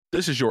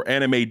This is your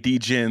Anime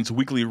DGens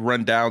Weekly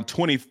Rundown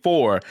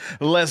 24.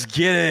 Let's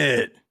get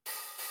it.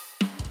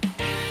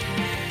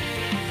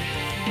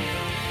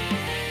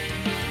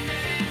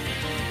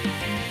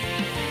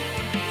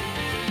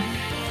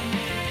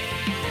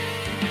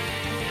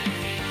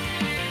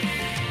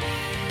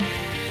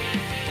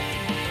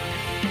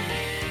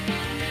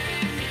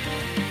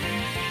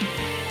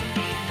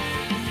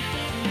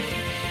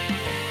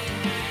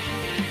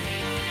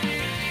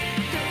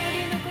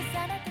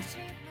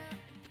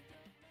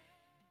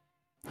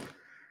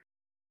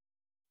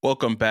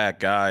 Welcome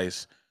back,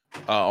 guys.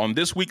 On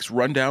this week's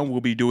rundown,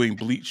 we'll be doing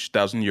Bleach,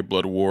 1,000 Year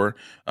Blood War,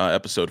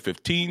 episode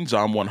 15,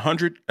 Zom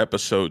 100,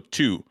 episode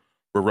 2,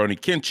 Rurouni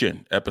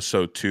Kenshin,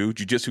 episode 2,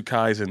 Jujutsu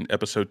Kaisen,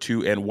 episode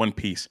 2, and One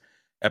Piece,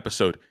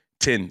 episode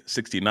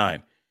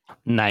 1069.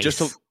 Nice.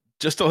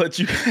 Just to let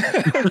you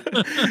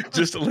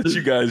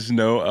guys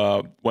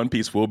know, One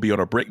Piece will be on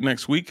a break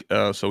next week,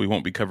 so we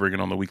won't be covering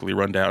it on the weekly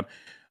rundown.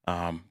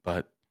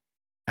 But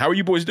how are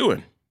you boys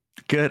doing?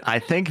 Good. I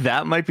think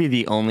that might be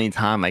the only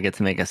time I get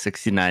to make a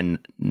 69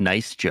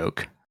 nice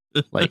joke,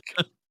 like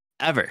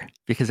ever,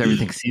 because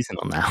everything's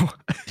seasonal now.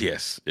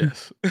 Yes. We're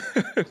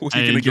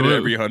gonna get it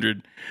every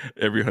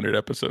 100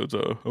 episodes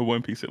of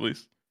One Piece at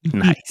least.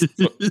 Nice.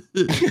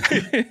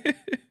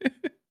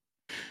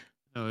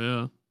 Oh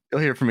yeah.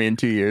 You'll hear from me in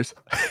 2 years.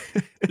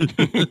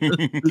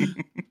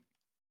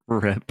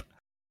 Rip.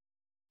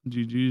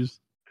 GG's.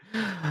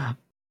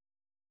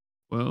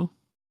 Well.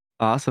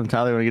 Awesome.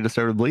 Tyler, want to get us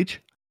started with Bleach?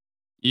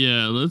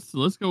 Yeah,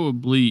 let's go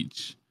with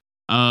Bleach.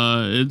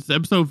 It's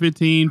episode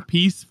 15,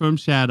 Peace from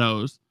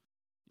Shadows.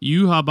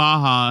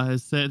 Yuhabaha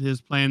has set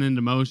his plan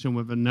into motion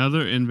with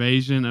another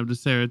invasion of the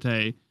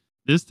Serite.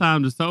 This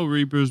time the Soul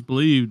Reapers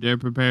believe they're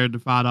prepared to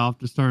fight off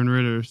the Stern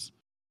Ritters.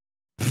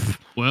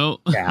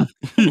 Well, yeah.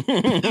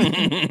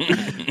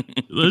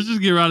 Let's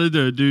just get right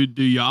into it.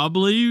 Do y'all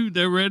believe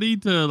they're ready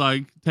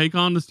to take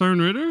on the Stern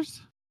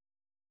Ritters?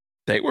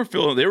 They were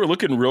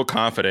looking real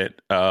confident,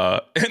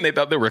 and they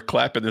thought they were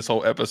clapping this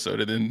whole episode,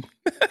 and then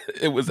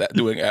it was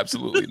doing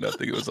absolutely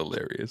nothing. It was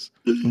hilarious.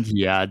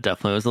 Yeah,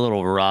 definitely. It was a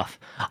little rough.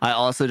 I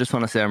also just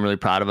want to say I'm really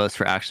proud of us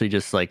for actually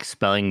just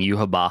spelling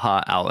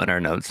Yuhabaha out in our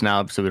notes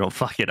now so we don't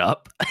fuck it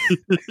up.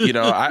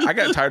 I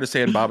got tired of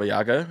saying Baba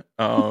Yaga.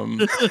 Oh,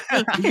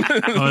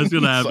 it's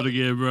going to happen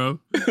again, bro.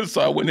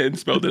 So I went ahead and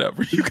spelled it out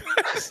for you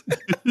guys.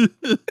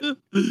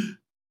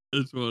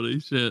 That's funny.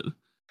 Shit.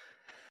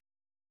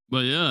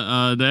 But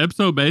yeah, the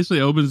episode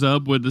basically opens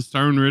up with the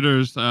Stern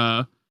Ritters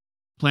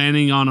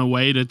planning on a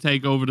way to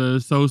take over the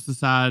Soul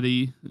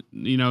Society,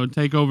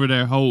 take over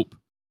their hope,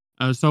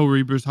 Soul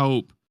Reaper's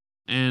hope.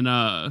 And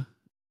I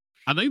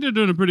think they're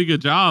doing a pretty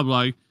good job.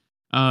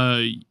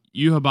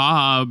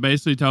 Yuhabaha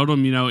basically told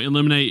them,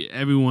 eliminate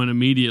everyone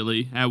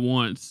immediately at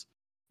once.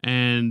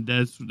 And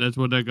that's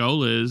what their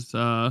goal is.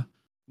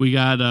 We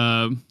got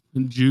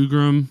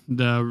Jugram,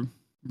 the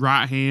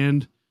right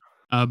hand,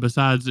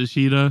 besides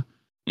Ishida.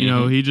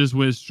 He just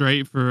went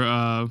straight for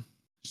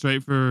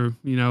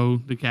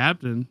the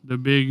captain, the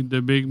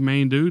big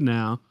main dude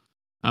now.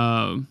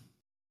 And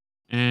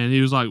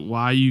he was like,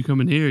 "Why are you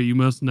coming here? You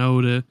must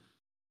know that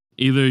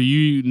either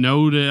you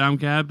know that I'm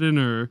captain,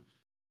 or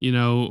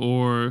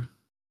or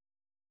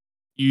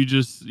you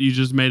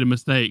just made a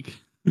mistake."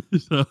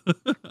 So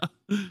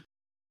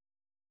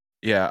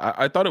yeah,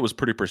 I thought it was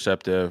pretty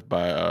perceptive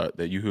by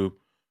that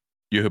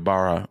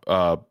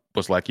Yuhabara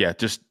was like, yeah,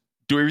 just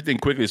do everything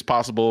quickly as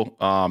possible.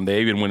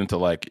 They even went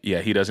into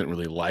he doesn't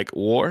really like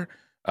war.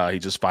 He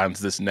just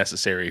finds this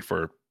necessary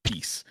for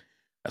peace.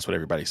 That's what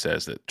everybody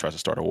says that tries to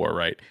start a war,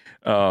 right?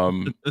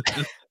 And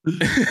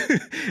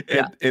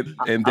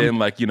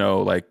then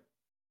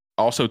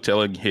also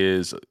telling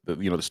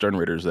the Stern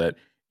Ritters that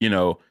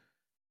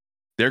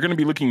they're going to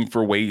be looking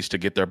for ways to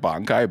get their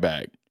Bankai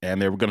back,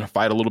 and they're going to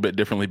fight a little bit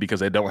differently because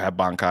they don't have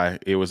Bankai.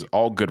 It was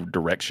all good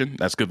direction.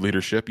 That's good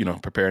leadership.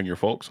 Preparing your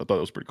folks. I thought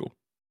it was pretty cool.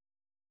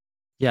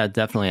 Yeah,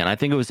 definitely. And I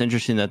think it was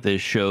interesting that they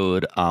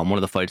showed one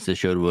of the fights they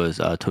showed was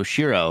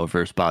Toshiro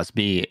versus Boss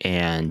B.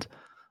 And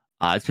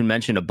it's been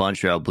mentioned a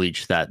bunch throughout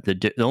Bleach that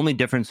the only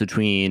difference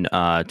between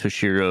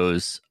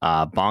Toshiro's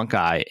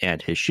Bankai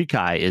and his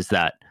Shikai is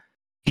that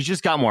he's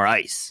just got more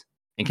ice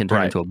and can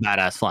turn into a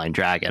badass flying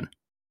dragon.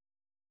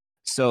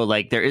 So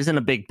there isn't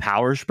a big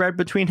power spread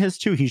between his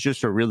two. He's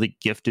just a really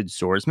gifted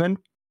swordsman.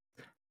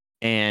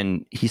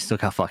 And he still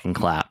got fucking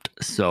clapped.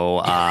 So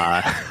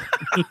a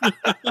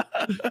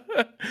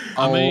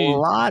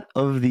lot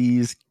of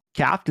these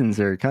captains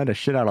are kind of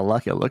shit out of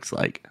luck, it looks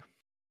like.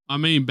 I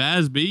mean,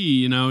 Baz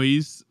B,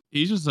 he's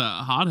just a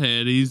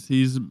hothead. He's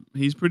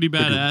pretty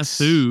badass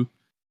too,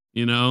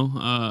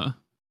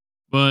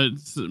 but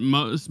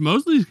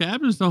most of these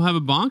captains don't have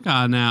a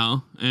Bankai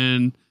now.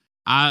 And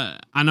I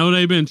know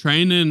they've been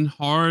training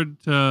hard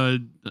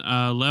to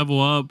level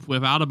up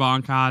without a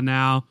Bankai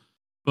now,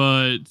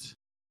 but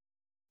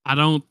I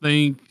don't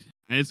think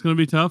it's going to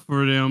be tough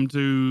for them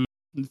to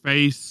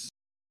face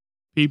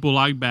people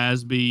like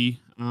Bazby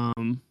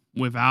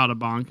without a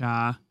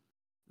Bankai.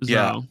 So.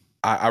 Yeah,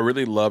 I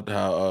really loved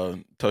how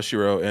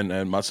Toshiro and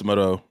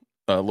Matsumoto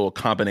little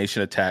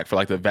combination attack for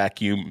like the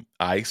vacuum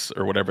ice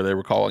or whatever they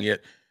were calling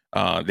it.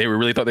 They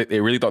really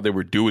thought they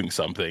were doing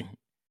something,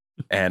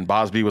 and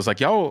Bosby was like,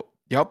 y'all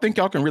think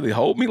y'all can really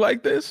hold me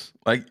like this?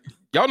 Like,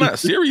 y'all not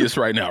serious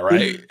right now,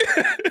 right?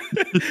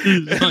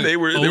 And they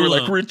were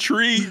like,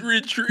 retreat.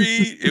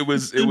 It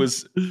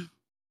was.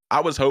 I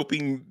was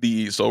hoping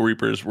the Soul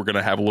Reapers were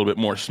gonna have a little bit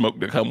more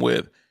smoke to come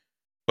with,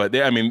 but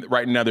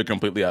right now they're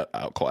completely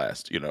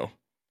outclassed.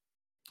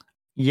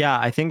 Yeah,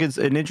 I think it's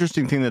an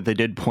interesting thing that they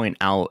did point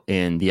out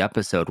in the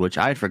episode, which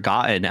I had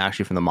forgotten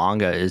actually from the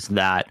manga, is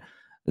that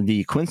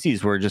the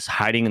Quincy's were just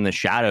hiding in the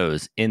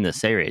shadows in the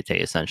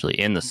Seireitei, essentially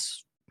in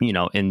this,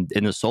 in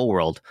the Soul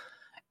World,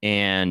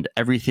 and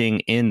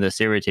everything in the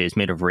Seireitei is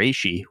made of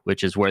reishi,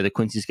 which is where the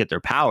Quincy's get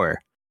their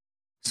power.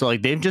 So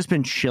like they've just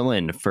been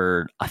chilling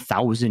for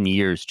 1,000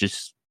 years,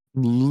 just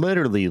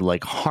literally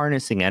like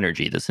harnessing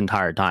energy this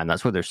entire time.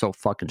 That's why they're so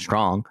fucking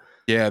strong.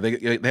 Yeah,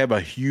 they have a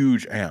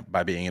huge amp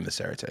by being in the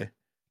Seireitei.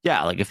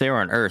 Yeah, like if they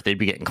were on Earth, they'd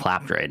be getting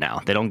clapped right now.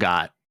 They don't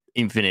got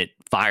infinite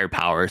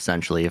firepower,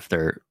 essentially, if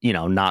they're,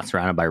 not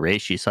surrounded by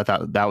reishi. So I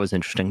thought that was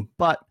interesting.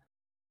 But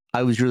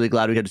I was really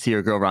glad we got to see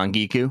our girl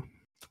Rangiku.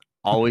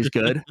 Always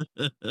good.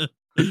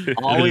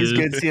 Always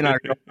good seeing our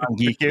girl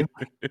Rangiku.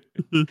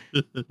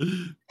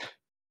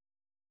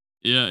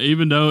 Yeah,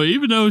 even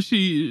though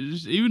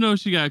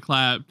she got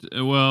clapped,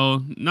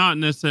 well, not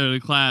necessarily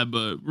clapped,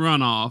 but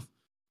run off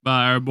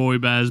by our boy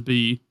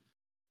Bazby.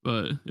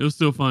 But it was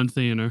still fun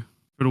seeing her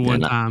for the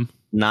one time.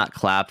 Not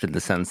clapped in the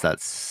sense that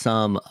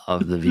some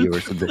of the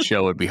viewers of the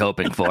show would be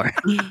hoping for.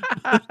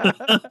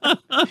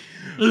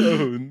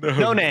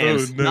 No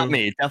names. No. Not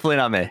me. Definitely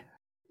not me.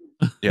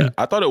 Yeah,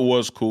 I thought it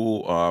was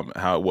cool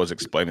how it was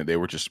explained that they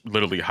were just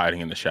literally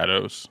hiding in the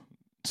shadows.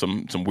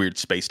 Some weird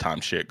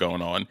space-time shit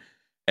going on.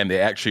 And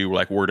they actually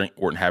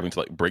weren't having to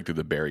like break through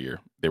the barrier.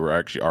 They were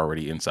actually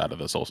already inside of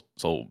the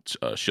soul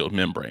shield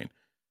membrane.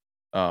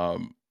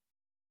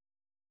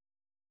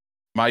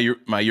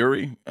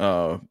 Mayuri,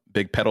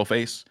 big petal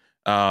face.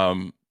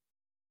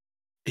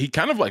 He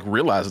kind of like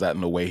realized that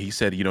in a way. He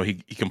said,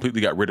 he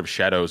completely got rid of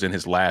shadows in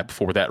his lab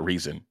for that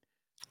reason.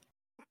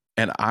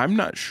 And I'm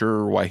not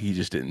sure why he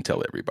just didn't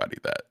tell everybody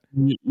that.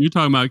 You're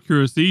talking about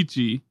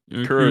Kuroshichi.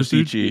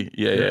 Kuroshichi.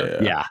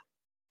 Yeah.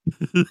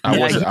 I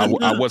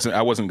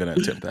wasn't gonna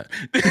attempt that.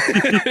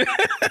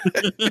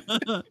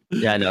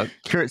 Yeah, no.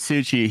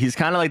 Kurotsuchi, he's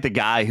kind of like the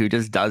guy who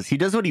just does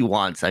what he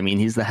wants. I mean,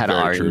 he's the head of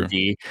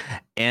R&D,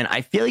 and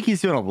I feel like he's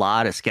doing a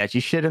lot of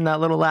sketchy shit in that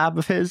little lab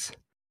of his.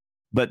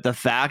 But the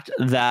fact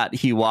that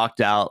he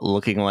walked out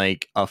looking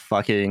like a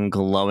fucking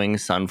glowing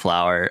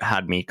sunflower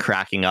had me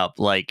cracking up.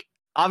 Like,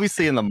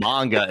 obviously in the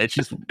manga, it's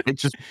just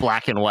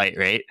black and white,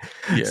 right?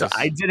 Yes. So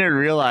I didn't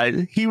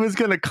realize he was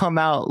gonna come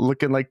out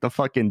looking like the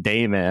fucking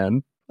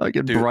Dayman. Like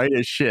bright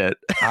as shit.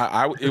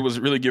 It was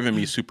really giving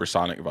me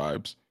supersonic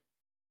vibes.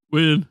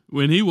 When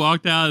he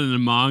walked out in the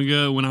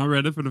manga, when I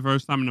read it for the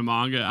first time in the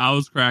manga, I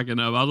was cracking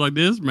up. I was like,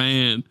 this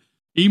man,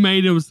 he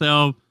made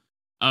himself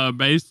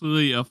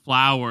basically a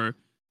flower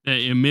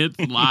that emits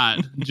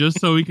light just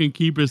so he can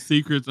keep his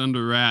secrets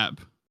under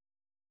wrap.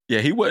 Yeah,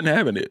 he wasn't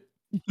having it.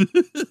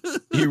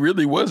 He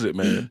really wasn't,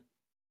 man.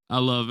 I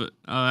love it.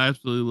 I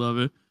absolutely love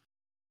it.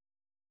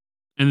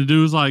 And the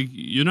dude was like,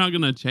 "You're not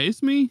gonna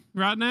chase me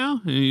right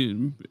now?"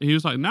 And he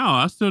was like, "No,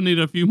 I still need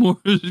a few more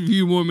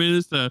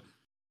minutes to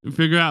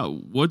figure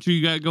out what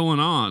you got going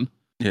on.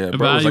 Yeah,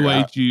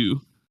 evaluate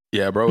you."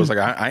 Yeah, bro was like,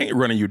 I ain't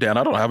running you down.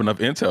 I don't have enough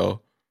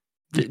intel.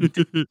 Did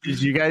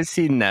you guys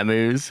see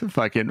Nemu's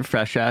fucking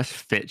fresh ass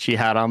fit she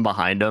had on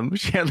behind him?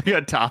 She had like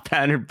a top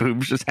hat and her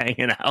boobs just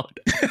hanging out.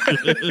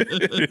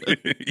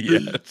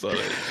 Yeah, I saw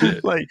that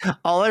shit. Like,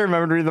 all I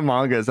remembered reading the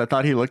manga is I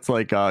thought he looked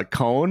like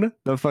Cone,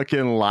 the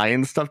fucking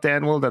lion stuffed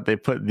animal that they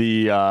put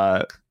the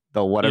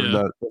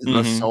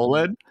soul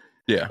in.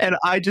 Yeah. And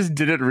I just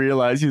didn't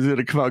realize he was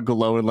gonna come out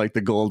glowing like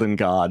the golden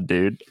god,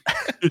 dude.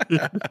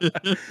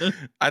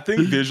 I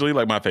think visually,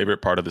 like, my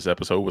favorite part of this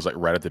episode was like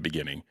right at the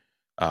beginning.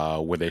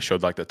 Where they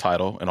showed like the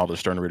title and all the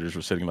Stone Ridders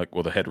were sitting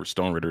the head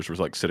Stone Ridders was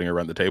like sitting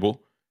around the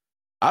table.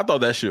 I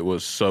thought that shit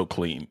was so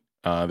clean.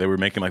 They were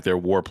making like their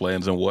war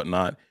plans and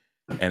whatnot,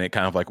 and it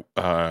kind of like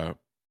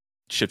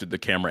shifted the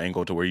camera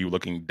angle to where you were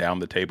looking down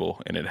the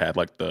table, and it had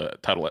like the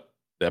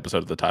episode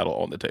of the title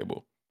on the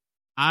table.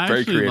 I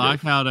actually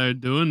like how they're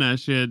doing that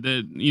shit.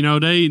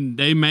 That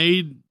they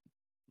made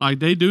like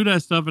they do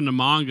that stuff in the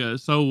manga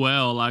so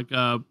well. Like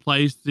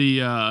place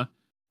the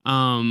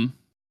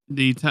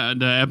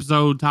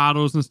episode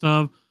titles and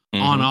stuff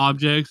on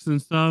objects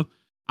and stuff.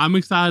 I'm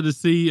excited to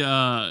see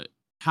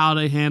how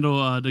they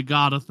handle the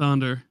God of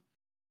Thunder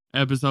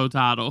episode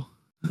title.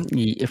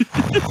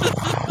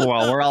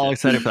 Well, we're all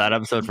excited for that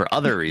episode for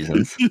other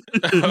reasons.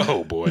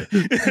 Oh boy.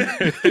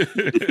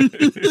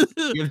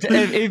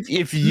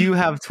 If you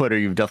have Twitter,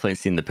 you've definitely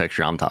seen the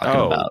picture I'm talking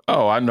about.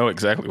 Oh, I know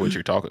exactly what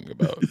you're talking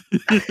about.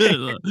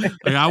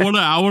 Like I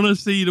wanna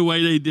see the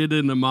way they did it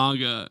in the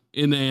manga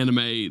in the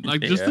anime.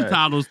 Like just the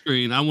title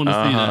screen. I wanna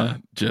see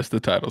that. Just the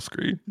title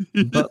screen.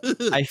 But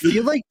I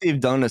feel like they've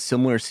done a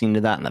similar scene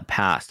to that in the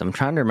past. I'm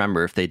trying to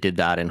remember if they did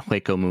that in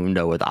Hueco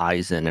Mundo with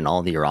Aizen and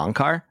all the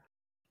Urankar.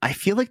 I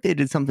feel like they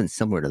did something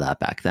similar to that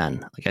back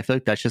then. Like I feel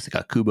like that's just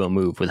like a Kubo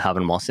move with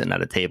having them all sitting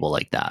at a table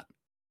like that.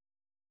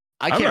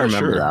 I can't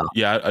remember that.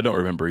 Yeah, I don't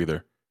remember either.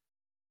 I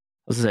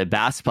was gonna say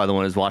Bass is probably the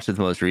one who's watched it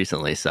the most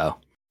recently. So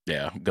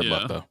yeah, good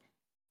luck though.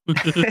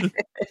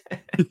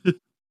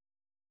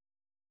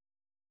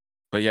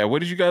 But yeah, what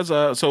did you guys?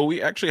 So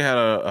we actually had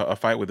a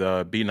fight with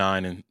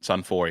B9 and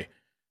Sunfoy,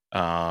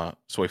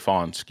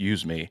 Soifon,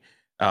 excuse me.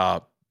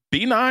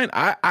 B9,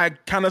 I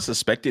kind of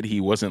suspected he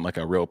wasn't like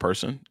a real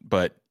person,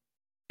 but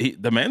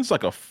the man's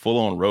like a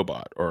full-on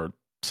robot or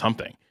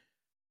something.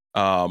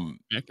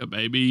 Mecha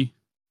baby,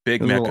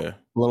 big mecha,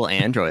 little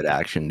android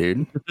action,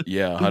 dude.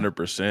 Yeah,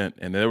 100%.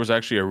 And there was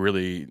actually a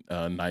really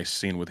nice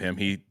scene with him.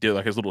 He did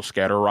like his little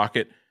scatter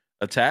rocket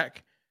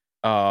attack.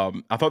 I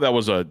thought that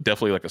was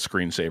definitely like a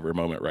screensaver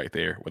moment right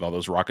there, with all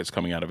those rockets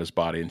coming out of his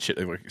body and shit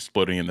like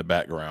exploding in the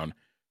background.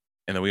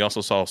 And then we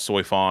also saw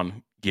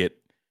Soifon get,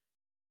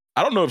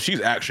 I don't know if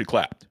she's actually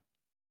clapped.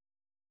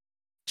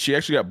 She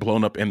actually got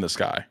blown up in the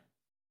sky,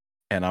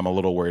 and I'm a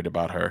little worried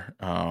about her.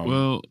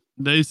 Well,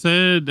 they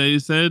said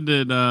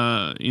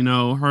that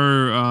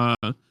her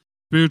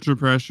spiritual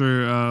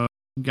pressure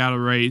got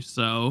erased.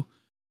 So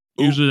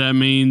usually that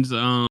means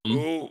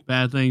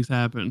bad things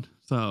happen.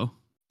 So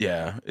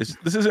yeah, this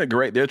isn't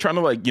great. They're trying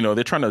to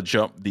they're trying to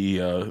jump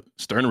the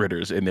Stern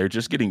Ritters, and they're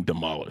just getting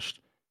demolished.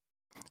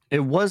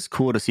 It was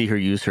cool to see her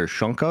use her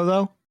Shunko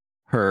though,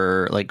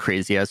 her like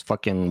crazy ass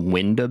fucking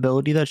wind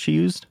ability that she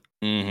used.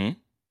 Mm-hmm.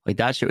 Like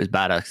that shit was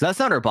badass. That's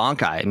not her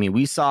Bankai. I mean,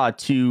 we saw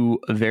two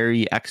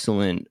very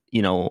excellent,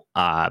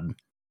 I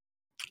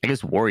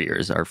guess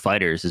warriors or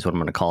fighters is what I'm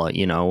going to call it,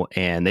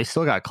 and they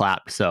still got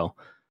clapped. So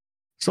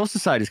Soul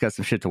Society's got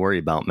some shit to worry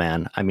about,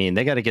 man. I mean,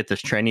 they got to get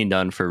this training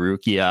done for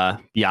Rukia,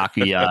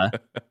 Byakuya,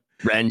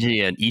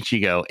 Renji, and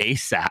Ichigo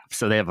ASAP,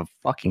 so they have a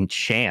fucking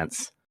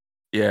chance.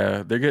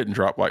 Yeah, they're getting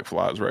dropped like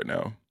flies right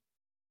now.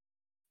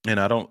 And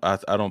I don't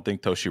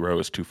think Toshiro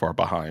is too far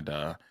behind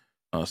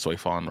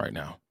Soifon right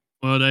now.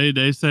 Well,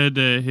 they said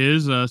that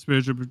his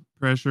spiritual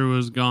pressure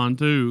was gone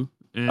too.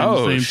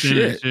 Oh,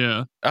 shit.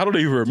 Yeah. I don't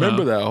even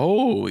remember that.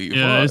 Holy fuck.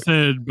 They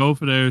said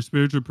both of their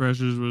spiritual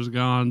pressures was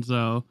gone,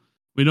 so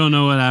we don't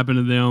know what happened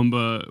to them,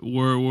 but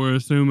we're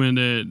assuming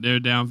that they're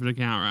down for the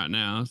count right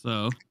now.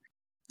 So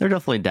they're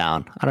definitely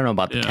down. I don't know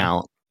about the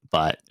count,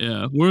 but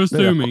yeah, we're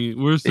assuming.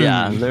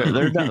 Yeah,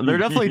 they're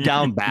definitely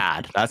down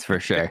bad. That's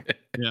for sure.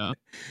 Yeah.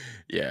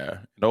 Yeah.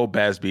 And old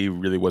Basby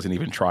really wasn't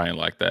even trying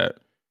like that.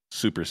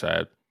 Super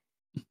sad.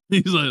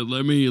 He's like,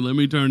 let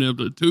me turn up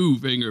to 2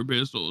 finger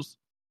pistols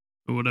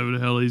or whatever the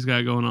hell he's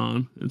got going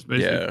on. It's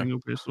basically finger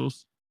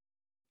pistols.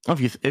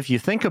 If you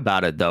think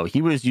about it, though,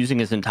 he was using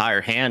his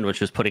entire hand, which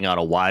was putting out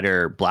a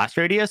wider blast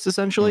radius,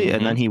 essentially,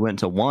 and then he went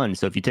to 1.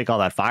 So if you take all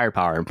that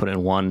firepower and put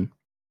in 1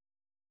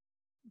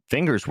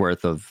 finger's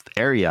worth of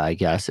area, I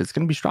guess it's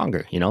going to be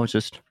stronger. It's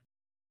just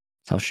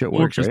it's how shit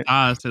works, right?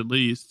 Ice, at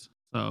least.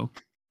 So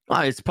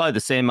it's probably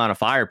the same amount of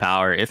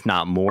firepower, if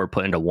not more,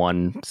 put into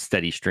 1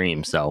 steady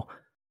stream. So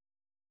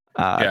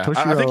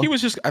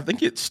Toshiro, I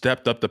think it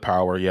stepped up the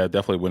power. Yeah,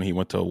 definitely when he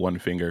went to 1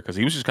 finger, because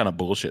he was just kind of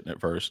bullshitting at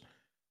first.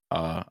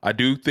 I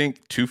do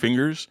think 2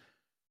 fingers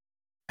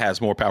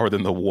has more power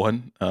than the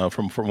 1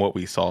 from what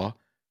we saw.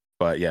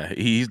 But yeah,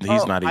 he's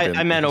not even.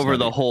 I meant over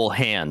the whole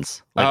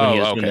hands, like when he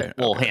was doing the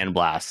full hand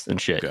blasts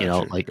and shit.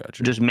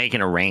 Gotcha. Just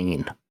making a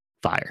rain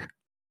fire.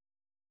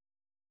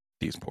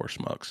 These poor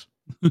schmucks.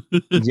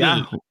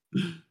 Yeah,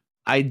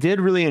 I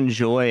did really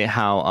enjoy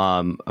how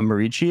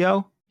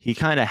Mauricio, he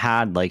kind of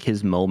had like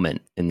his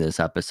moment in this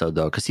episode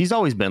though, because he's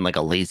always been like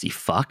a lazy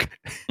fuck.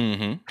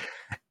 Mm-hmm.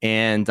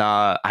 And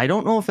I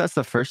don't know if that's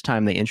the first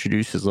time they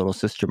introduced his little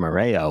sister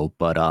Mareo,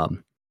 but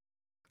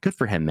good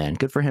for him, man.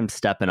 Good for him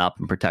stepping up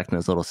and protecting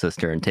his little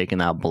sister and taking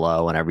that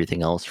blow and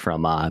everything else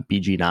from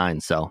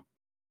BG9. So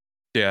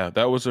yeah,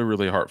 that was a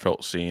really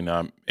heartfelt scene.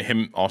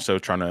 Him also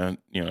trying to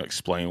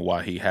explain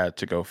why he had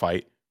to go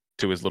fight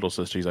to his little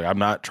sister. He's like, I'm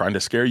not trying to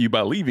scare you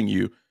by leaving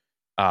you.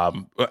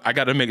 I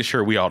got to make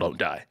sure we all don't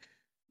die.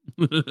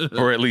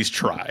 Or at least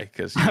try,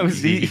 because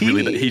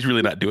he's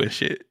really not doing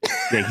shit.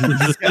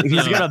 Yeah,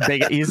 he's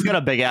got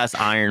a big ass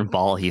iron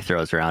ball he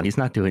throws around. He's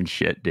not doing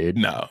shit, dude.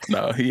 No,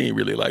 he ain't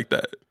really like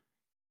that.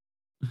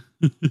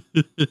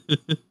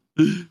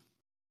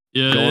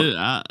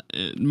 Yeah,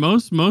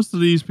 most of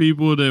these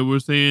people that we're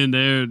saying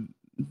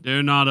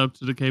they're not up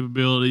to the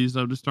capabilities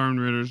of the Stern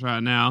Ritters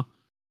right now.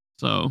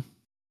 So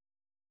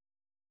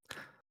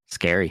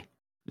scary.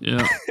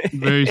 Yeah,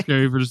 very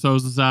scary for the Soul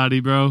Society,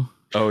 bro.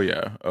 Oh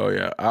yeah.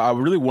 I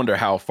really wonder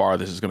how far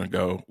this is going to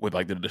go with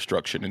like the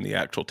destruction and the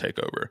actual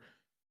takeover.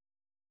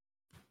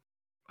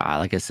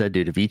 Like I said,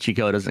 dude, if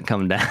Ichigo doesn't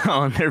come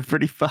down, they're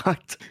pretty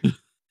fucked.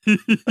 I'm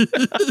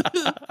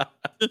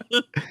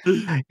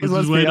Let's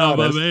just be waiting on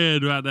my honest.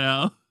 man right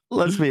now.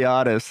 Let's be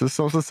honest. The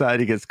Soul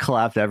Society gets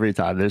clapped every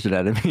time there's an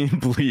enemy in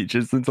Bleach,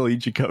 just until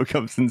Ichigo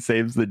comes and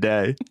saves the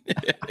day.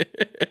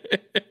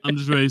 I'm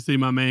just ready to see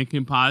my man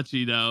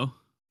Kenpachi though.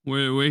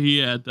 Where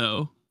he at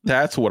though?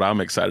 That's what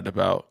I'm excited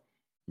about.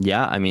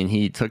 Yeah, I mean,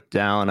 he took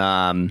down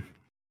I'm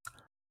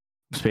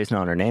spacing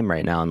on her name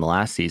right now in the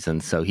last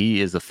season, so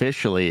he is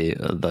officially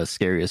the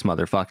scariest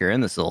motherfucker in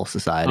the Soul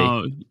Society.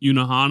 Oh,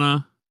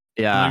 Unohana.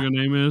 I Yeah, think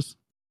her name is.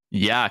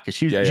 yeah, because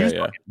she's Yeah.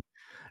 fucking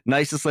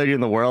nicest lady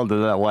in the world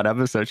in that one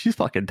episode. She's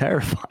fucking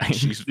terrifying.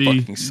 She's The-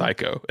 fucking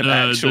psycho. An The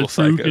actual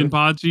true psycho.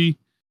 Kenpachi.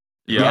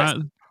 Yeah.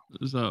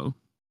 Right?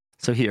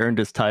 So he earned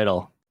his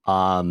title.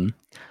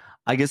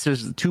 I guess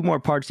there's two more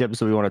parts of the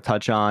episode we want to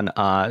touch on.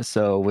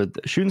 So with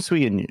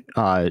Shunsui and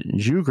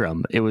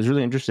Jugram, it was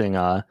really interesting.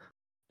 And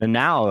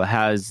now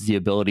has the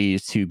ability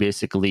to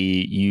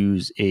basically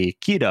use a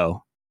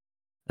Kido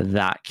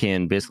that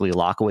can basically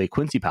lock away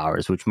Quincy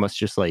powers, which must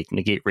just like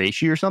negate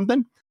Reishi or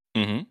something.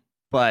 Mm-hmm.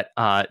 But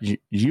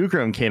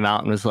Jugram came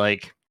out and was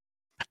like,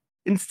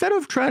 instead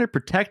of trying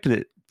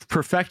to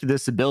perfect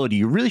this ability,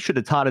 you really should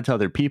have taught it to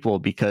other people,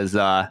 because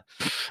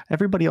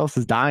everybody else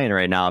is dying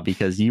right now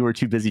because you were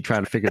too busy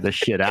trying to figure this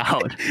shit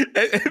out.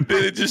 And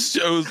then it just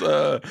shows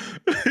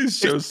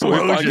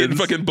Soy getting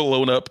fucking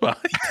blown up by.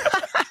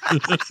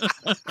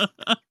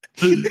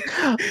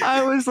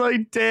 I was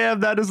like, damn,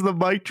 that is the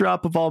mic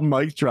drop of all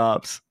mic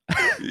drops.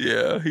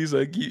 Yeah, he's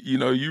like, you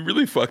know, you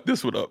really fucked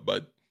this one up,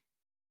 bud.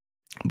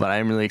 But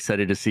I'm really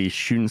excited to see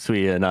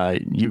Shunsui and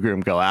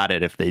Jugram go at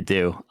it if they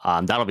do.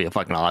 That'll be a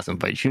fucking awesome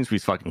fight.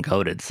 Shunsui's fucking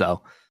goated,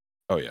 so.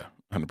 Oh yeah,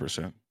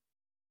 100%.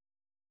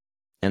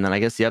 And then I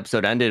guess the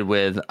episode ended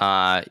with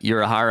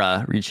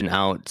Urahara reaching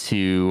out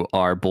to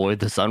our boy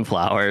the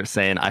Sunflower,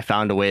 saying, I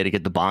found a way to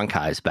get the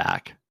Bankais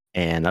back.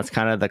 And that's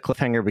kind of the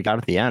cliffhanger we got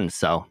at the end.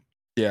 So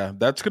Yeah,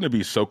 that's going to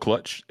be so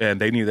clutch, and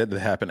they need that to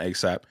happen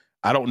ASAP.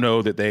 I don't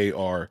know that they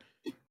are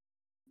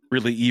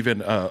really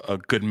even a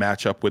good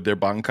matchup with their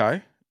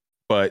Bankai,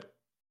 but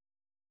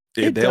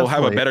they'll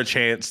have a better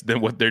chance than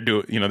what they're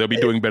doing. You know, they'll be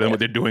doing better than what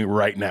they're doing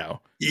right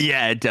now.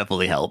 yeah, it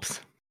definitely helps.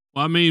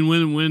 well, I mean,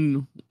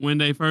 when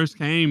they first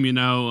came, you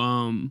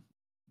know,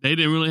 they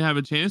didn't really have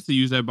a chance to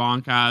use their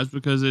Bankais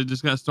because it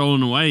just got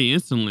stolen away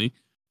instantly.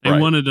 They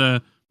Right. wanted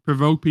to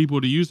provoke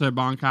people to use their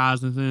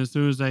Bankais, and then as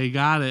soon as they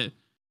got it,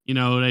 you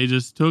know, they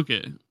just took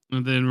it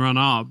and then run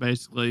off,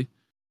 basically.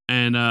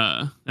 And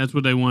that's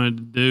what they wanted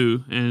to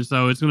do. And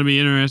so it's going to be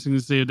interesting to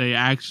see if they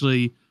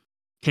actually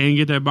can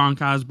get their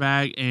Bankais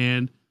back,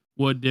 and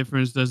what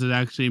difference does it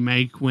actually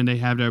make when they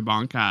have their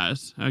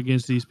Bankais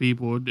against these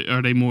people.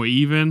 Are they more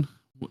even?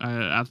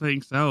 I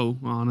think so,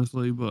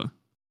 honestly, but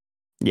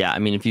Yeah, I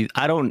mean,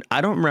 I don't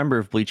remember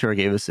if Bleacher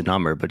gave us a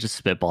number, but just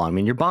spitball. I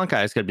mean, your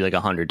Bankai is going to be like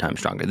 100 times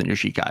stronger than your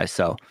Shikai,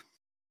 so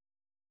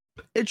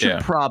it should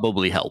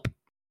probably help.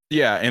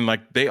 Yeah, and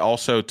like they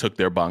also took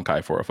their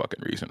Bankai for a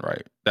fucking reason,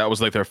 right? That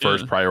was like their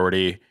first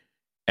priority,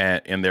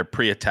 and their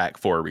pre-attack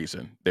for a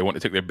reason. They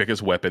wanted to take their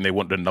biggest weapon. They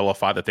wanted to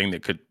nullify the thing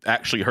that could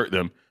actually hurt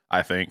them,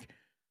 I think.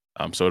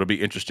 So it'll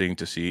be interesting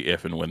to see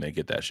if and when they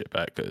get that shit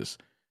back, because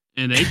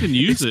and they can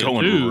use it's it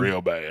going too.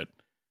 real bad.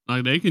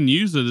 Like they can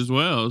use it as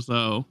well.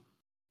 So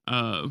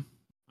I'm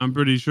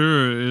pretty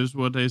sure is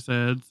what they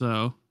said.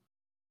 So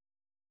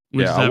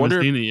we just haven't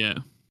seen it yet.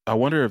 I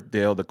wonder if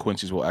the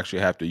Quincy's will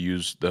actually have to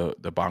use the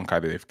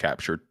Bankai that they've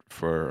captured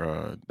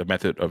for the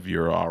method of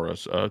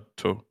Urahara's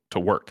to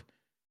work.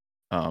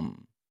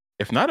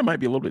 If not, it might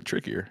be a little bit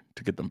trickier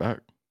to get them back.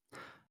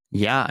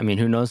 Yeah, I mean,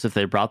 who knows if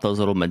they brought those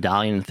little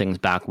medallion things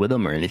back with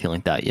them or anything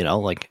like that, you know?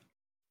 Like,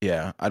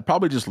 yeah, I'd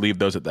probably just leave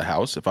those at the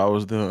house if I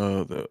was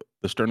the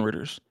Stern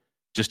Raiders,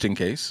 just in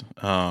case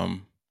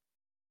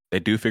they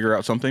do figure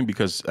out something.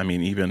 Because I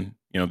mean, even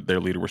their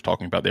leader was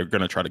talking about they're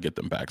going to try to get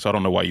them back. So I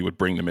don't know why you would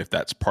bring them if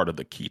that's part of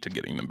the key to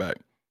getting them back.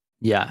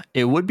 Yeah,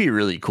 it would be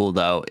really cool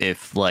though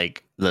if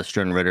like the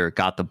Stern Ritter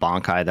got the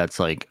Bankai that's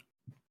like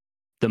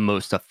the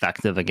most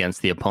effective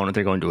against the opponent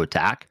they're going to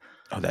attack.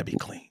 Oh, that'd be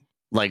clean.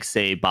 Like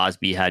say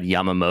Bosby had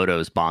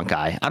Yamamoto's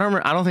Bankai. I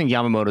don't think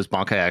Yamamoto's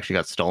Bankai actually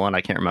got stolen. I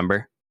can't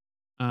remember.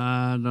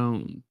 I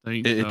don't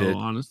think It so, did.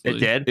 honestly. It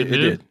did? It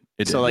did.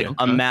 It So did,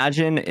 like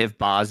imagine if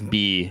Boss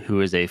B,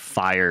 who is a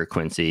fire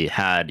Quincy,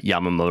 had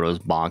Yamamoto's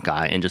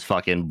Bankai and just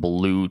fucking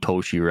blew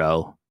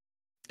Toshiro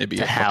it'd be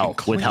to a hell fucking with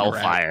clean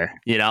Hellfire.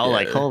 rap.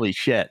 Like Yeah. holy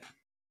shit.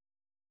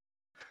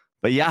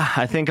 But yeah,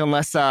 I think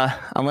unless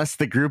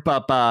the group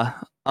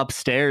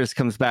upstairs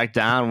comes back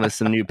down with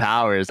some new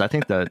powers, I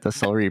think the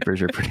Soul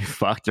Reapers are pretty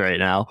fucked right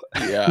now.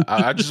 Yeah,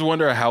 I just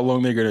wonder how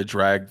long they're gonna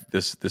drag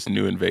this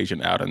new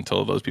invasion out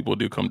until those people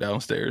do come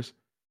downstairs.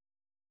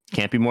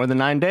 Can't be more than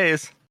 9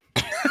 days.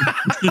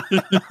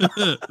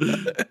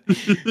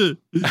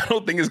 I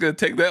don't think it's gonna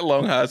take that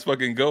long. How it's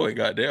fucking going,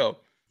 goddamn.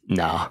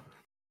 No.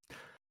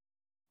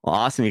 Well,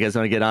 awesome. You guys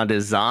want to get on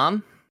to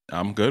Zom?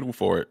 I'm good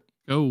for it.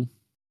 Go.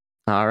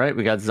 All right,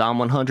 we got Zom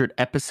 100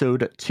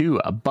 episode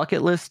 2, a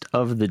bucket list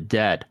of the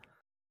dead.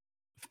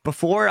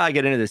 Before I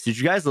get into this, did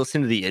you guys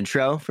listen to the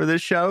intro for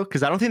this show?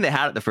 Because I don't think they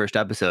had it the first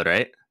episode,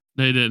 right?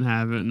 They didn't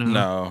have it.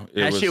 No.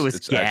 No, Shit was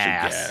it's gas.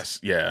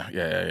 actually gas.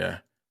 Yeah.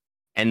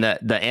 And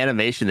the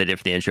animation they did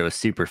for the intro was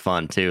super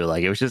fun too.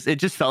 Like it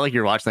just felt like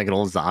you're watching like an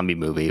old zombie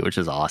movie, which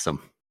is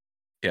awesome.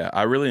 Yeah,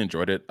 I really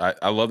enjoyed it.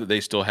 I love that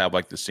they still have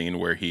like the scene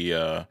where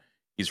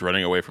he's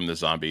running away from the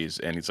zombies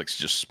and he's like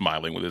just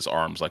smiling with his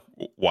arms like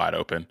wide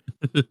open.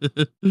 Oh,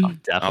 definitely,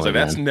 I was like,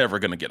 that's man. never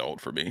gonna get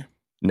old for me.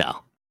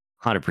 No,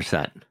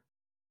 100%.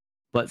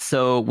 But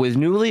so with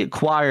newly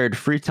acquired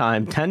free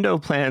time,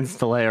 Tendo plans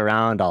to lay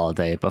around all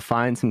day, but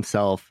finds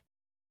himself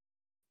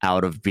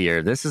out of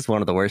beer. This is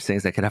one of the worst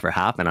things that could ever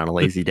happen on a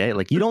lazy day.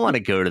 Like you don't want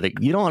to go to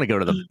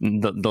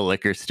the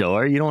liquor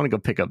store. You don't want to go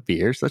pick up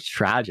beers. That's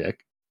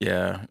tragic.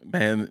 Yeah,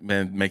 man,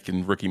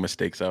 making rookie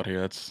mistakes out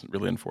here. That's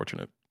really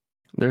unfortunate.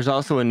 There's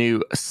also a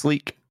new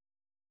Sleek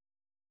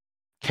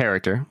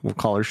character. We'll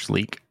call her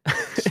Sleek.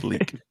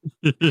 Sleek.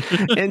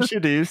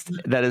 Introduced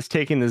that is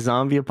taking the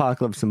zombie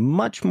apocalypse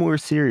much more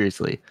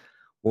seriously.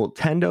 Will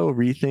Tendo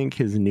rethink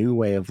his new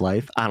way of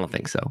life? I don't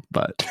think so,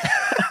 but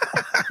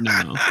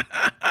No.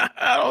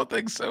 I don't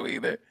think so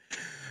either.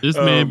 This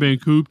man been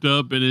cooped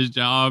up in his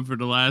job for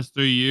the last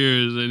 3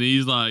 years, and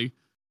he's like,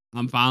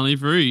 I'm finally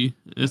free.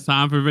 It's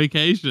time for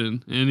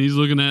vacation. And he's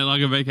looking at it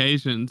like a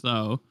vacation.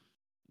 So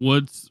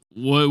what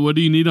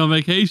do you need on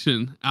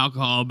vacation?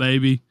 Alcohol,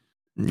 baby.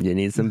 you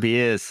need some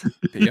beers.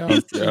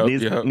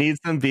 Yep. Need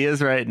some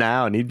beers right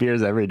now. Need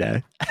beers every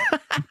day.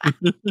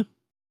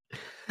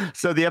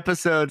 So the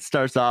episode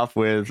starts off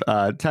with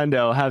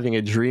Tendo having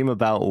a dream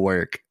about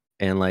work.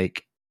 And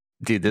like,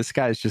 dude, this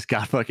guy's just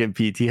got fucking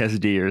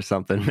PTSD or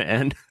something,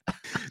 man.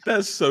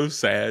 That's so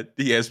sad.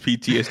 He has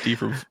PTSD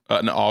from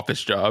an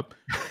office job.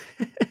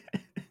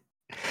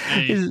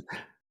 Hey,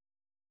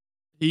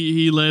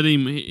 he let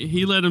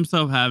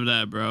himself have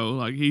that, bro.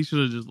 Like he should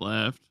have just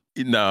left.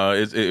 No,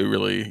 it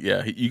really,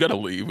 yeah. You got to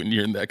leave when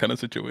you're in that kind of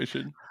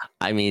situation.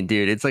 I mean,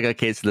 dude, it's like a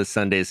case of the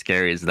Sunday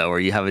scaries, though, where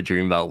you have a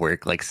dream about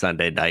work like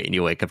Sunday night and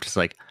you wake up just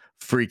like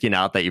freaking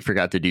out that you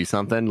forgot to do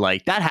something.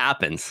 Like that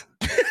happens.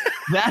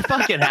 That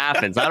fucking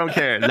happens. I don't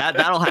care.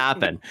 That'll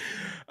happen.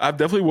 I've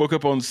definitely woke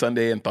up on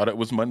Sunday and thought it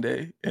was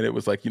Monday, and it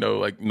was like,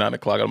 like 9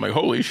 o'clock. I'm like,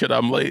 holy shit,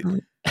 I'm late.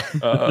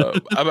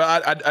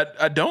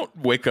 I don't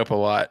wake up a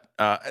lot.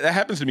 That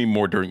happens to me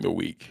more during the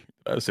week.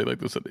 I say like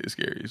the Sunday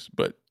scaries,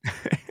 but.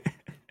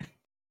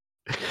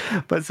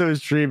 But so his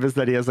dream is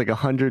that he has like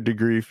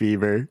 100-degree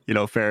fever,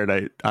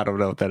 Fahrenheit. I don't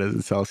know what that is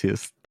in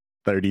Celsius,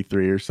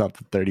 33 or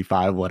something,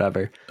 35,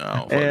 whatever.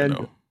 Oh,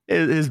 and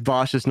his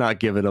boss is not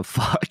giving a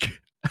fuck.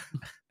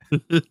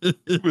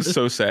 It was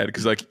so sad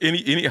because like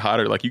any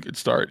hotter, like you could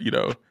start,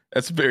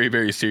 that's very,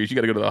 very serious. You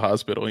got to go to the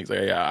hospital. And he's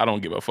like, yeah, I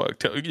don't give a fuck.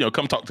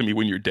 Come talk to me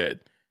when you're dead.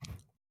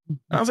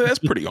 I was like, that's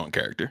pretty on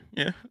character.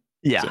 Yeah.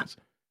 Yeah.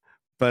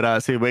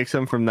 But so he wakes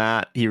up from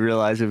that. He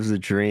realized it was a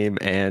dream.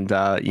 And,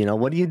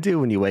 what do you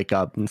do when you wake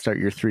up and start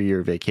your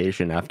 3-year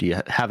vacation after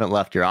you haven't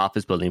left your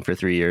office building for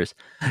 3 years?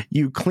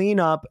 You clean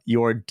up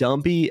your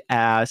dumpy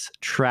ass,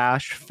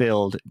 trash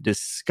filled,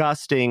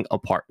 disgusting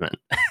apartment.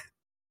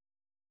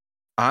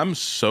 I'm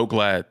so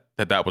glad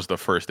that was the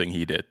first thing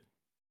he did.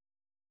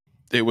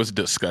 It was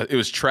disgusting. It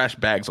was trash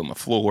bags on the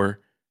floor,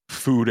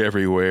 food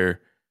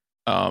everywhere.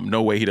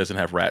 No way he doesn't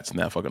have rats in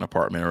that fucking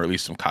apartment, or at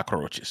least some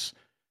cockroaches.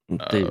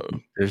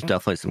 Dude, there's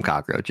definitely some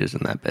cockroaches in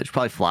that bitch.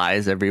 Probably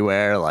flies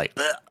everywhere. Like,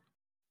 ugh.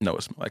 No,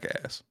 it smelled like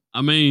ass.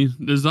 I mean,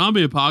 the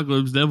zombie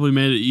apocalypse definitely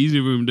made it easy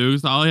for him to do.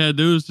 So all he had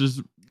to do is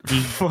just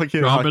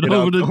drop it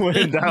over the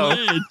window.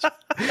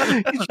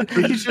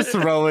 He's just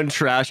throwing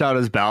trash out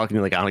his balcony.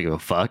 Like, I don't give a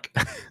fuck.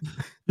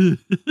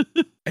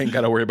 Ain't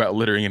got to worry about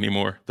littering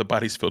anymore. The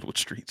body's filled with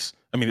streets.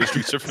 I mean, the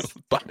streets are filled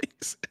with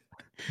bodies.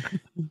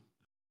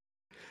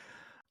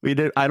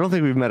 I don't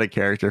think we've met a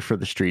character for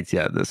the streets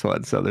yet in this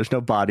one, so there's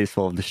no bodies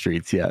full of the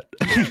streets yet.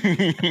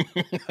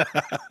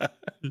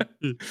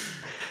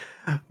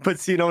 But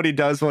see, what he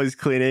does while he's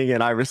cleaning,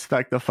 and I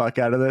respect the fuck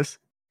out of this?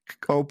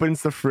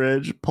 Opens the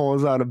fridge,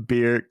 pulls out a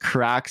beer,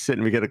 cracks it,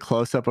 and we get a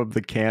close-up of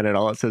the can, and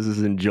all it says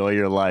is "Enjoy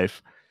your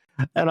life."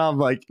 And I'm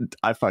like,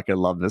 I fucking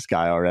love this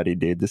guy already,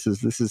 dude. This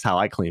is how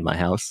I clean my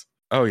house.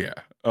 Oh yeah.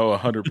 Oh,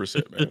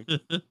 100%,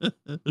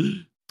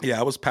 man. Yeah,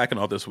 I was packing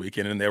all this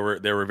weekend, and there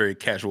were very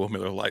casual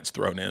Miller Lights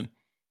thrown in.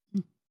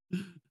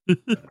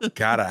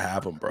 Gotta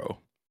have them, bro.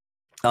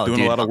 Oh, doing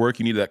dude, a lot of work,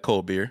 you need that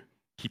cold beer.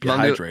 Keep you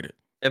hydrated.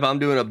 If I'm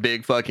doing a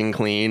big fucking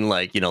clean,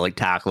 like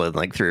tackling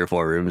like 3 or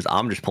 4 rooms,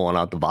 I'm just pulling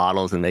out the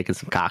bottles and making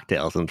some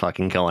cocktails and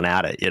fucking going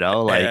at it.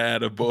 Like,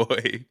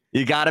 attaboy.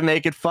 You got to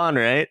make it fun,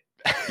 right?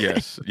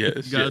 Yes. You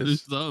gotta do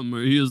something,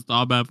 or he'll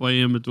stop halfway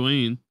in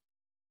between.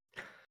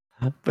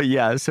 But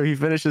yeah, so he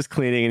finishes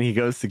cleaning and he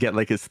goes to get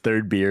like his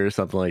 3rd beer or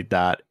something like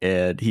that.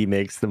 And he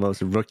makes the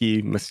most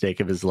rookie mistake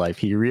of his life.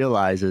 He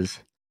realizes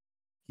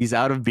he's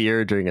out of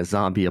beer during a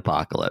zombie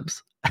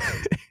apocalypse.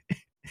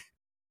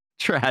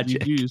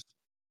 Tragic.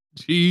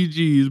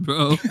 GG's,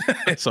 bro.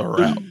 It's a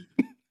wrap.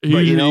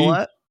 But you know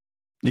what?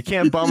 You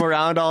can't bum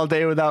around all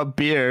day without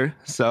beer.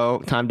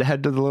 So time to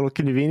head to the little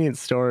convenience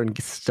store and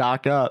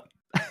stock up.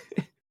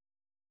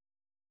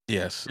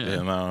 Yes,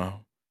 Yeah.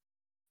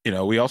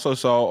 and we also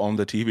saw on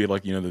the TV,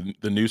 like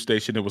the news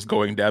station that was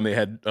going down. They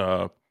had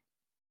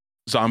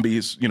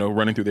zombies,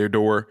 running through their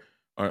door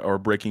or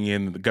breaking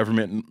in. The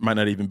government might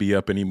not even be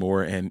up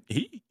anymore, and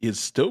he is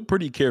still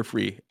pretty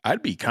carefree.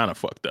 I'd be kind of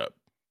fucked up.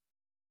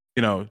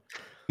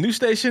 News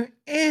station,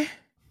 eh.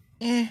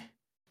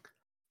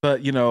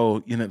 But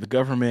the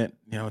government,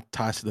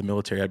 ties to the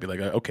military. I'd be like,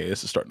 okay,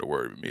 this is starting to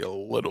worry me a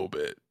little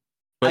bit.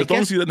 But as long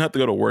as he doesn't have to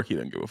go to work, he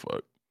doesn't give a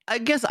fuck. I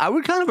guess I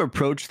would kind of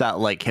approach that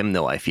like him,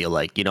 though. I feel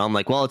like, I'm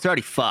like, well, it's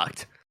already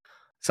fucked.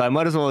 So I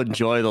might as well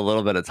enjoy the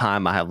little bit of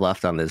time I have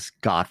left on this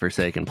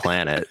godforsaken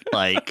planet.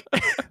 Like,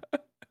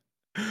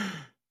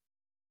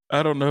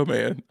 I don't know,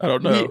 man. I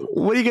don't know.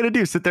 What are you going to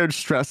do? Sit there and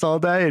stress all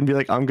day and be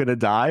like, I'm going to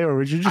die? Or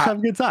would you just have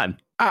a good time?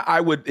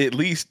 I would at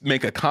least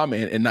make a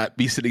comment and not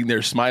be sitting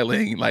there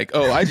smiling like,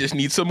 oh, I just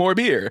need some more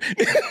beer.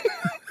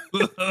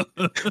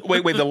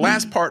 Wait, the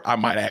last part I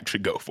might actually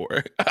go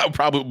for. I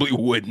probably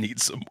would need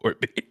some more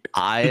beer.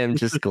 I am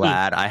just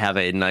glad I have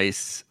a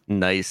nice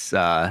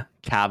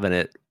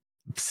cabinet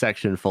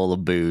section full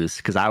of booze,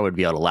 because I would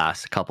be able to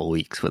last a couple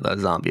weeks with a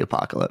zombie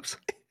apocalypse.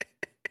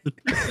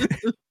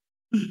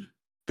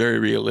 Very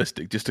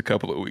realistic. Just a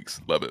couple of weeks.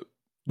 Love it.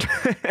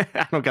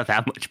 I don't got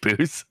that much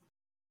booze.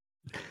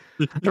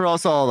 They're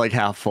also all like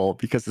half full,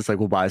 because it's like,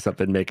 we'll buy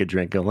something, make a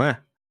drink, go,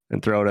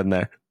 and throw it in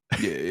there.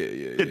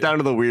 Yeah. Get down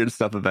to the weird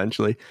stuff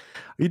eventually.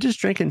 Are you just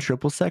drinking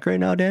triple sec right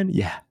now, Dan?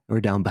 Yeah,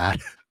 we're down bad.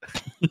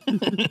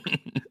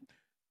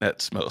 That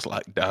smells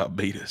like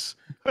diabetes.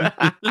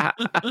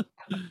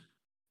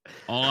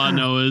 All I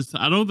know is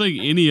I don't think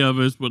any of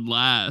us would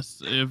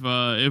last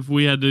if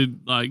we had to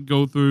like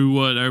go through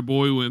what our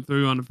boy went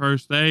through on the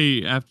first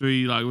day after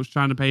he like was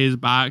trying to pay his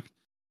bike,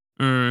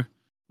 or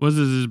was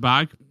it his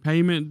bike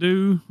payment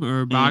due,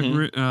 or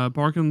bike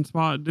parking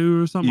spot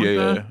due, or something like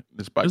that? Yeah.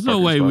 There's no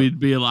way we'd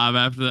be alive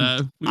after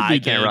that. We'd be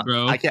dead, run,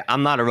 bro.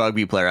 I'm not a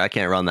rugby player. I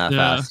can't run that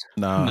fast.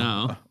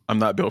 No, I'm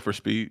not built for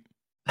speed.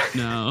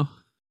 No.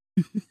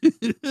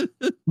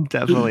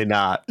 Definitely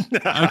not.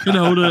 I could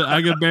hold it.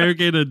 I could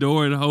barricade a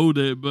door and hold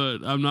it, but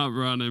I'm not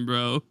running,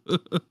 bro.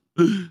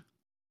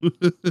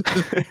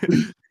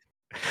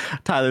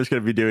 Tyler's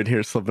gonna be doing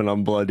here, slipping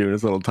on blood, doing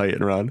his little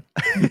Titan run.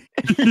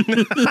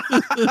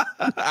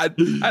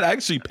 I'd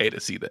actually pay to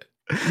see that.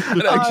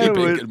 I'd actually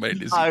pay good money to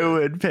see that. I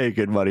would pay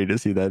good money to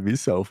see that. It'd be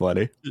so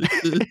funny.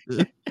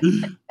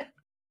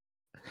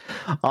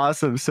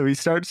 Awesome. So he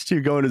starts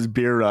to go on his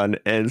beer run,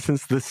 and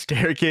since the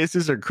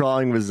staircases are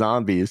crawling with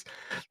zombies,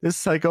 this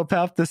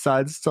psychopath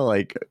decides to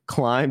like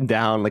climb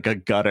down like a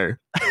gutter.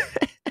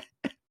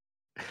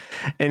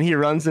 And he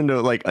runs into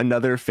like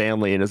another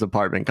family in his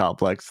apartment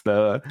complex.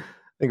 I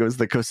think it was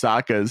the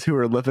Kosakas, who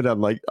were living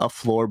on like a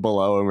floor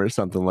below him or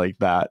something like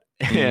that.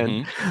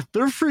 And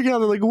they're freaking out.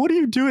 They're like, what are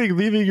you doing?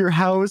 Leaving your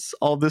house?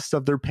 All this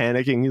stuff. They're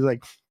panicking. He's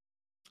like,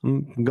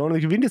 I'm going to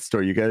the convenience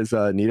store. You guys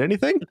need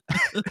anything?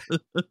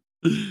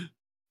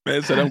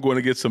 Man said, I'm going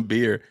to get some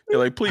beer. They're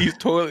like, please,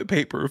 toilet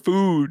paper,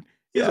 food.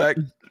 He's like,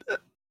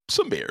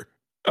 some beer.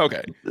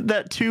 Okay.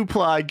 That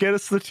 2-ply. Get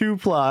us the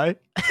 2-ply.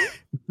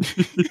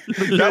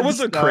 That was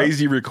a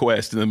crazy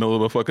request in the middle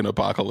of a fucking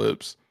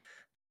apocalypse.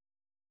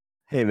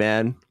 Hey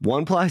man,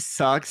 1-ply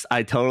sucks.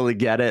 I totally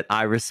get it.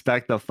 I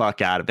respect the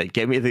fuck out of it.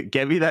 Give me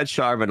that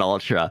Charmin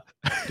Ultra.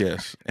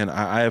 Yes, and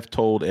I have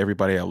told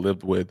everybody I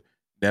lived with,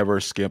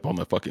 never skimp on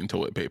the fucking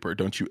toilet paper.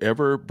 Don't you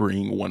ever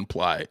bring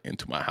 1-ply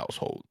into my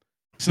household.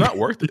 It's not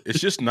worth it. It's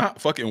just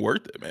not fucking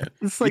worth it, man.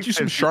 It's like, get you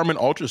some Charmin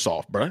Ultra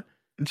Soft, bro.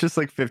 It's just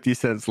like 50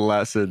 cents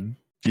less, and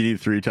you need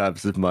 3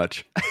 times as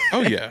much.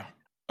 Oh yeah.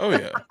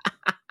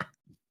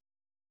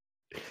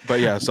 But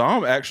yeah,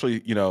 Zom actually,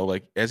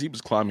 like as he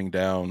was climbing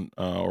down,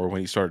 or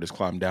when he started his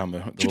climb down the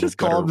Did you just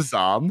call him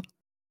Zom?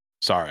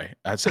 Sorry,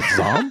 I said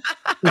Zom.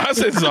 I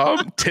said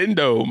Zom.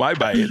 Tendo, my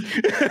bad.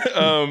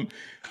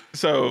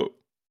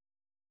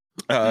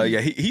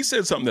 He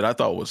said something that I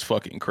thought was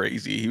fucking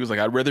crazy. He was like,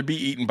 I'd rather be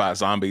eaten by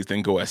zombies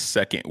than go a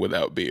second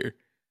without beer.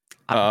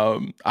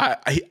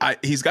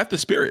 He's got the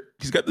spirit.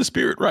 He's got the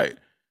spirit right.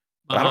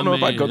 But I don't know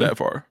if I'd go that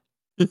far.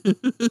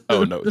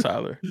 Oh no,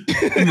 Tyler.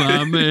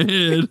 My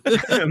man.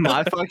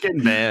 My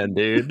fucking man,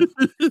 dude.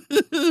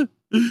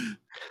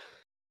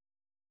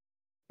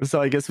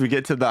 So I guess we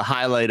get to the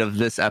highlight of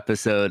this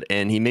episode,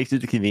 and he makes it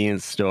to the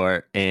convenience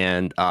store,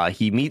 and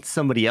he meets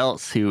somebody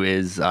else who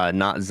is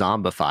not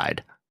zombified.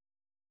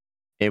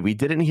 And we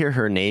didn't hear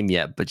her name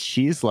yet, but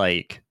she's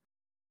like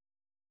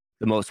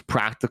the most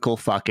practical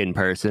fucking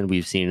person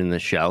we've seen in the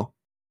show.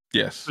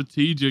 Yes.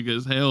 Strategic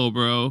as hell,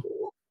 bro.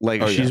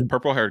 Like she's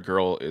purple-haired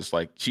girl is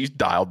like, she's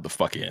dialed the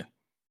fuck in.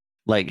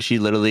 Like she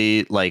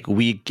literally, like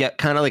we get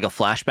kind of like a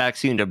flashback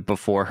scene to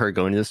before her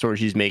going to the store.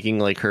 She's making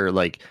like her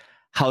like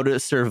how to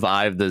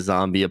survive the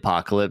zombie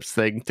apocalypse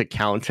thing to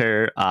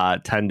counter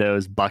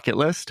Tendo's bucket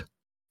list.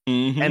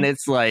 And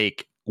it's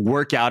like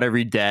work out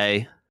every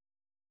day,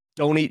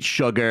 don't eat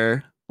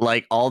sugar,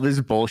 like all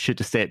this bullshit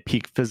to stay at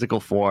peak physical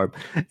form.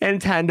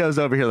 And Tendo's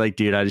over here like,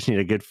 dude, I just need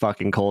a good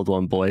fucking cold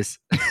one, boys.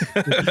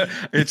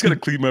 It's gonna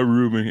clean my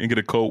room and get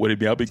a cold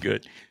with me. I'll be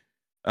good.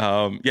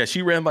 Yeah,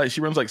 she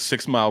runs like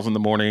 6 miles in the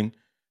morning,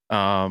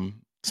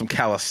 some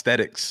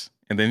calisthenics,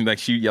 and then like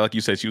like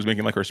you said, she was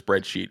making like her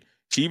spreadsheet.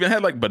 She even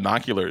had like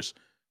binoculars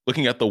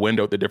looking at the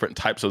window at the different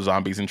types of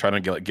zombies and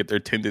trying to get their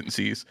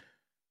tendencies.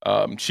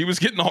 She was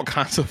getting all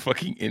kinds of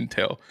fucking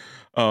intel.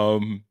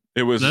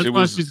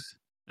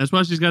 That's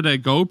why she's got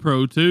that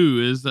GoPro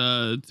too, is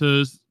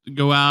to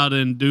go out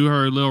and do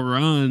her little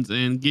runs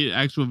and get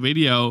actual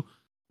video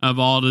of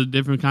all the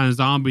different kind of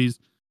zombies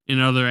in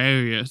other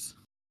areas.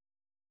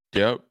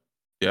 Yep.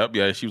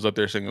 Yeah, she was up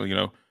there saying,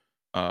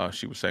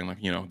 she was saying like,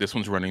 this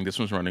one's running, this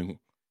one's running.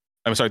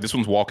 I'm sorry, this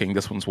one's walking, and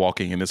this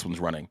one's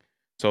running.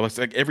 So it's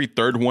like every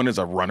third one is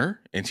a runner,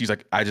 and she's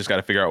like, I just got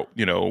to figure out,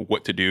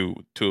 what to do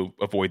to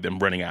avoid them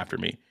running after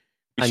me.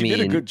 But she did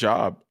a good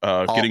job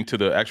getting to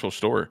the actual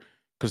store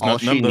because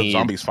none of the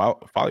zombies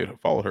followed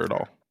her at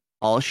all.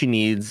 All she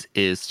needs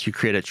is to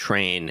create a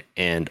train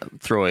and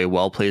throw a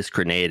well-placed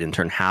grenade and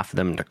turn half of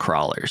them into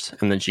crawlers,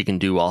 and then she can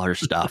do all her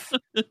stuff.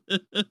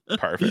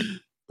 Perfect.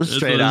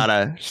 Straight out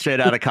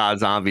of COD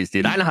Zombies,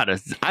 dude. I know how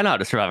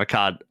to survive a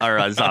COD or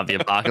a zombie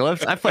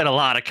apocalypse. I played a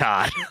lot of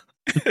COD.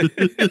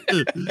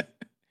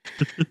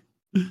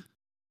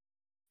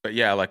 But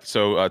yeah, like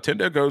so,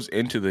 Tendo goes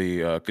into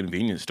the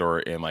convenience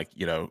store and like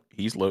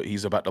he's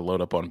about to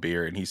load up on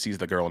beer and he sees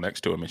the girl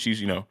next to him and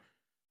she's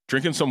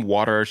drinking some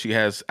water. She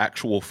has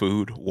actual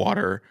food,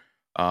 water,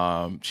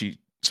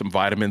 some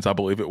vitamins, I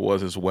believe it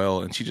was as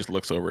well. And she just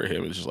looks over at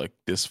him and is just like,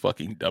 this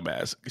fucking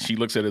dumbass. She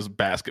looks at his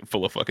basket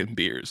full of fucking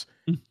beers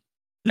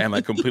and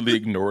like completely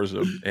ignores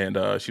him. And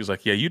she was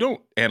like, yeah, you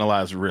don't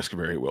analyze risk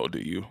very well, do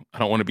you? I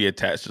don't want to be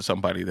attached to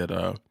somebody that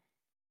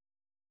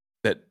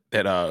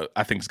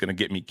I think is going to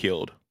get me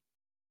killed.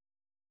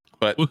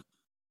 But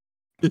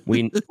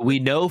we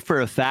know for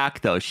a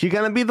fact, though, she's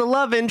going to be the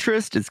love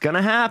interest. It's going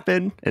to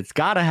happen. It's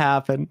got to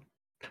happen.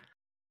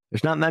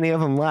 There's not many of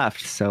them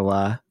left.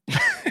 So,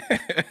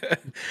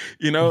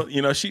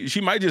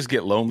 she might just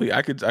get lonely.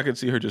 I could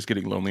see her just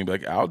getting lonely.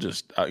 Like, I'll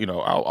just,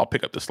 I'll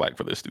pick up the slack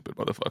for this stupid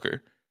motherfucker.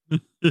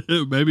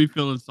 Maybe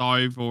feeling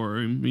sorry for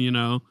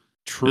him,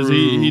 True.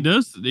 He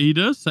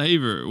does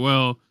save her.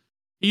 Well,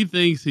 he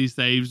thinks he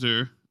saves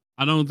her.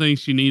 I don't think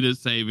she needed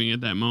saving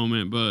at that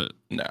moment, but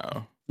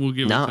no. We'll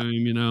give it to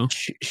him,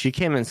 She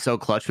came in so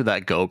clutch with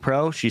that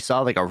GoPro. She saw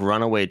like a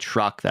runaway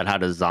truck that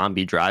had a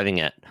zombie driving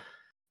it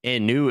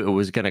and knew it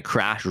was going to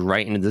crash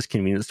right into this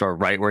convenience store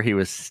right where he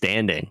was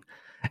standing.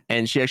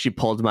 And she actually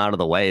pulled him out of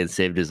the way and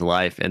saved his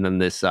life. And then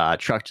this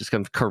truck just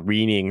comes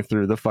careening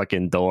through the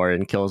fucking door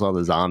and kills all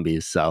the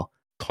zombies. So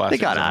Classic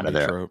they got out of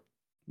there. Trope.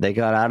 They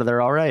got out of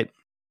there all right.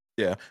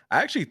 Yeah.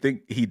 I actually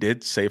think he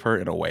did save her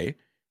in a way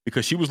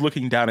because she was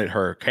looking down at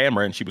her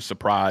camera and she was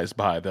surprised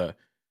by the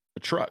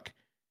truck.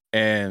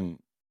 And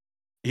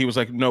he was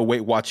like, no,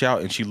 wait, watch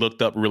out. And she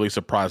looked up really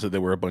surprised that there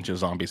were a bunch of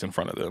zombies in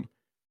front of them.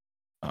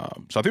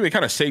 So I think they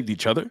kind of saved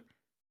each other.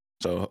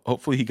 So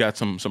hopefully he got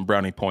some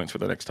brownie points for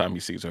the next time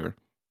he sees her.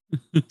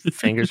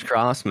 Fingers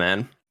crossed,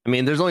 man. I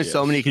mean, there's only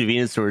so many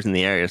convenience stores in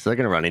the area, so they're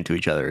going to run into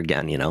each other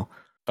again,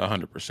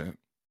 100%.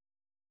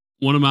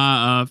 One of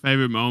my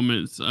favorite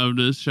moments of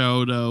this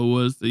show, though,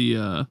 was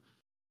the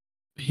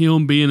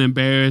him being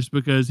embarrassed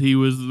because he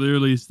was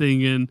literally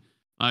singing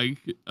like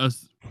a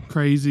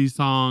crazy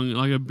song,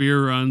 like a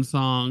beer run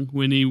song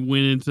when he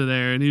went into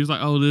there. And he was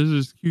like, oh, this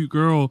is a cute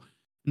girl.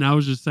 And I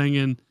was just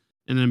singing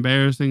an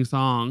embarrassing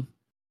song.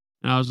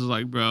 And I was just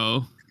like,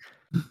 bro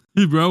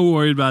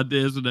worried about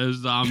this and there's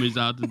zombies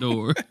out the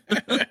door.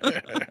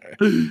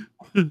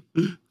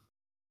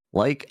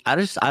 Like, I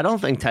don't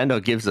think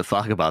Tendo gives a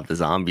fuck about the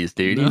zombies,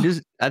 dude. No.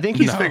 I think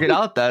he's figured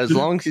out that as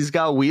long as he's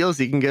got wheels,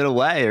 he can get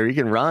away or he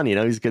can run,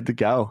 he's good to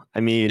go. I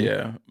mean,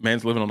 yeah,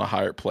 man's living on a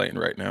higher plane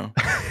right now.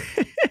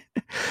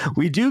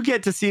 We do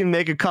get to see him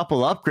make a couple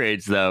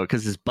upgrades, though,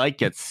 because his bike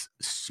gets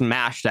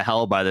smashed to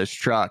hell by this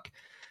truck.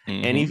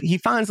 Mm-hmm. And he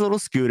finds a little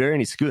scooter and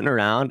he's scooting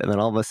around. And then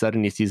all of a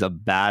sudden he sees a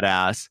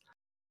badass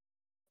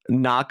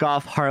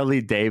knockoff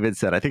Harley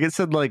Davidson. I think it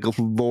said like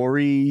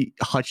Lori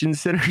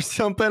Hutchinson or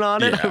something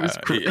on it.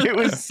 Yeah, it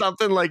was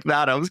something like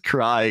that. I was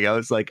crying. I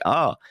was like,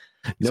 oh,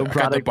 no product.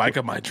 I got the bike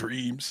of my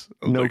dreams.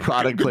 No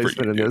product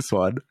placement in this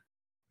one.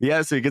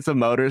 Yeah, so he gets a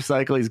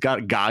motorcycle. He's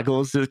got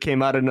goggles that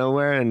came out of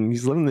nowhere and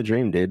he's living the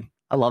dream, dude.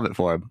 I love it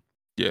for him.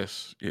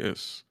 Yes.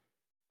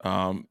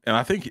 And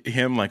I think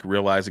him like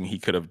realizing he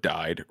could have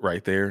died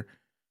right there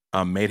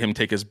made him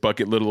take his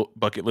bucket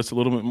list a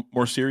little bit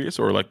more serious,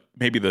 or like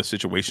maybe the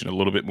situation a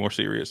little bit more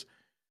serious,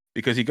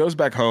 because he goes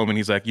back home and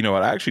he's like, you know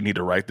what, I actually need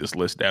to write this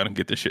list down and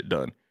get this shit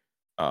done.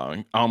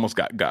 I almost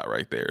got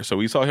right there. So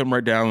we saw him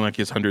write down like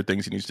his 100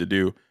 things he needs to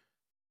do.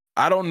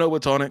 I don't know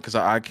what's on it because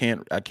I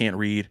can't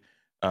read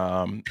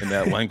in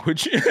that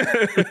language.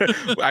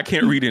 I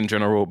can't read in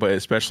general, but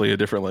especially a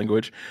different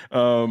language.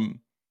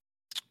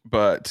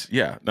 But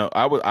yeah, no,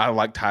 I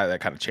liked how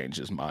that kind of changed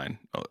his mind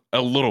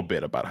a little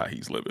bit about how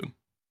he's living.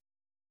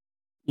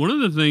 One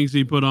of the things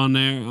he put on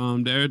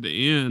there at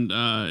the end,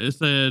 it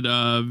said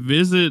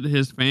visit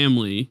his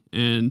family,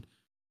 and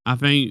I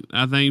think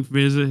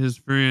visit his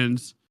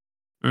friends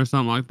or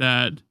something like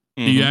that.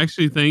 Mm-hmm. Do you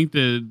actually think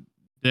that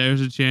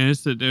there's a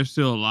chance that they're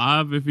still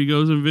alive if he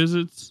goes and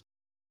visits.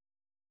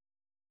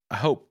 I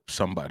hope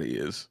somebody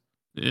is.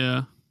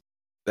 Yeah.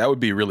 That would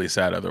be really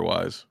sad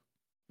otherwise.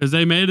 Because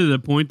they made it a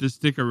point to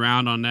stick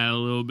around on that a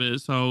little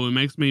bit. So it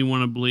makes me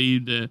want to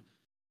believe that,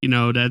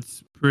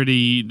 that's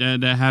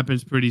that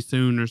happens pretty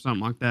soon or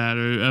something like that,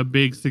 or a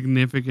big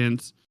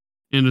significance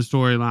in the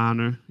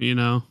storyline,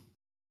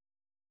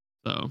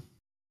 So.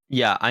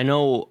 Yeah, I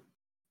know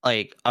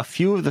like a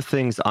few of the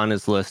things on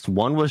his list.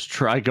 One was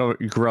try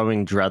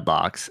growing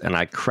dreadlocks, and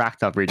I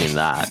cracked up reading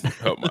that.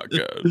 Oh my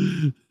God.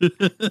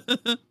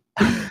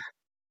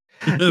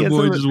 That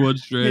boy just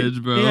wants shreds,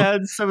 bro. He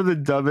had some of the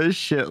dumbest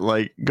shit,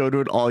 like go to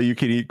an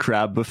all-you-can-eat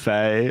crab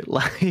buffet.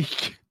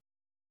 Like,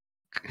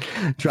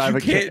 you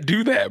can't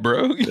do that,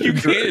 bro. You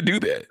can't do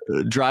that.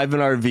 Drive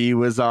an RV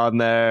was on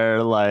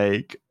there,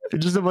 like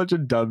just a bunch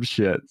of dumb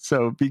shit.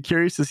 So be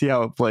curious to see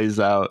how it plays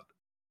out.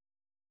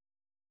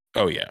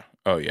 Oh yeah.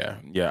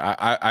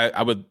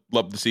 I would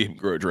love to see him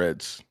grow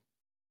dreads.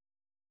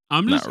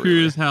 I'm just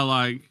curious how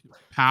like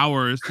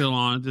power is still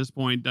on at this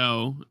point,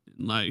 though.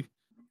 Like,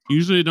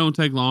 usually it don't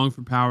take long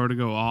for power to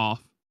go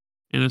off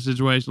in a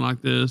situation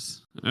like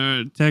this.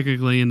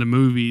 Technically in the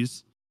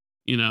movies,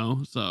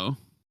 so.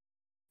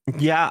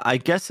 Yeah, I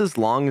guess as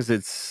long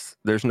as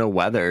there's no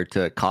weather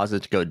to cause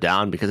it to go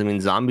down, because I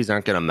mean zombies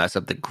aren't going to mess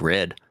up the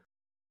grid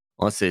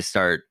unless they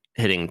start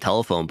hitting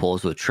telephone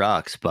poles with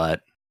trucks.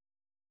 But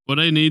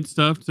they need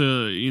stuff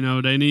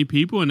to, they need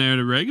people in there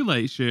to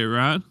regulate shit,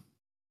 right?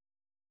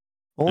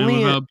 Only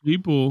and without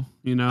people,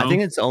 I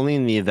think it's only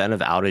in the event of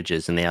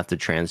outages and they have to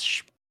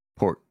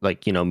transport,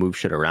 like, move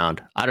shit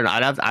around. I don't know.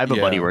 I have a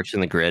buddy who works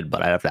in the grid,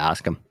 but I'd have to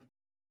ask him.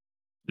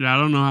 Yeah, I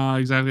don't know how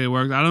exactly it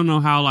works. I don't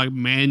know how like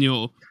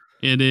manual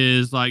it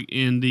is, like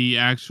in the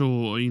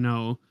actual,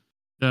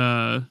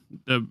 the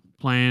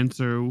plants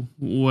or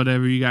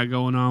whatever you got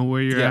going on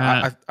where you're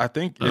at. I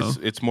think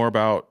it's more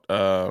about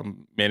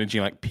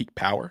managing like peak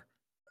power.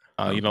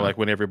 Okay. Like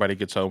when everybody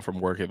gets home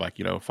from work at like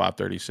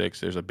 5:36,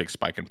 there's a big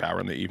spike in power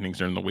in the evenings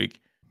during the week.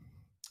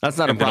 That's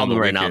not a problem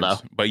right now, though.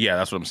 But yeah,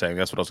 that's what I'm saying.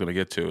 That's what I was going to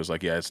get to. Is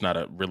like, yeah, it's not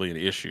really an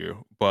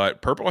issue.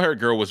 But purple-haired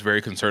girl was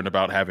very concerned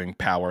about having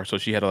power, so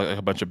she had like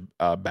a bunch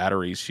of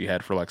batteries she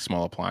had for like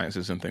small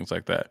appliances and things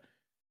like that.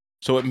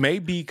 So it may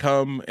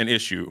become an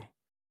issue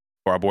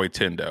for our boy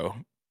Tendo,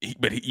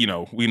 but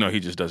we know he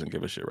just doesn't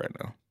give a shit right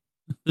now.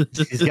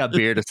 He's got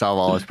beer to solve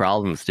all his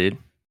problems, dude.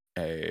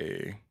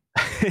 Hey.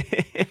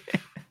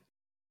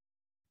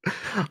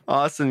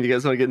 Awesome. You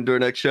guys want to get into our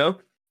next show?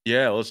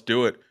 Yeah, let's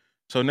do it.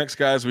 So next,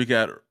 guys, we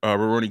got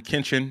Rurouni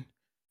Kenshin,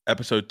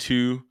 episode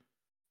 2,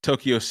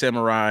 Tokyo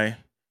Samurai,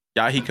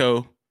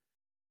 Yahiko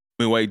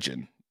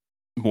Muijin.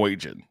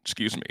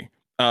 Excuse me.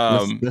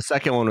 The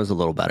second one was a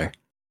little better.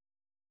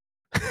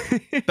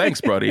 Thanks,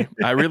 buddy.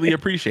 I really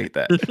appreciate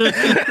that.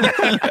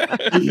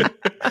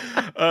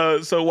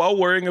 So while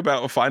worrying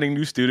about finding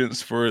new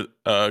students for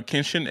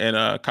Kenshin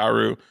and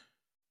Kaoru,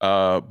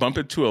 bump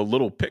into a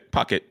little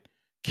pickpocket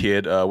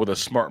kid with a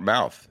smart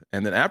mouth.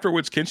 And then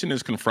afterwards, Kenshin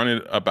is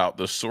confronted about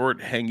the sword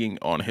hanging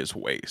on his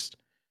waist.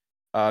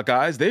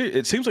 Guys,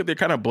 it seems like they're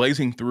kind of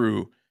blazing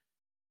through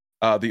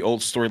the old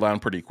storyline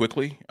pretty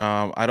quickly.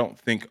 I don't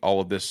think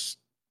all of this,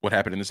 what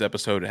happened in this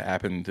episode,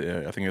 happened,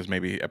 I think it was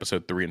maybe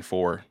episode 3 and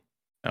 4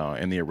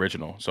 in the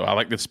original. So I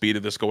like the speed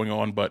of this going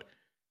on, but...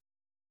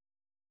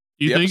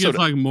 You think it's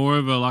like more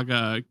of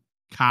a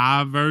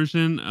Kai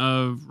version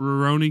of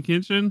Rurouni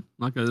Kenshin?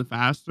 Like a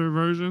faster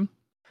version?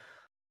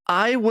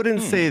 I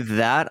wouldn't say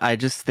that. I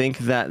just think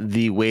that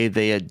the way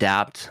they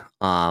adapt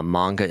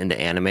manga into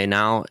anime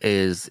now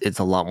is it's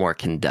a lot more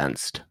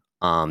condensed.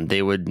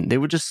 They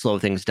would just slow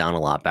things down a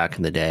lot back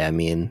in the day. I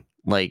mean,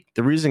 like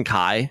the reason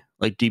Kai,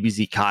 like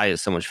DBZ Kai,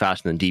 is so much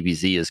faster than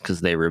DBZ is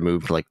because they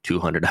removed like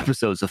 200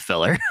 episodes of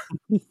filler.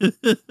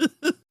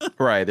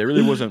 Right. There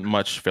really wasn't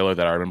much filler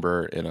that I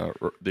remember in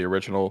the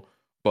original,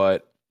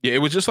 but yeah, it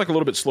was just like a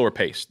little bit slower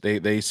paced.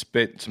 They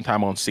spent some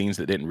time on scenes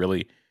that didn't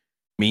really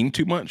mean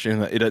too much,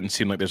 and it doesn't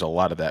seem like there's a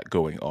lot of that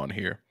going on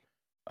here.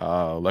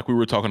 Like we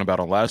were talking about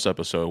on last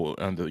episode,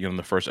 on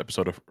the first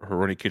episode of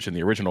Rurouni Kenshin,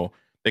 the original,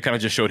 they kind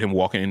of just showed him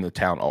walking into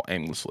town all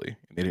aimlessly,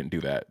 and they didn't do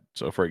that.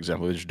 So, for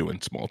example, they're just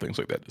doing small things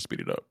like that to speed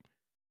it up.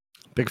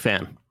 Big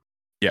fan.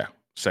 Yeah,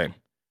 same.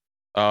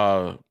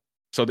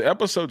 So the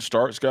episode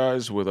starts,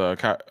 guys, with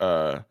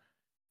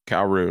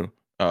Kaoru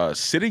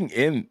sitting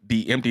in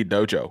the empty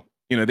dojo.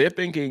 They're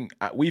thinking,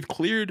 we've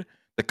cleared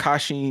the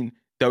Kashin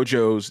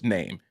dojo's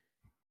name.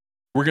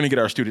 We're going to get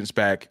our students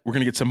back. We're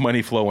going to get some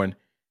money flowing.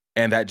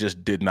 And that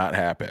just did not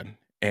happen.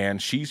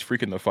 And she's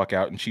freaking the fuck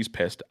out, and she's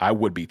pissed. I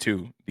would be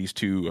too. These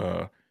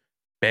two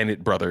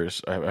bandit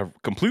brothers have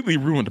completely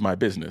ruined my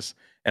business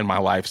and my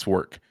life's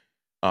work.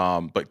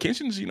 But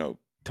Kenshin's,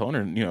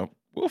 telling her,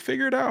 we'll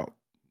figure it out.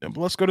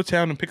 Let's go to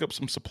town and pick up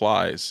some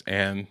supplies.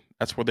 And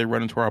that's where they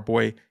run into our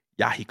boy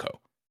Yahiko.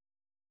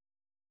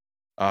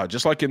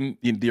 Just like in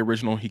the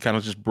original, he kind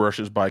of just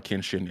brushes by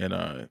Kenshin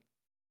and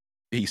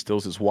he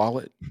steals his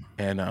wallet.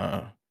 And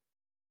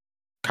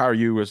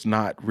Kaoru is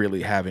not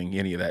really having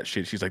any of that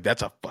shit. She's like,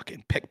 that's a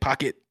fucking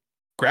pickpocket.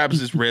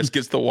 Grabs his wrist,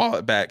 gets the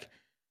wallet back.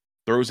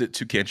 throws it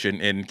to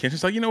Kenshin, and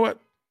Kenshin's like, you know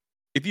what?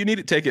 If you need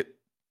it, take it.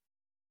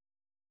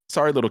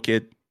 Sorry, little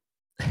kid.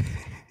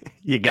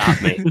 You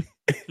got me.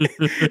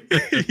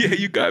 Yeah,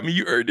 you got me.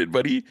 You earned it,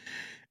 buddy.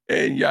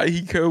 And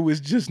Yahiko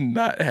was just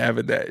not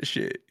having that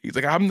shit. He's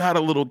like, I'm not a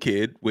little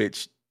kid,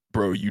 which,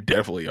 bro, you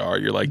definitely are.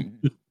 You're like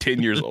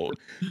 10 years old.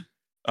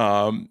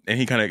 And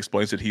he kind of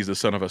explains that he's the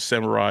son of a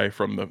samurai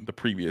from the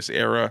previous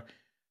era.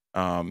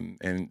 And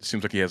it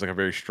seems like he has like a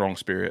very strong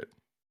spirit.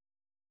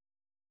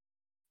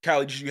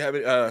 Tyler, did you have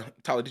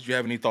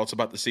any thoughts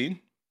about the scene?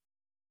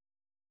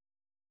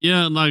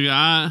 Yeah, like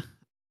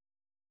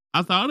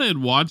I thought I'd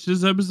watched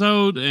this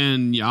episode,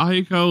 and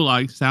Yahiko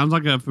like sounds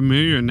like a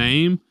familiar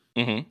name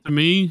to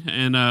me,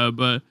 and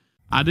but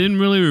I didn't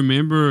really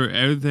remember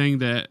everything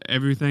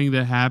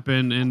that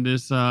happened in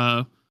this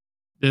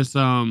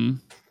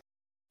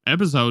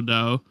episode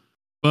though.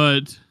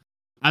 But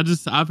I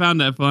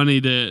found that funny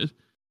that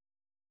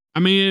I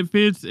mean it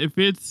fits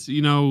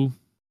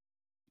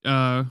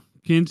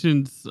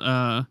Kenshin's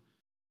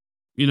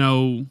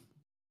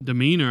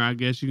demeanor, I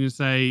guess you can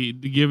say,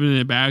 giving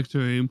it back to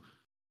him.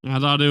 I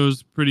thought it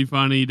was pretty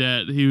funny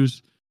that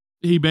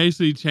he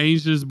basically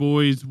changed his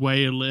boy's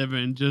way of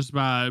living just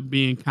by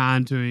being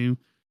kind to him,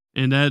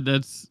 and that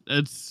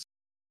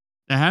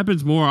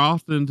happens more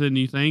often than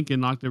you think in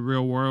like the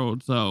real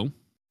world. So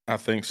I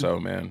think so,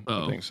 man.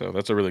 I think so.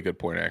 That's a really good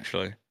point,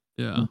 actually.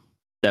 Yeah,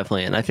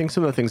 definitely. And I think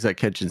some of the things that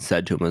Kitchen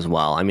said to him as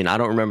well. I mean, I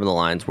don't remember the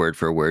lines word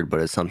for word, but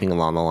it's something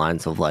along the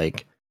lines of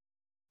like,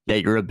 "Yeah,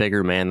 you're a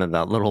bigger man than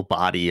that little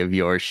body of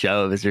yours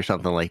shows," or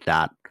something like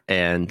that.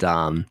 And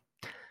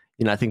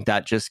I think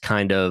that just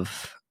kind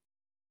of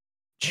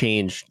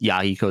changed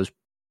Yahiko's,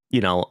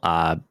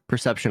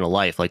 perception of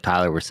life, like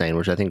Tyler was saying,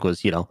 which I think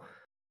was,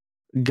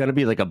 gonna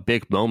be like a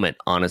big moment,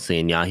 honestly,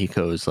 in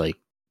Yahiko's like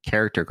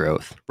character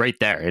growth right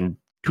there in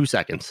 2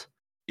 seconds.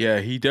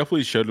 Yeah, he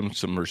definitely showed him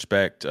some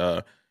respect.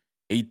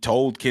 He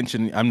told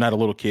Kenshin, "I'm not a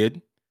little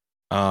kid."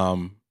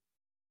 And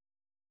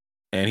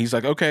he's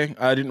like, "Okay,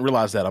 I didn't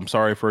realize that. I'm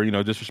sorry for,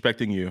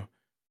 disrespecting you."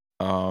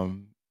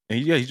 And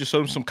he just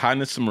showed him some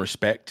kindness, some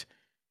respect.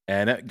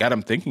 And that got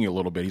him thinking a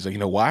little bit. He's like,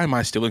 why am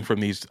I stealing from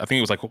these? I think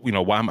it was like,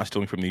 why am I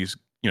stealing from these,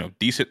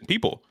 decent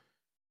people?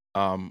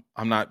 I'm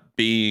not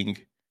being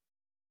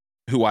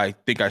who I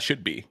think I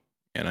should be.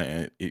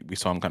 And we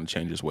saw him kind of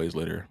change his ways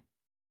later.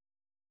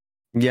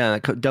 Yeah,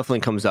 it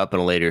definitely comes up in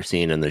a later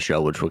scene in the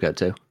show, which we'll get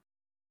to.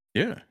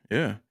 Yeah.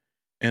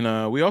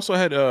 And we also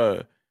had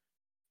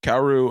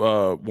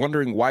Kaoru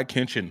wondering why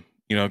Kenshin,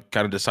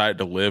 kind of decided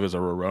to live as a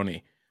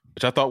Roroni,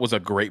 which I thought was a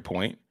great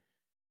point.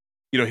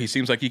 He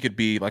seems like he could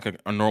be like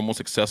a normal,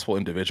 successful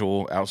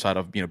individual outside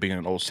of, being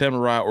an old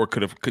samurai, or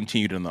could have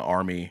continued in the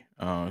army.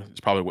 It's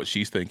probably what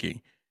she's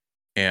thinking.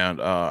 And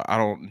I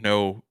don't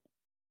know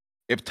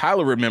if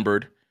Tyler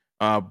remembered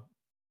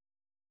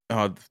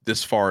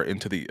this far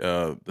into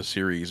the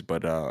series,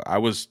 but I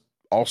was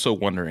also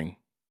wondering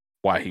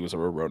why he was a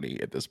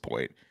Roroni at this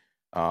point.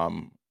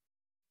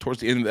 Towards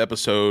the end of the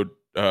episode,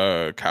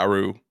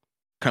 Kaoru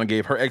kind of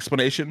gave her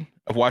explanation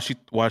of why she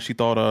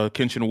thought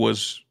Kenshin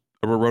was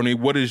a Roroni.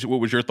 What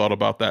was your thought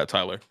about that,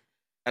 Tyler?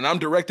 And I'm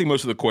directing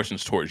most of the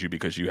questions towards you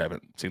because you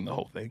haven't seen the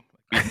whole thing.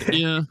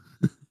 Yeah.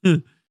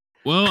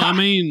 Well, I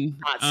mean,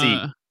 hot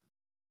seat.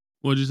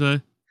 What'd you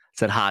say?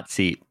 Said hot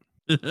seat.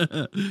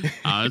 Oh,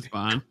 it's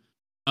fine.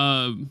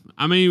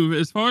 I mean,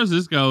 as far as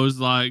this goes,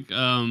 like,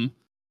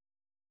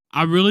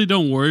 I really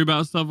don't worry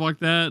about stuff like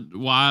that.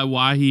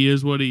 Why he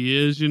is what he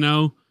is,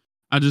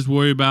 I just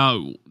worry about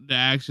the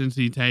actions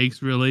he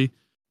takes, really.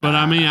 But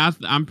I mean,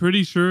 I'm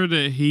pretty sure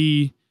that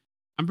he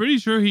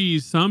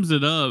sums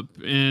it up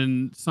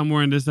in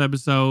somewhere in this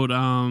episode.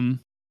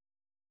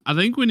 I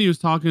think when he was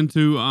talking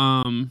to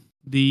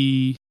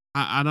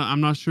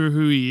I'm not sure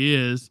who he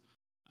is,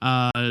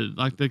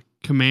 like the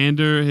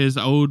commander, his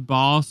old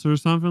boss or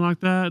something like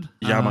that.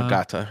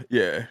 Yamagata,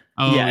 yeah.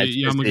 Oh, yeah,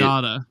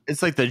 Yamagata.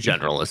 It's like the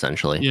general,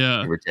 essentially.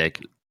 Yeah. Give or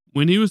take.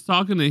 When he was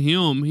talking to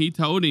him, he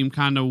told him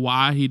kind of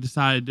why he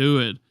decided to do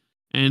it,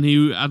 and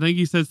I think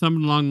he said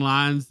something along the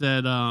lines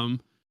that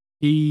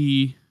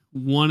he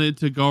wanted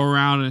to go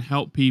around and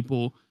help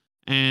people,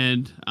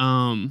 and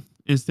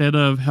instead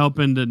of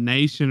helping the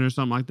nation or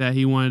something like that,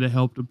 he wanted to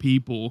help the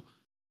people.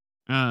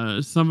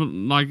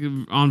 Something like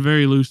on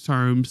very loose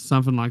terms,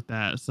 something like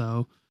that.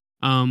 So,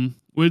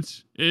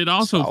 which it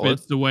also Solid.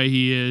 fits the way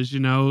he is.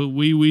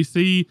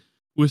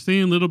 We're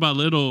seeing little by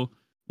little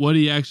what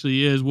he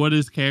actually is, what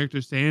his character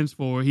stands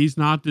for. He's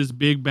not this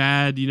big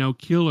bad,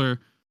 killer.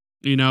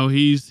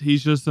 He's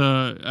just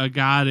a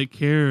guy that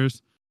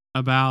cares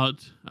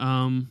about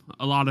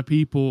a lot of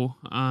people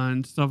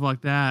and stuff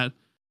like that.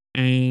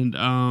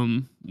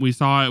 And we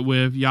saw it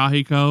with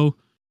Yahiko.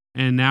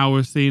 And now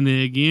we're seeing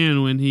it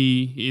again when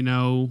he,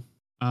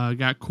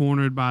 got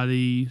cornered by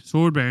the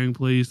sword-bearing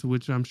police,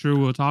 which I'm sure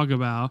we'll talk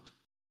about.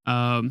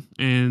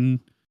 And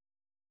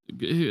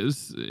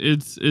it's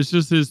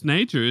just his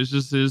nature. It's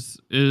just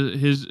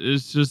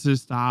it's just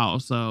his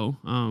style. So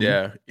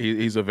yeah,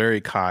 he's a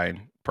very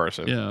kind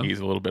person. Yeah. He's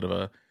a little bit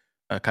of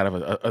kind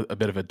of a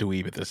bit of a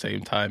dweeb at the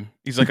same time.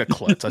 He's like a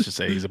klutz, I should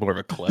say. He's more of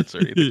a klutz or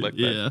anything like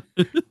that.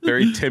 Yeah.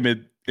 Very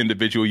timid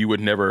individual. You would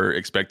never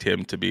expect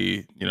him to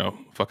be,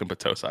 fucking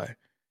Patosai.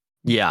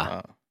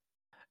 Yeah.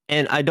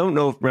 And I don't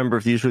remember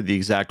if these were the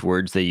exact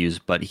words they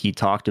used, but he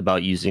talked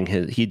about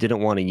he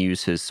didn't want to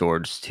use his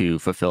swords to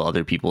fulfill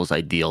other people's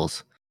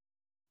ideals.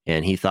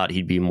 And he thought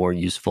he'd be more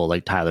useful,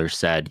 like Tyler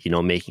said,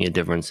 making a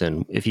difference.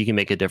 And if he can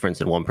make a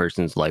difference in one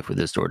person's life with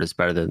his sword, it's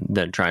better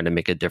than trying to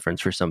make a difference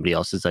for somebody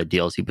else's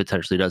ideals he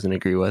potentially doesn't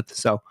agree with.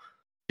 So,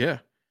 yeah.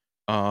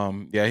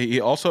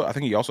 He also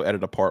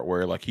added a part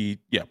where like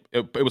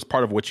it was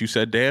part of what you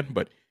said, Dan,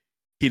 but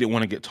he didn't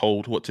want to get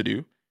told what to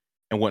do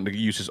and wanted to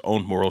use his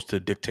own morals to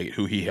dictate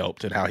who he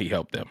helped and how he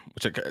helped them,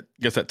 which I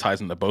guess that ties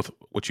into both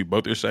what you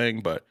both are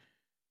saying. But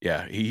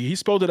yeah, he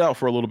spelled it out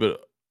for a little bit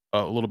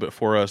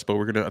for us, but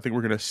I think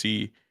we're gonna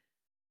see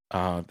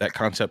that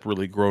concept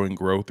really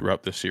grow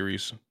throughout the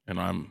series, and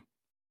I'm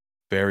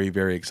very,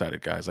 very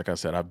excited, guys. Like I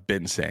said, I've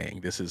been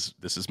saying this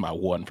is my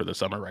one for the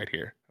summer right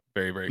here.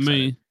 Very, very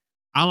excited.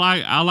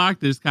 I like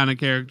this kind of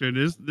character.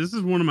 This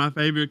is one of my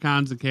favorite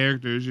kinds of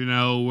characters,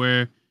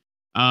 where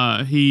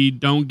he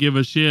don't give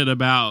a shit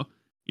about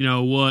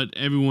what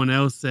everyone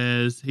else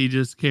says. He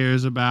just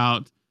cares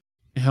about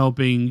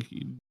helping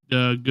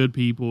the good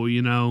people,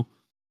 and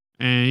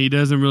he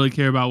doesn't really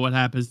care about what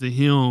happens to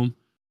him,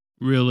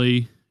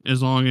 really,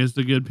 as long as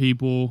the good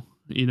people,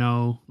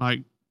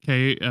 like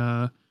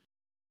Kaoru,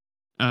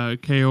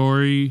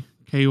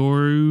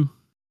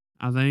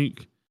 I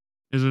think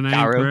is her name,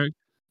 correct?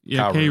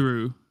 Yeah,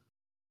 Kaoru.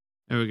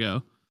 There we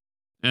go.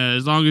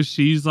 As long as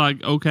she's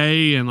like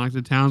okay, and like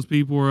the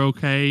townspeople are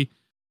okay,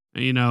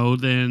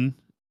 then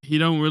he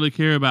don't really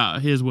care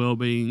about his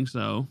well-being.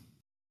 So,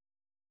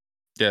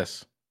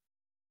 yes.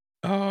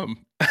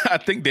 I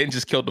think Dan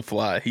just killed the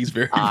fly. He's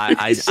very.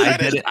 I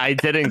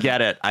didn't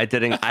get it. I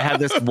have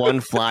this one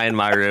fly in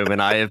my room,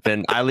 and I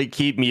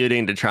keep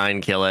muting to try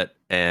and kill it,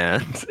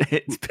 and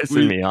it's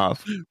pissing me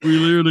off. We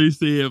literally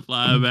see it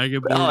fly back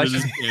and forth in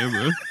the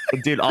camera.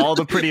 Dude, all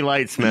the pretty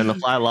lights, man. The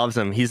fly loves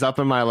him. He's up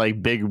in my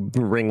like big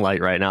ring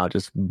light right now,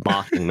 just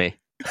mocking me.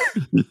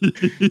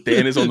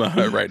 Dan is on the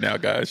hunt right now,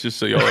 guys, just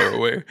so y'all are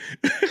aware.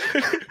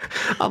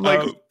 I'm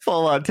like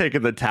full on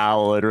taking the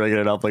towel and ringing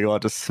it up like I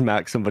want to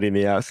smack somebody in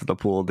the ass at the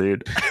pool,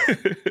 dude.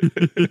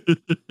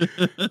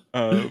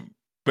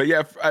 But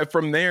yeah,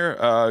 from there,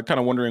 kind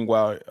of wondering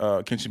why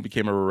Kenshin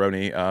became a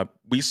Roroni.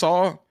 We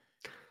saw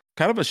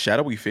kind of a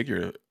shadowy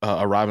figure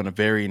arrive in a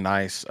very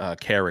nice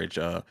carriage.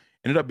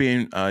 Ended up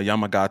being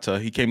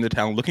Yamagata. He came to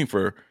town looking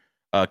for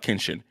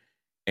Kenshin.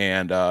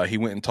 And he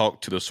went and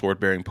talked to the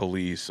sword-bearing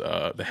police,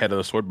 the head of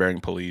the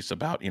sword-bearing police,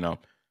 about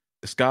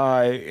this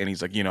guy. And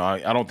he's like,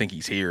 I don't think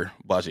he's here.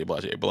 Blah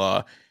blah blah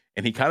blah.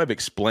 And he kind of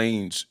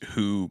explains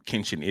who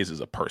Kenshin is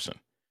as a person.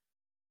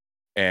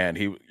 And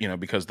he,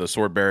 because the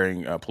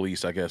sword-bearing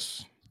police, I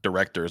guess,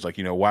 director is like,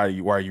 why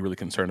are you really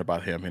concerned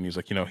about him? And he's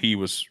like, he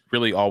was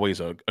really always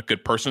a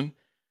good person,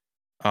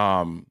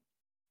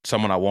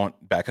 someone I want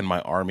back in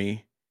my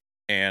army,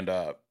 and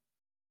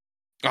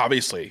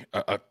obviously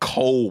a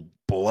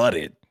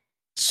cold-blooded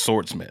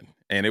swordsman.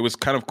 And it was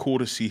kind of cool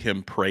to see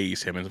him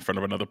praise him in front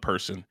of another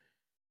person.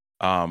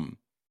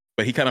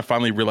 But he kind of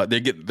finally realized they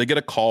get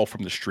a call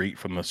from the street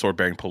from the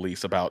sword-bearing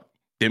police about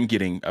them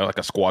getting like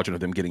a squadron of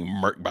them getting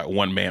murked by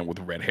one man with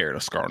red hair and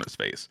a scar on his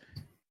face.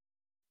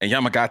 And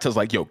Yamagata's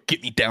like, yo,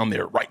 get me down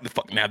there right the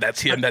fuck now.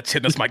 That's him.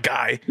 That's my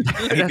guy.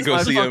 I need to go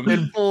see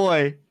him.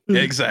 Boy.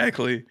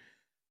 Exactly.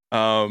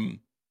 And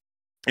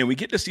we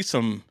get to see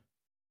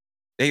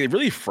they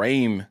really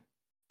frame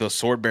the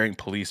sword-bearing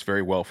police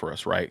very well for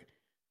us, right?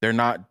 They're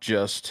not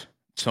just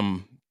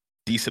some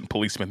decent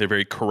policemen. They're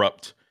very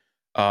corrupt.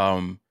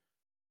 Before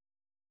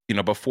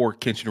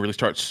Kenshin really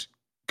starts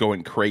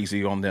going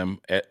crazy on them,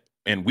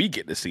 and we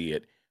get to see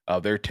it,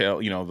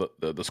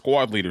 the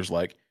squad leaders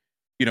like,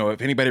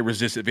 if anybody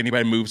resists, if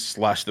anybody moves,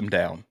 slash them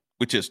down,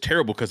 which is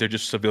terrible because they're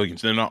just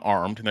civilians. They're not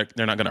armed, and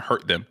they're not going to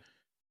hurt them.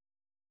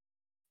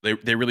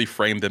 They really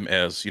frame them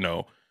as,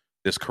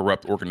 this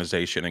corrupt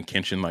organization, and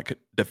Kenshin like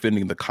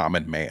defending the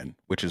common man,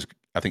 which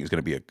I think is going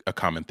to be a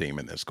common theme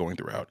in this going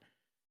throughout.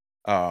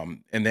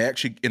 And they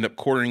actually end up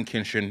cornering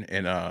Kenshin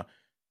and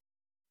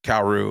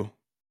Kaoru,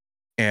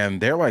 and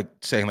they're like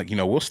saying like,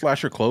 we'll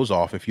slash your clothes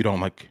off if you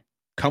don't like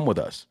come with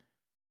us,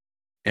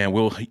 and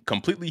we'll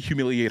completely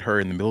humiliate her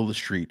in the middle of the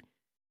street.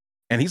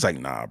 And he's like,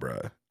 nah, bro,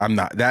 I'm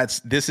not.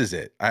 This is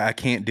it. I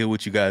can't deal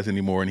with you guys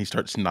anymore. And he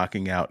starts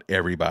knocking out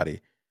everybody,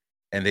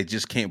 and they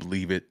just can't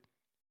believe it.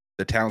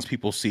 The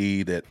townspeople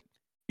see that,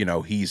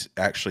 he's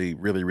actually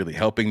really, really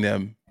helping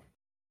them.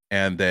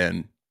 And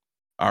then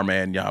our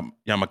man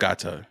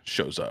Yamagata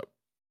shows up.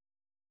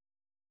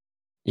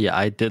 Yeah,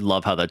 I did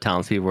love how the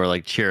townspeople were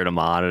like cheering him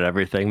on and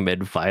everything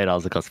mid-fight. I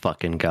was like, let's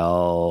fucking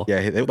go.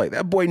 Yeah, they were like,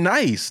 that boy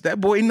nice.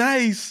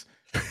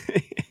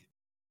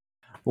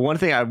 One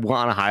thing I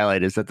want to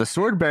highlight is that the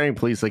sword-bearing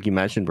police, like you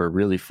mentioned, were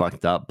really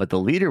fucked up. But the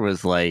leader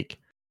was like,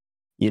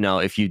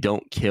 if you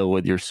don't kill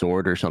with your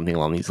sword or something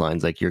along these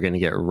lines, like you're going to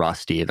get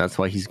rusty. And that's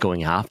why he's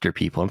going after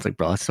people. It's like,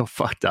 bro, that's so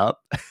fucked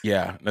up.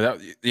 Yeah.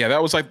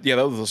 That was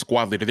a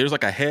squad leader. There's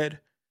like a head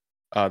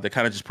that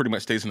kind of just pretty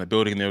much stays in the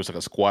building. There was like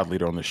a squad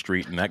leader on the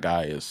street, and that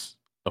guy is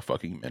a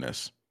fucking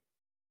menace.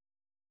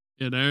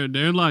 Yeah,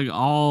 they're like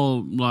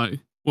all like,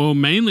 well,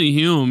 mainly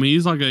him.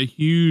 He's like a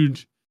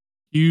huge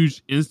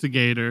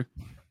instigator.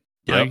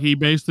 Yep. Like he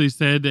basically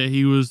said that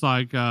he was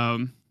like,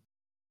 and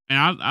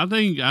I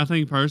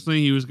think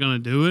personally he was gonna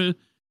do it,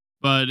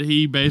 but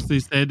he basically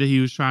said that he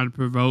was trying to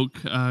provoke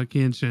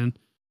Kenshin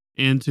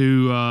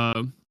into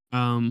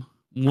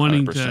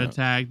wanting 100%. to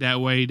attack.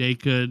 That way they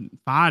could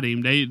fight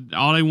him.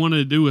 All they wanted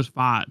to do was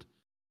fight.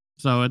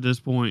 So at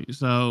this point,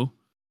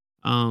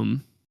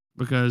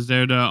 because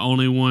they're the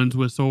only ones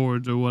with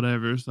swords or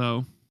whatever.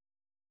 So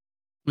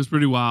it's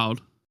pretty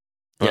wild.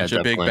 Bunch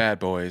of big bad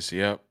boys.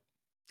 Yep.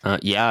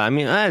 Yeah, I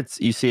mean,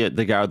 you see it.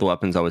 The guy with the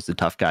weapon's always the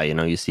tough guy.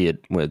 You see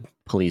it with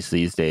police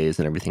these days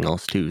and everything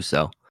else too.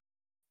 So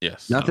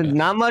yes,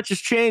 not much has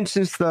changed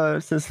since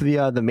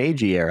the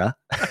Meiji era.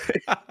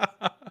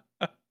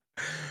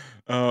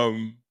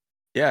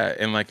 Yeah,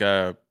 and like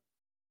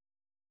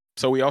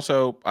so we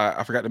also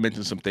I forgot to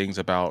mention some things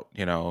about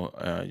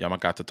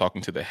Yamagata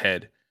talking to the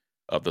head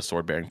of the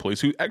sword bearing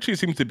police, who actually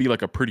seems to be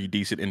like a pretty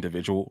decent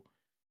individual.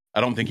 I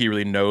don't think he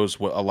really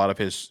knows what a lot of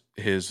his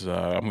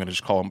I'm going to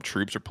just call them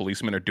troops or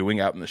policemen are doing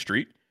out in the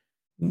street.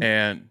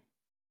 And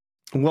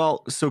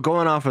well, so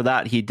going off of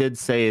that, he did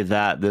say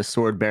that the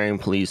sword bearing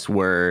police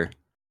were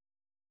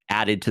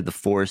added to the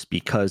force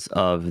because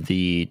of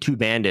the two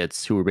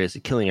bandits who were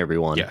basically killing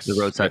everyone. Yes, the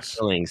roadside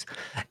killings.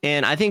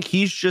 And I think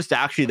he's just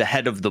actually the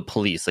head of the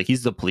police. Like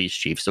he's the police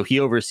chief. So he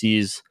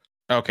oversees.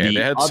 Okay,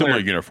 they had similar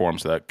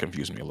uniforms, so that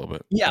confused me a little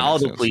bit. Yeah, all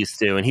the police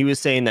do. And he was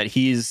saying that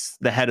he's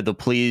the head of the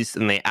police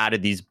and they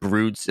added these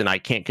brutes and I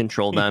can't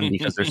control them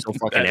because they're so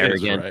fucking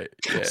arrogant. Right.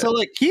 Yeah. So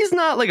like he's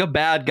not like a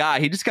bad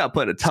guy. He just got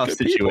put in a tough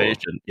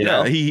situation. You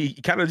know? He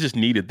kind of just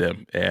needed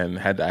them and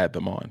had to add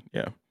them on.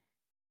 Yeah.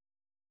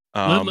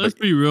 Let's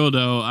be real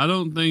though. I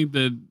don't think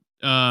that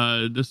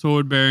the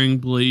sword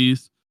bearing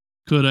police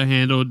could have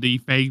handled the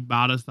fake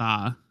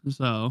Badasai.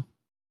 So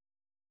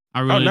I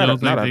really don't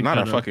think not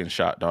a fucking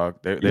shot,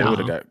 dog. They would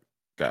have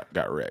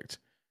got wrecked.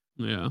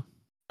 Yeah.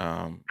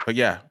 But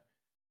yeah,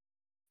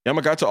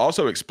 Yamagata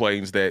also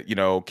explains that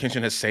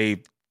Kenshin has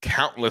saved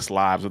countless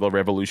lives of the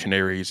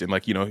revolutionaries, and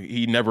like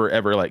he never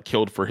ever like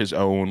killed for his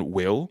own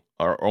will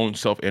or own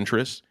self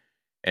interest,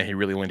 and he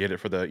really only did it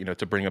for the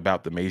to bring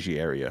about the Meiji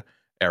era,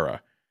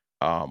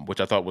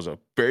 which I thought was a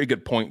very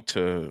good point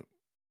for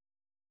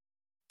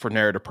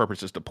narrative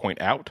purposes to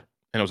point out,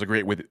 and it was a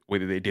great way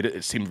that they did it.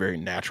 It seemed very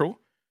natural.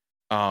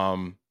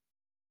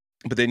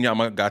 But then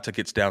Yamagata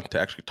gets down to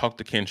actually talk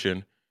to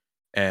Kenshin,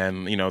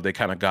 and they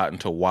kind of got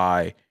into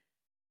why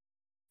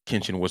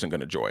Kenshin wasn't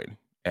going to join,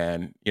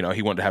 and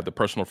he wanted to have the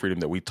personal freedom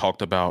that we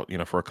talked about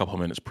for a couple of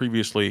minutes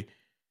previously,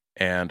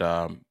 and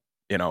and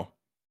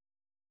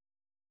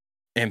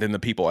then the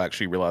people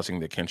actually realizing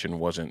that Kenshin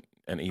wasn't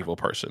an evil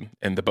person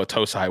and the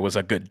Batosai was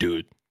a good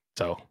dude.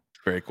 So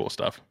very cool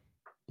stuff.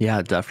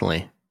 Yeah,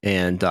 definitely.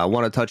 And I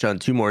want to touch on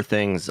two more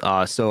things.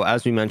 So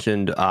as we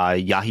mentioned,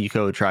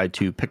 Yahiko tried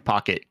to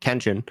pickpocket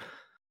Kenshin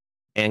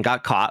and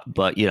got caught,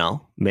 but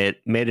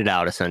made it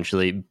out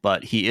essentially.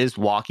 But he is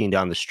walking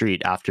down the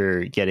street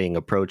after getting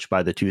approached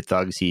by the two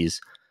thugs he's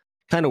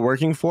kind of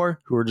working for,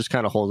 who are just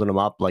kind of holding him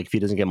up. Like if he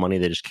doesn't get money,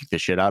 they just kick the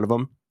shit out of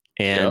him.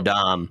 And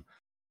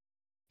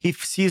he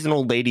sees an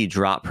old lady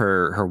drop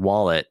her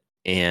wallet,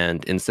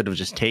 and instead of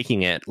just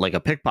taking it like a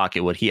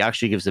pickpocket would, he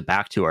actually gives it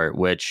back to her,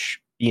 which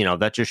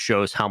that just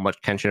shows how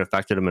much Kenshin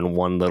affected him in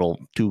one little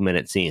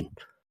 2-minute scene.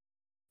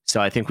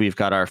 So I think we've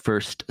got our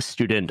first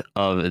student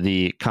of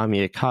the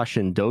Kamiya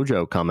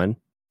Dojo coming.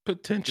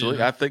 Potentially.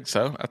 Yeah. I think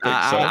so.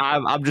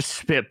 I'm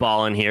just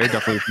spitballing here.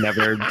 Definitely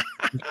never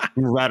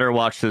read or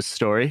watched this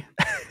story.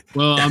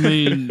 Well, I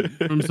mean,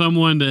 from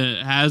someone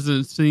that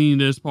hasn't seen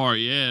this part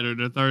yet, or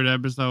the third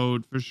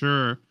episode for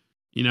sure,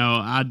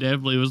 I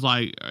definitely was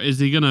like, is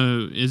he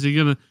gonna,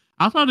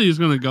 I thought he was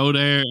gonna go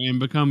there and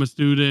become a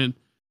student.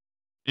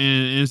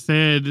 And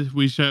instead,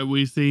 we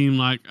see him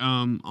like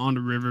on the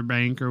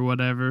riverbank or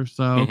whatever.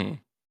 So,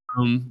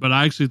 but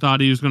I actually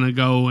thought he was gonna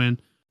go and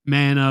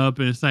man up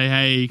and say,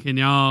 "Hey, can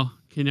y'all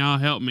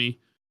help me?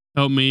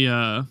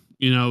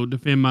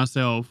 Defend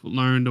myself,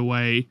 learn the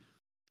way."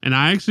 And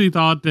I actually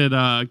thought that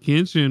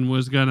Kenshin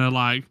was gonna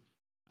like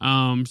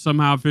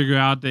somehow figure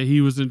out that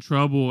he was in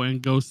trouble and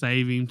go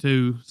save him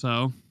too.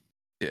 So,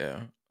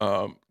 yeah,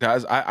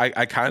 guys,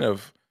 I kind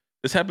of.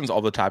 This happens all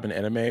the time in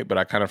anime, but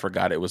I kind of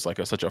forgot it was like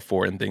such a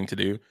foreign thing to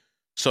do.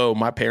 So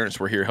my parents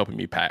were here helping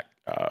me pack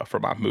for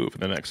my move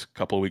in the next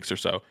couple of weeks or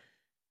so.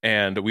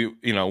 And we,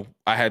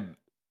 I had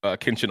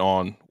Kenshin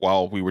on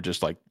while we were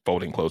just like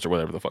folding clothes or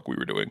whatever the fuck we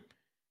were doing.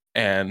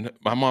 And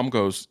my mom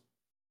goes,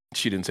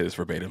 She didn't say this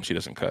verbatim. She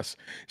doesn't cuss.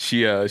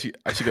 She goes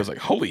like,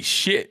 "Holy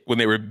shit!" when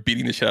they were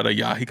beating the shit out of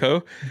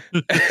Yahiko.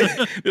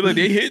 They're like,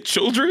 they hit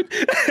children,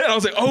 and I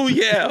was like, "Oh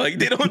yeah, like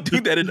they don't do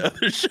that in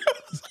other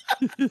shows."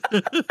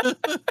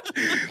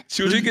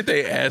 Children get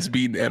their ass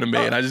beaten in anime,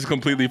 and I just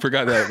completely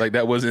forgot that like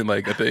that wasn't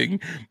like a thing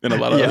in a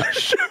lot of other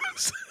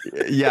shows.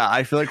 Yeah,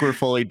 I feel like we're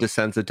fully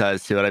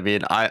desensitized to it. I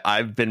mean,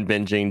 I've been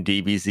binging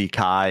DBZ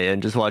Kai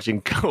and just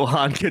watching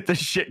Gohan get the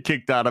shit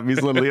kicked out of him.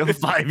 He's literally a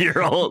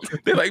 5-year-old.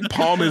 They like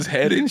palm his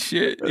head and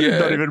shit. Yeah,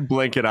 Don't even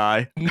blink an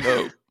eye.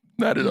 No,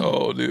 not at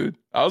all, dude.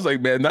 I was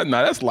like, man,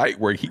 that's light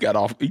work. He got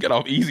off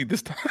easy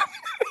this time.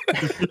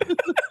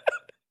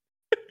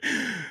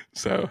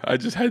 So I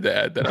just had to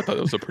add that. I thought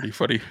it was a pretty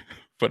funny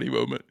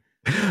moment.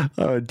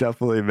 Oh,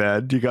 definitely,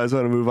 man. Do you guys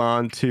want to move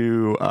on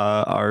to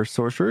our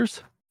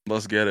sorcerers?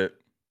 Let's get it.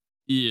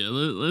 Yeah,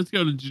 let's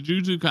go to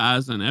Jujutsu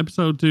Kaisen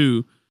episode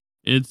 2.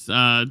 It's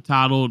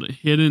titled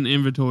Hidden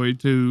Inventory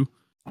 2.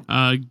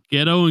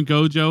 Geto and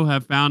Gojo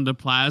have found a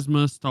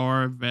plasma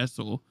star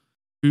vessel.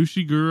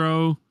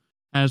 Fushiguro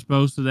has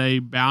posted a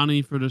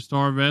bounty for the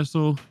star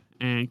vessel,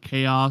 and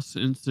chaos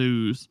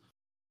ensues.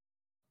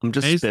 I'm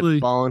just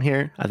spitballing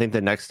here. I think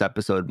the next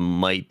episode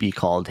might be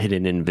called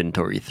Hidden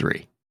Inventory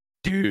 3.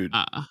 Dude,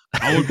 I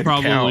would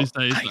probably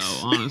say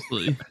so,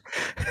 honestly.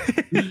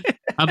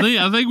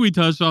 I think we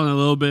touched on it a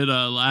little bit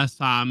last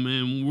time,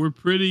 and we're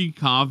pretty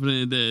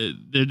confident that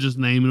they're just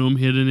naming them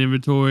Hidden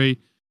Inventory,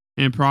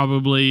 and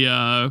probably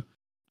I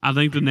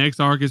think the next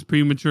arc is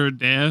Premature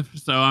Death,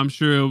 so I'm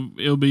sure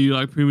it'll be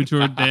like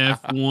Premature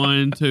Death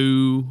 1,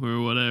 2,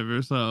 or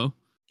whatever. So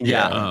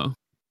yeah.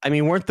 I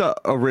mean, weren't the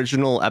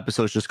original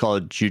episodes just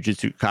called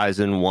Jujutsu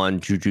Kaisen 1,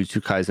 Jujutsu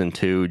Kaisen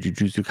 2,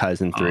 Jujutsu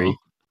Kaisen 3? Oh,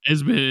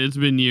 it's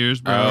been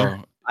years,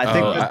 bro.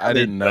 I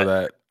didn't know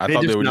that. I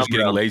thought they were just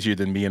getting lazier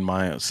than me and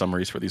my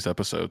summaries for these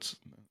episodes.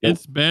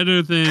 It's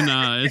better than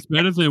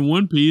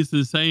One Piece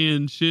is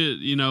saying shit,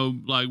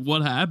 like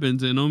what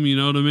happens in them, you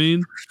know what I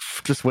mean?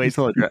 Just wait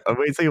till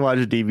you watch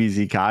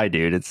DBZ Kai,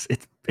 dude.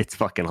 It's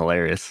fucking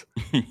hilarious.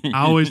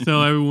 I always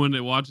tell everyone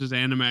that watches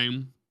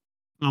anime,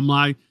 I'm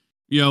like,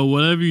 yo,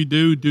 whatever you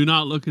do, do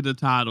not look at the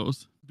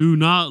titles. Do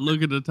not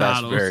look at the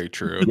titles. That's very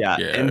true. Yeah.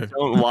 And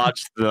don't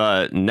watch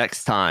the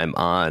next time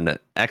on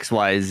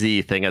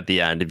XYZ thing at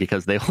the end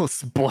because they will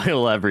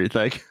spoil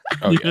everything.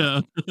 Oh yeah.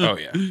 Oh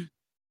yeah.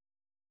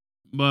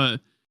 But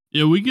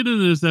yeah, we get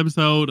into this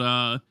episode.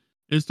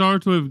 It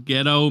starts with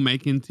Geto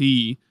making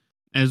tea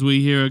as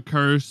we hear a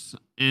curse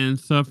and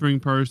suffering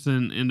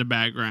person in the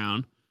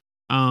background.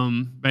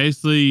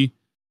 Basically,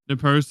 the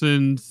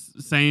person's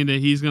saying that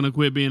he's gonna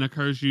quit being a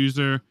curse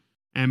user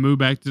and move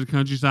back to the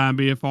countryside and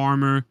be a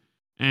farmer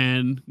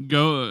and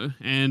go.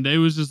 And they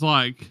was just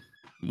like,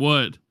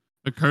 "What?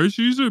 A curse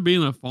user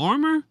being a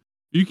farmer?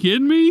 You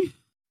kidding me?"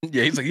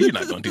 Yeah, he's like, "You're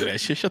not gonna do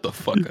that shit. Shut the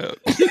fuck up."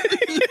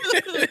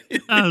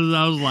 I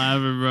was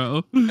laughing,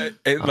 bro.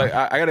 And like,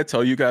 I gotta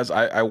tell you guys,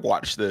 I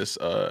watched this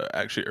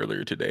actually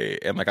earlier today,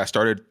 and like I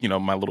started,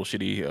 my little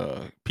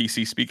shitty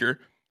PC speaker.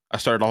 I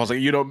started. I was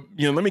like,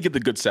 let me get the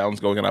good sounds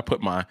going, and I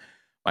put my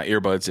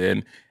earbuds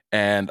in,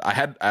 and I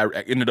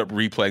ended up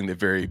replaying the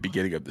very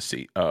beginning of the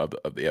scene of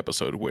the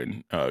episode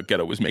when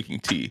Geto was making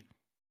tea.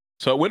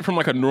 So it went from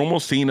like a normal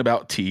scene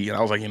about tea, and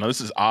I was like,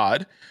 this is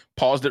odd.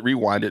 Paused it,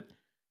 rewind it.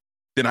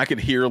 Then I could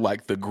hear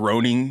like the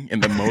groaning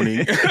and the moaning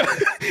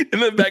in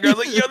the background. I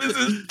was like, yo, this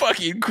is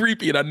fucking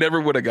creepy. And I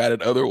never would have got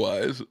it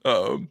otherwise.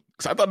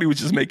 Because I thought he was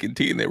just making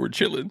tea and they were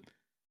chilling.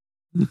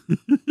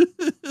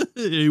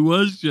 He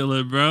was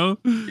chilling, bro.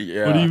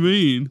 Yeah. What do you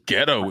mean?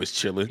 Geto was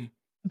chilling.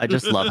 I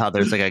just love how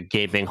there's like a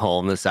gaping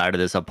hole in the side of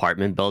this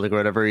apartment building or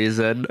whatever he's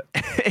in.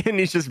 And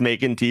he's just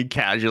making tea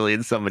casually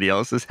in somebody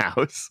else's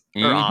house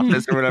or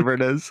office or whatever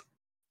it is.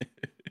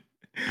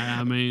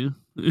 I mean...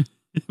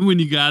 when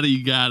you got it,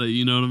 you got it.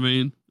 You know what I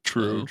mean?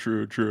 True.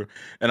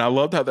 And I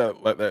loved how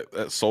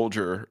that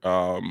soldier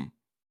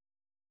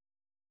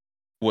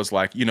was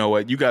like, you know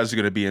what, you guys are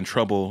gonna be in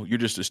trouble. You're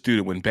just a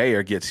student. When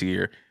Bayer gets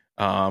here,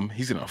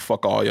 he's gonna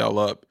fuck all y'all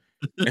up.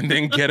 And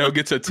then Geto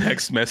gets a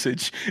text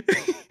message,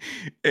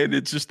 and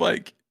it's just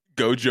like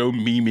Gojo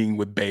memeing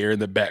with Bayer in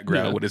the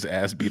background with his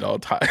ass beat all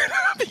tied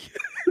up.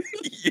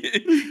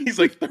 He's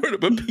like throwing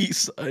up a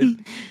peace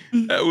sign.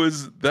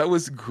 That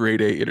was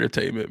grade A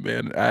entertainment,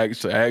 man. I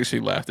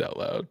actually laughed out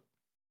loud.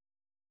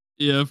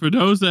 Yeah, for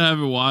those that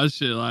haven't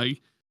watched it,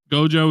 like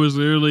Gojo was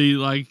literally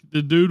like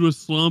the dude was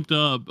slumped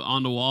up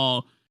on the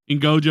wall,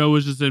 and Gojo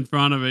was just in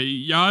front of it.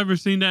 Y'all ever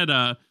seen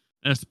that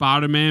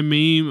Spider-Man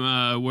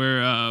meme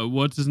where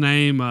what's his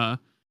name? I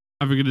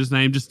forget his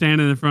name. Just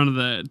standing in front of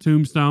the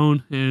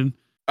tombstone and.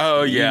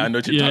 Oh yeah, I know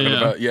what you're talking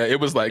about. Yeah, it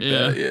was like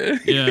that.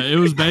 Yeah, it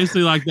was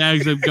basically like that.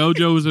 Except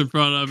Gojo was in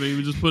front of him. He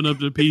was just putting up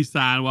the peace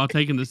sign while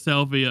taking the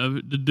selfie of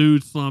the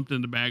dude slumped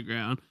in the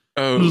background.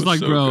 Oh, it was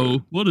like, so bro,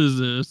 good. What is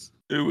this?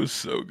 It was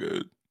so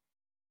good.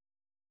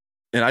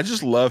 And I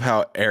just love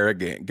how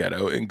arrogant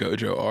Geto and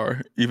Gojo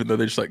are, even though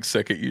they're just like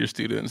second year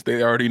students.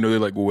 They already know they're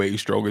like way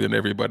stronger than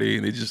everybody,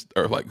 and they just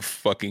are like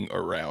fucking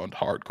around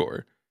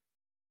hardcore.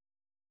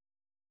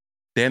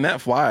 Dan,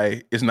 that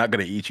fly is not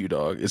gonna eat you,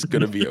 dog. It's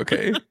gonna be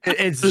okay.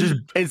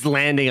 It's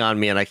landing on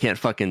me and I can't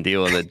fucking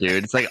deal with it,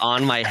 dude. It's like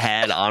on my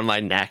head, on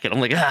my neck, and I'm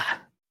like,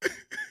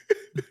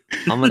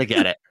 I'm gonna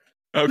get it.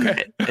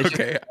 Okay. It's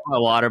Okay. my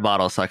water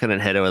bottle, so I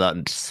couldn't hit it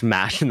without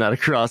smashing that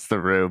across the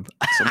room.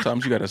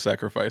 Sometimes you gotta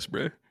sacrifice,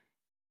 bro.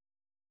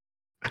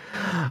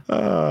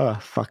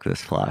 Fuck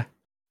this fly.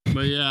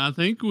 But yeah, I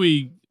think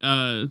we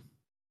do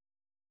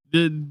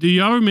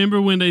y'all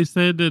remember when they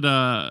said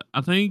that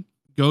I think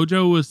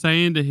Gojo was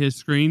saying that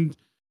his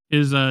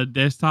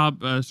desktop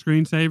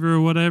screensaver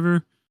or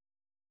whatever,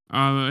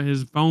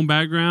 his phone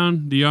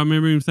background, do y'all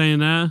remember him saying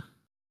that?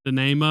 The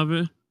name of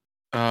it?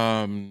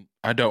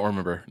 I don't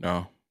remember.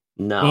 No.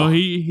 Well,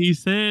 he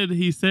said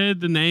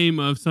the name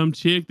of some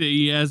chick that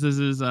he has as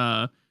his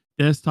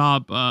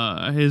desktop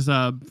his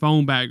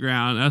phone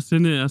background. I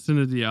sent it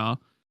to y'all.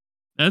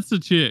 That's the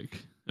chick,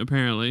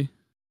 apparently.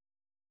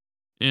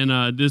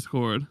 In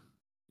Discord.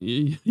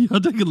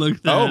 Y'all take a look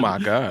at that. Oh my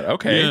god.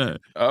 Okay. Yeah.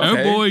 Okay.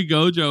 Our boy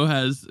Gojo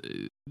has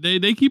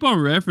they keep on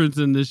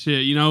referencing this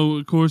shit. You know,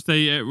 of course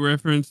they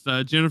referenced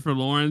Jennifer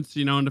Lawrence,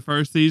 you know, in the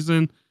first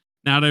season.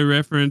 Now they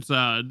reference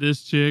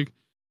this chick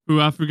who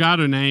I forgot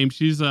her name.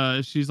 She's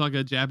like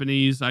a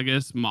Japanese, I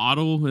guess,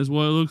 model is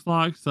what it looks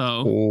like.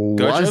 So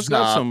Gojo's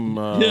got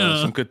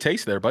some good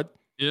taste there, bud.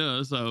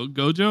 Yeah, so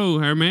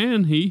Gojo, her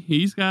man,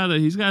 he's got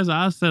his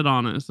eyes set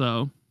on it.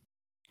 So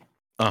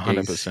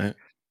 100%.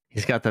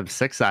 He's got them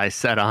 6 eyes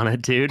set on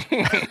it, dude.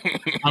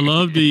 I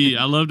love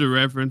the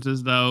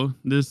references though.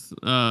 This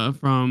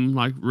from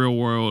like real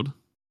world.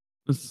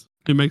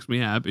 It makes me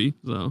happy.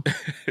 So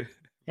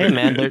hey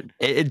man,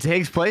 it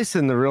takes place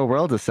in the real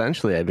world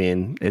essentially. I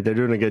mean, they're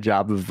doing a good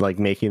job of like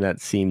making that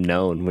seem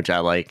known, which I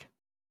like.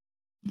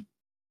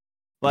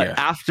 But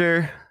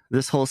after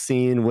this whole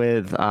scene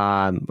with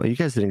well, you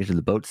guys didn't get to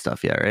the boat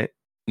stuff yet, right?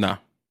 No.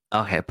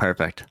 Okay,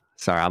 perfect.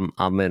 Sorry,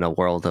 I'm in a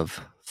world of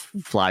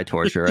fly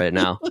torture right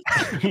now.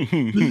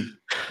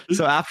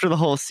 So after the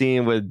whole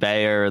scene with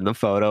Bayer and the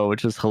photo,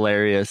 which is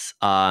hilarious,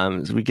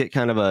 so we get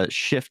kind of a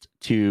shift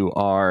to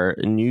our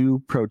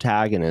new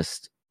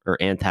protagonist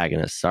or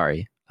antagonist,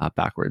 sorry,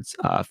 backwards,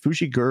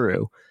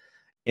 Fushiguro,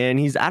 and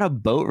he's at a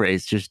boat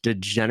race just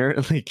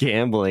degenerately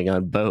gambling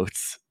on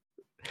boats,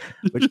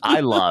 which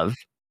I love,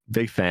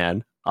 big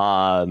fan.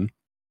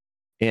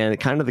 And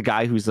kind of the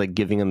guy who's like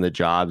giving him the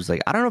jobs,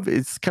 like, I don't know if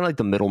it's kind of like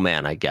the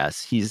middleman, I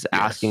guess. He's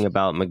asking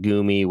about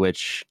Megumi,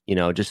 which, you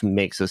know, just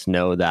makes us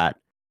know that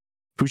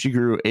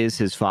Fushiguro is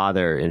his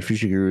father. And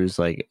Fushiguro is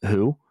like,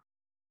 who?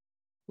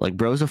 Like,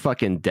 bro's a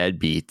fucking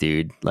deadbeat,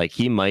 dude. Like,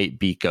 he might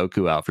beat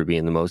Goku out for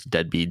being the most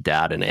deadbeat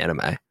dad in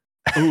anime.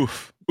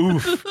 Oof.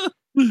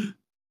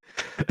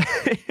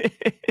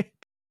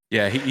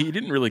 Yeah, he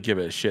didn't really give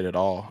a shit at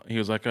all. He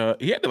was like,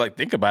 he had to like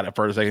think about it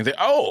for a second and say,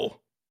 oh,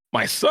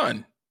 my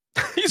son.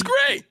 He's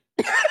great.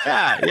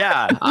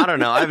 yeah. I don't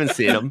know. I haven't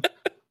seen him.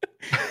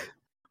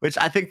 Which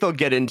I think they'll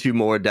get into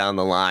more down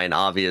the line,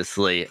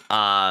 obviously.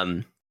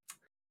 But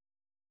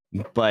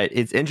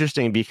it's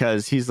interesting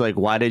because he's like,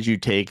 why did you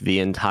take the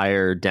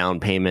entire down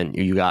payment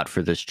you got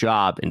for this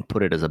job and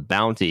put it as a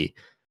bounty?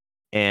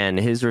 And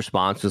his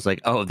response was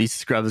like, oh, these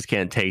scrubs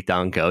can't take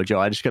down Gojo.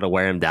 I just got to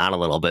wear him down a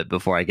little bit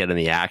before I get in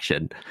the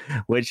action.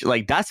 Which,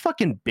 like, that's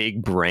fucking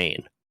big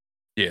brain.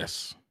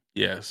 Yes.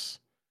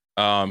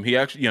 He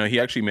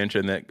actually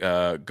mentioned that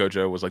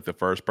Gojo was like the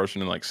first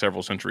person in like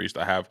several centuries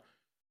to have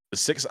the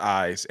 6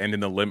 eyes and in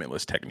the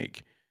limitless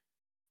technique.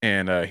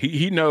 And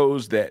he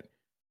knows that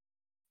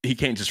he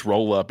can't just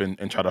roll up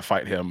and try to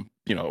fight him,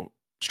 you know,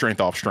 strength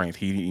off strength.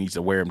 He needs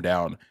to wear him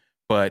down.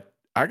 But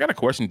I got a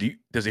question.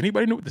 Does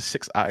anybody know what the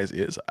 6 eyes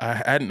is?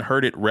 I hadn't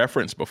heard it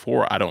referenced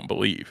before, I don't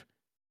believe.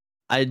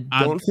 I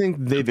don't think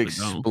they've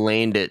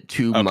explained it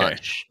too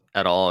much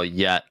at all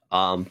yet.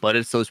 But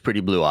it's those pretty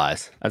blue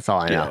eyes. That's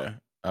all I know.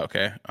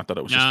 Okay. I thought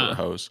it was just for the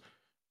hose.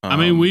 I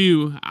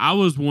mean, I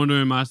was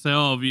wondering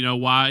myself, you know,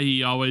 why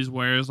he always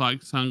wears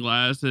like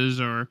sunglasses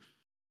or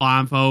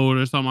blindfold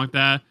or something like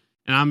that.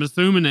 And I'm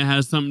assuming it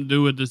has something to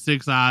do with the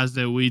 6 eyes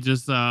that we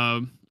just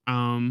got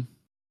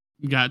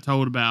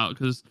told about,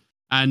 because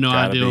I had no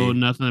idea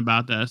nothing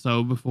about that.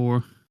 So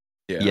before.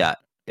 Yeah.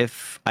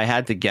 If I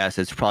had to guess,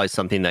 it's probably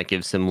something that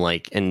gives him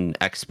like an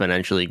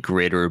exponentially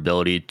greater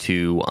ability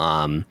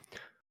to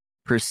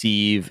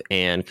perceive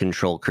and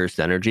control cursed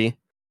energy.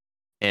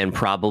 And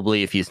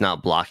probably if he's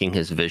not blocking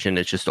his vision,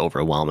 it's just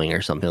overwhelming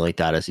or something like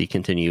that as he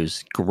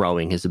continues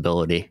growing his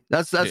ability.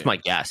 That's my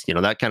guess. You know,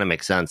 that kind of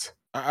makes sense.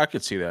 I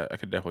could see that. I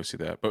could definitely see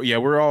that. But yeah,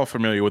 we're all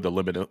familiar with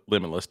the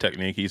limitless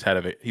technique. He's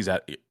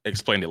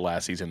explained it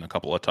last season a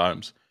couple of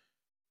times.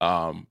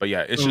 But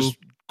yeah, it's just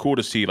cool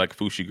to see like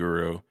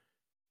Fushiguro,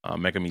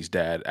 Megumi's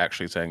dad,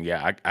 actually saying,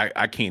 yeah,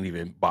 I can't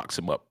even box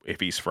him up if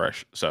he's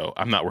fresh. So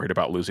I'm not worried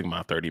about losing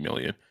my 30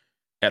 million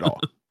at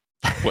all.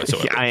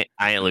 Whatsoever. Yeah,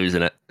 I ain't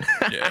losing it.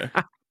 Yeah.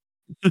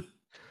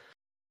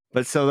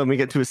 But so then we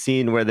get to a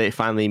scene where they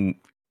finally,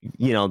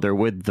 you know, they're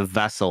with the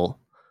vessel,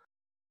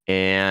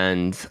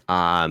 and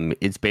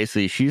it's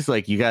basically, she's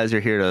like, you guys are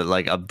here to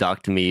like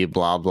abduct me,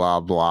 blah blah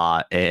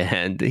blah,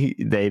 and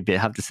they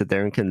have to sit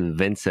there and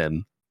convince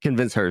him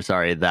convince her,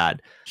 sorry,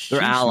 that She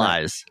they're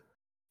allies.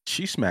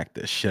 She smacked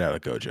the shit out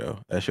of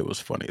Gojo. That shit was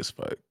funny as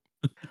fuck.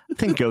 I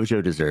think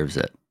Gojo deserves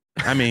it.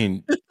 I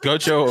mean,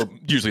 Gojo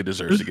usually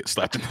deserves to get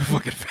slapped in the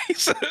fucking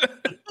face.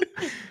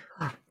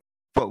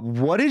 But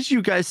what did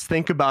you guys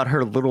think about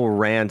her little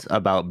rant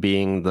about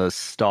being the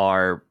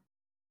star?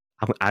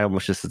 I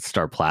almost just said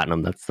star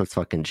platinum. That's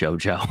fucking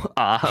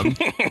JoJo.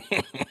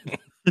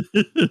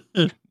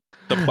 The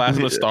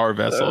plasma star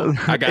vessel.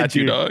 I got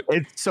you, dog.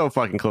 It's so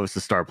fucking close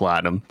to star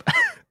platinum.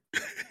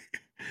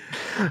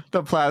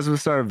 The plasma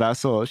star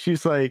vessel.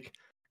 She's like,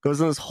 goes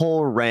on this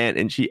whole rant,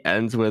 and she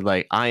ends with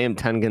like, I am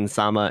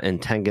Tengen-sama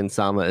and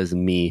Tengen-sama is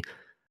me.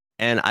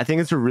 And I think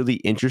it's a really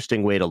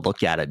interesting way to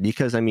look at it,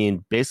 because I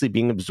mean, basically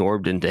being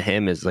absorbed into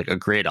him is like a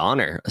great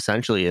honor,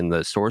 essentially, in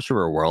the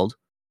sorcerer world.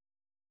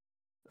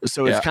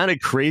 So it's kind of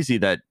crazy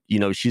that, you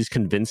know, she's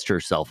convinced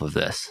herself of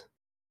this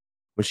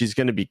when she's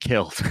going to be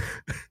killed.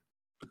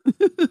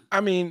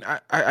 I mean,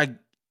 I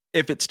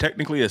if it's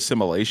technically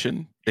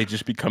assimilation, they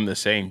just become the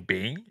same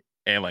being,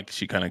 and like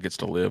she kind of gets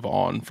to live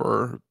on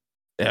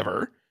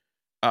forever.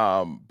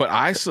 But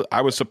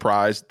I was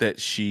surprised that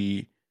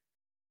she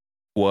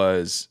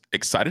was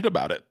excited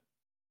about it.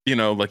 You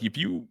know, like if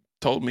you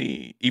told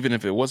me, even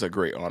if it was a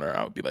great honor,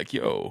 I would be like,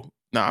 yo,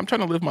 nah, I'm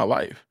trying to live my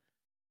life.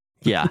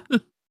 Yeah.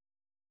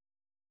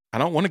 I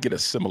don't want to get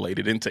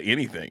assimilated into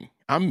anything.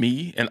 I'm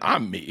me and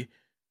I'm me.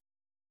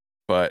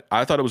 But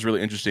I thought it was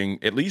really interesting.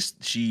 At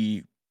least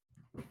she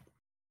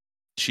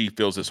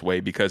feels this way,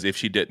 because if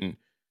she didn't,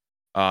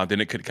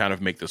 then it could kind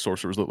of make the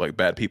sorcerers look like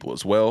bad people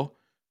as well.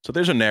 So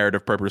there's a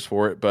narrative purpose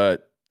for it,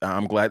 but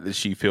I'm glad that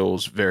she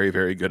feels very,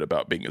 very good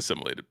about being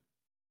assimilated.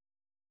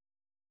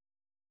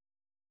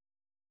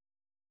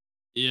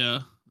 Yeah,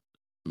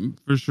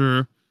 for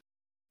sure.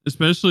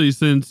 Especially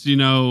since, you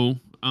know,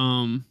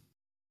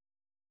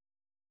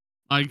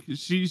 like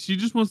she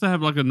just wants to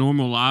have like a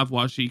normal life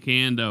while she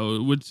can,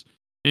 though, which,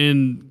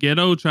 and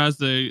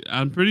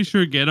I'm pretty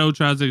sure Geto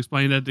tries to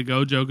explain that to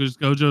Gojo, because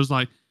Gojo's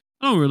like,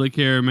 I don't really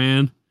care,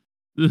 man.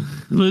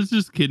 Let's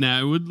just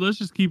kidnap her. Let's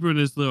just keep her in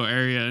this little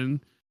area.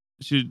 And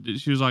she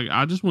was like,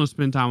 I just want to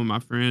spend time with my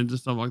friends and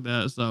stuff like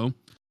that. So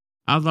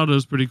I thought it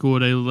was pretty cool.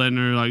 They letting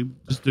her like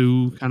just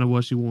do kind of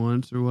what she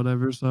wants or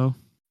whatever. So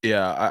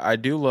Yeah, I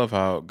do love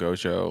how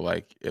Gojo,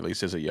 like, at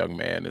least as a young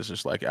man, is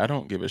just like, I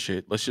don't give a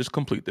shit. Let's just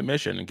complete the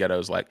mission. And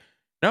Geto's like,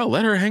 no,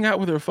 let her hang out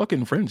with her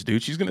fucking friends,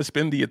 dude. She's gonna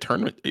spend the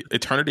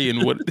eternity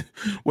in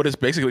what is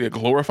basically a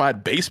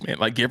glorified basement.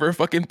 Like, give her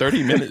fucking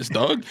 30 minutes,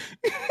 dog.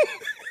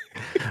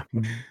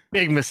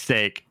 Big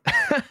mistake.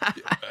 Yeah,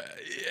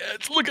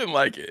 it's looking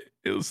like it.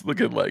 It was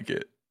looking like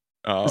it.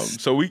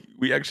 So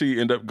we actually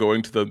end up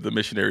going to the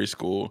missionary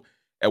school,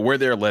 and where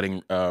they're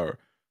letting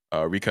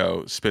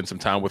Riko spend some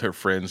time with her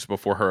friends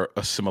before her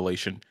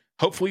assimilation.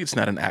 Hopefully, it's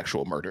not an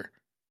actual murder.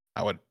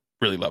 I would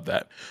really love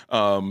that.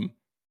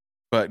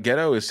 But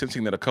Geto is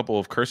sensing that a couple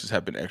of curses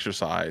have been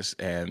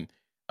exercised, and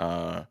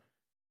Geto,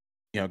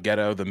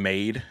 the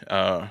maid,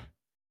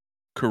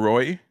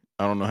 Kuroi,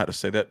 I don't know how to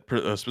say that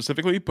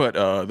specifically, but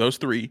those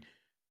three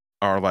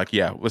are like,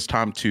 yeah, it's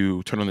time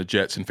to turn on the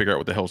jets and figure out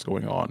what the hell's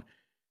going on.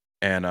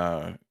 And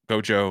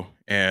Gojo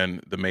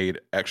and the maid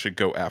actually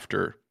go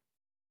after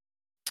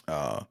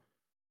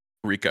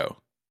Riko,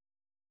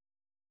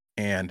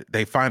 and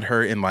they find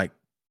her in I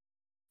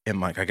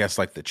guess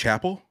like the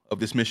chapel of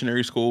this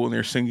missionary school, and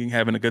they're singing,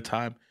 having a good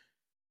time.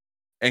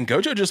 And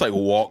Gojo just like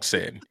walks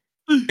in,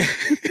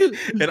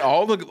 and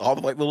all the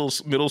like little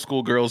middle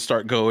school girls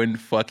start going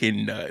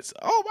fucking nuts.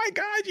 Oh my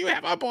god, you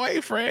have a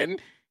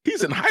boyfriend?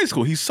 He's in high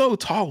school. He's so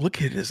tall.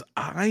 Look at his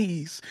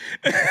eyes.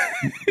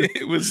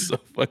 It was so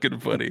fucking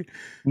funny.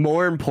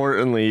 More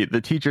importantly,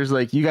 the teacher's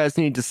like, you guys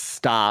need to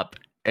stop.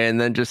 And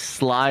then just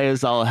sly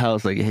as all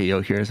hell's like, hey,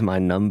 yo, here's my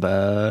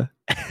number.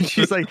 And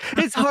she's like,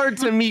 it's hard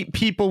to meet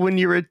people when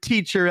you're a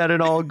teacher at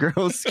an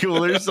all-girls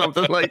school or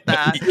something like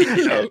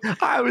that.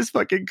 I was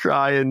fucking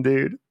crying,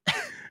 dude.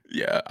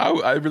 Yeah,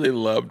 I really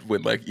loved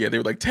when they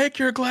were like, take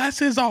your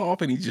glasses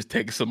off. And he just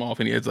takes them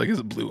off, and he has like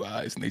his blue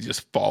eyes, and they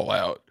just fall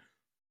out.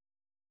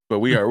 But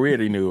we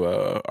already knew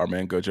our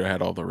man Gojo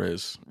had all the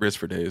RIZZ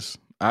for days.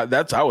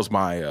 That was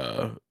my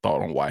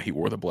thought on why he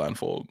wore the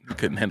blindfold. He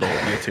couldn't handle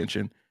the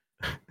attention.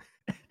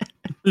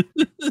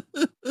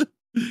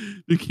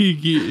 To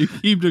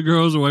keep the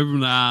girls away from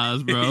the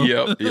eyes, bro.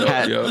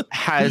 Yep.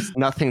 Has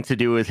nothing to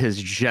do with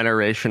his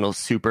generational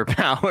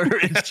superpower.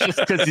 It's just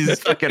because he's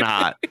fucking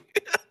hot.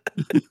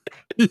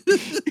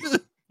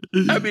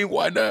 I mean,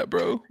 why not,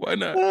 bro? Why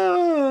not?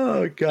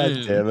 Oh,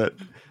 god damn it.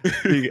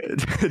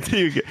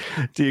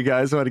 Do you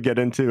guys want to get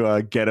into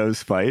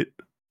Geto's fight?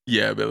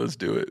 Yeah, man, let's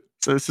do it.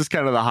 So this is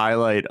kind of the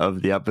highlight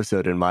of the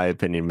episode, in my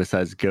opinion,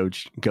 besides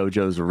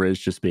Gojo's RIZZ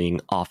just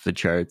being off the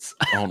charts.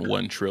 On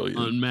 1 trillion.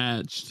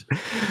 Unmatched.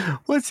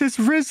 What's his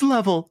RIZZ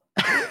level?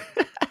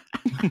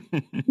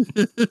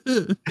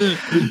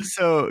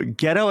 So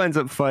Geto ends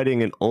up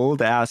fighting an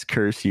old ass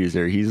curse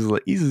user.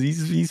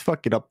 He's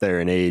fucking up there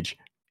in age.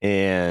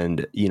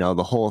 And,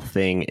 the whole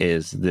thing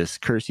is this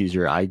curse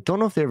user. I don't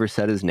know if they ever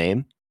said his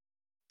name.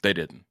 They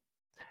didn't.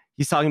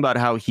 he's talking about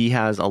how he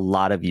has a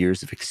lot of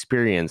years of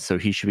experience, so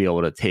he should be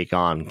able to take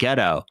on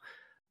Geto.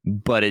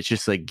 But it's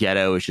just like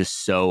Geto is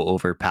just so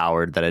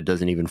overpowered that it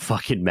doesn't even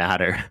fucking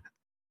matter.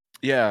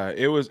 Yeah,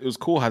 it was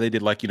cool how they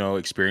did like,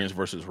 experience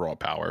versus raw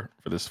power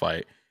for this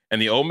fight. And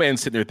the old man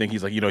sitting there thinking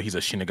he's like, he's a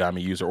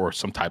Shinigami user or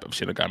some type of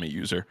Shinigami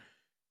user.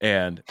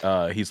 And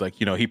he's like,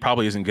 he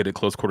probably isn't good at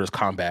close quarters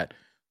combat.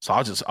 So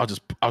I'll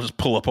just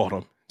pull up on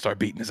him, start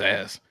beating his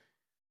ass.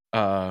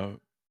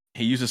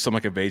 He uses some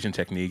like evasion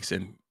techniques,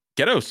 and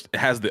Geto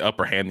has the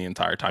upper hand the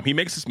entire time. He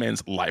makes this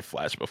man's life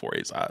flash before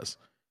his eyes.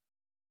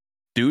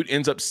 Dude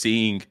ends up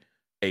seeing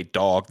a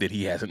dog that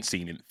he hasn't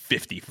seen in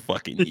 50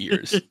 fucking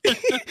years.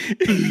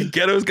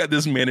 Ghetto's got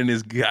this man in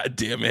his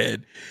goddamn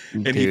head.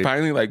 And Dude. he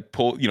finally like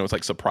it's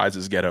like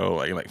surprises Ghetto,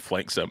 like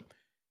flanks him.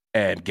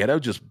 And Ghetto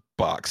just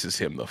boxes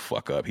him the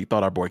fuck up. He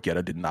thought our boy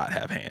Ghetto did not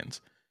have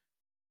hands.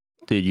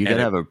 Dude, you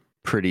gotta have a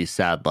pretty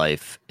sad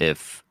life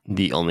if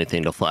the only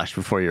thing to flash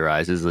before your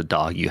eyes is a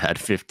dog you had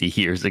 50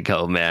 years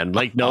ago, man.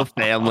 Like no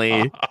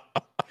family,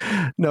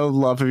 no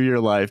love of your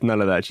life,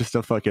 none of that. Just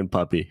a fucking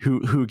puppy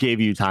who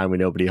gave you time when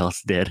nobody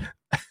else did.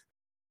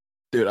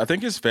 Dude, I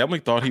think his family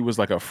thought he was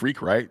like a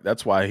freak, right?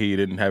 That's why he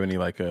didn't have any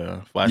like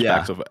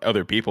flashbacks of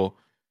other people,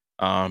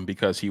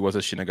 because he was a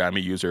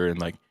Shinigami user, and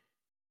like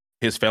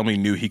his family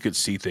knew he could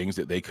see things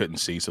that they couldn't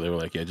see, so they were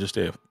like, "Yeah, just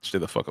stay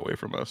the fuck away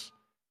from us,"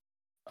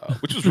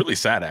 which was really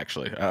sad,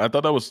 actually. I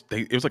thought it was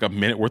like a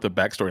minute worth of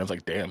backstory. I was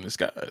like, "Damn, this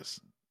guy's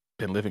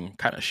been living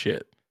kind of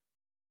shit."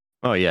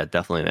 Oh yeah,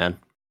 definitely, man.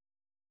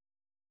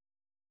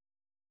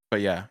 But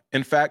yeah,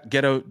 in fact,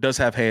 Geto does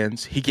have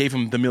hands. He gave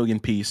him the million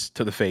piece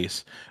to the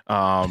face.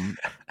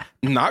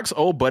 Knocks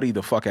old buddy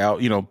the fuck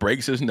out,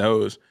 breaks his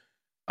nose.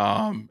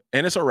 And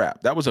it's a wrap.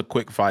 That was a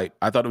quick fight.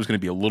 I thought it was going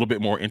to be a little bit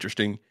more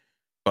interesting.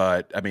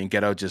 But, I mean,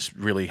 Geto just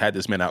really had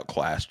this man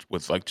outclassed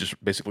with, like,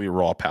 just basically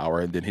raw power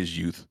and then his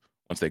youth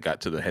once they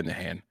got to the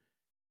hand-to-hand.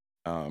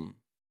 I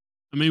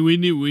mean, we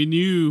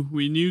knew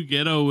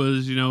Geto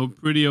was,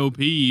 pretty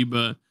OP,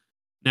 but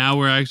now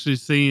we're actually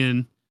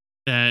seeing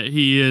that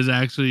he is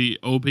actually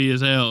OP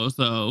as hell.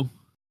 So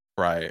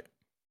right,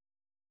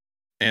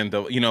 and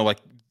like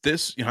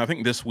this, I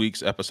think this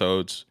week's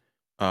episodes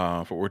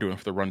for what we're doing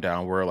for the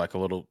rundown were like a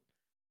little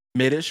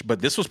mid-ish,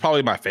 but this was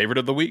probably my favorite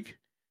of the week,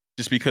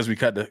 just because we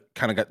kind of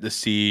got to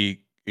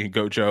see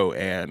Gojo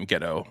and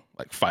Geto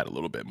like fight a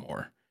little bit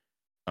more.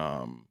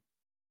 I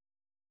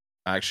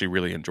actually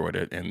really enjoyed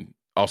it, and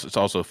also it's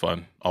also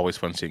fun, always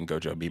fun seeing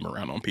Gojo beam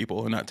around on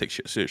people and not take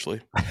shit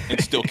seriously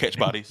and still catch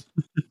bodies.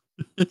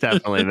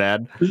 Definitely,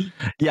 man.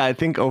 Yeah, I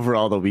think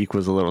overall the week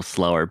was a little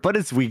slower, but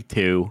it's week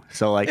 2,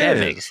 so like it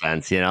makes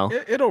sense,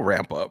 It'll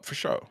ramp up for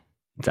sure.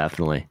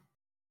 Definitely.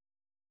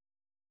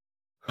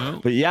 Oh.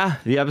 But yeah,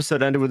 the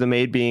episode ended with the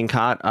maid being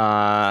caught,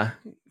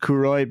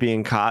 Kuroi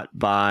being caught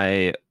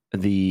by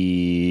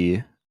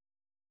it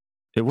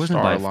wasn't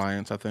Star by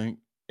Alliance, I think.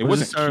 It was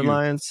wasn't Star Q.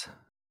 Alliance.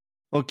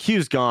 Well,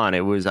 Q's gone. I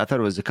thought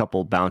it was a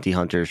couple bounty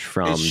hunters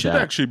from It should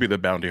that. actually be the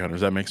bounty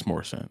hunters. That makes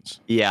more sense.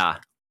 Yeah.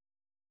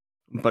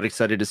 But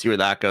excited to see where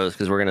that goes,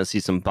 because we're going to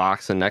see some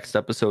boxing next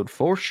episode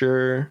for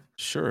sure.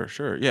 Sure.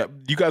 Yeah.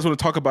 You guys want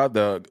to talk about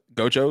the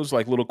Gojo's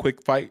like little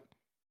quick fight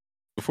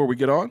before we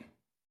get on?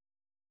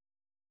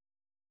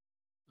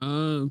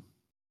 Sure,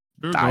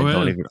 go I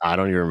ahead.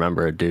 don't even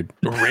remember it, dude.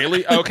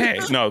 Really? Okay.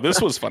 No, this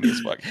was funny as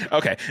fuck.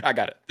 Okay, I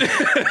got it.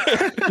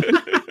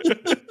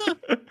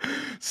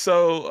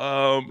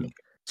 So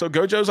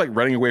Gojo's like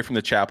running away from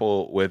the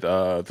chapel with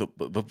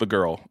the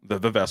girl,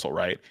 the vessel,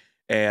 right?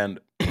 And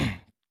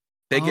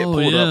they get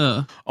pulled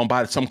up on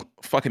by some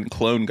fucking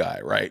clone guy,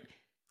 right?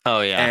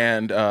 Oh yeah.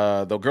 And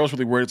the girl's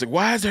really worried. It's like,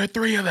 why is there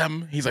 3 of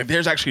them? He's like,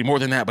 there's actually more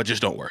than that, but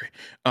just don't worry.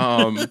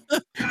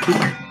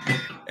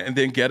 And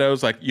then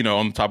Ghetto's like,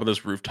 on top of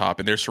this rooftop,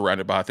 and they're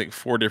surrounded by I think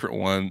 4 different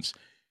ones.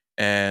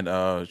 And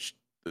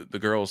the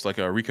girl's like,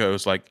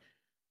 Rico's like,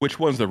 which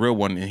one's the real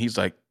one? And he's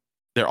like,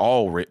 they're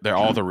all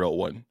the real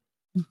one.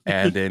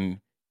 And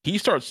then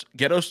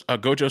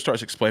Gojo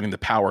starts explaining the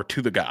power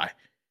to the guy.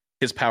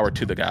 His power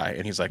to the guy,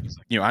 and he's like,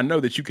 I know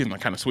that you can like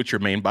kind of switch your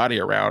main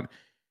body around,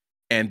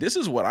 and this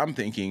is what I'm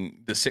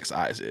thinking the 6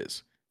 eyes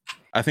is.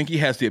 I think he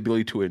has the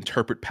ability to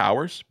interpret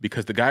powers,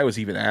 because the guy was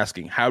even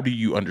asking, how do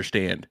you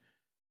understand,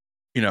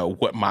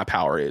 what my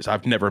power is?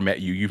 I've never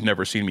met you. You've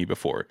never seen me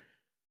before.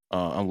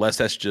 Unless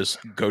that's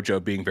just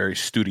Gojo being very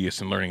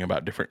studious and learning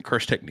about different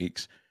curse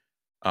techniques.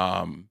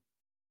 But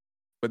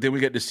then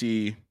we get to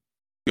see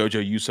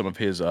Gojo use some of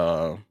his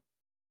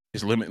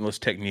limitless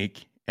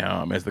technique.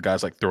 As the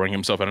guy's like throwing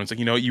himself at him, it's like,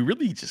 you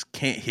really just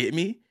can't hit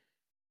me.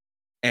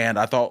 And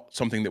I thought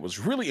something that was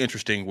really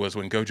interesting was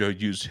when Gojo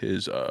used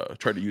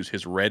tried to use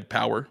his red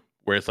power,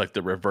 where it's like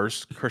the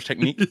reverse curse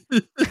technique.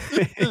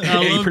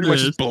 And he pretty much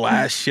just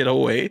blasts shit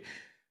away.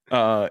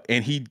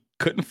 And he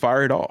couldn't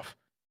fire it off.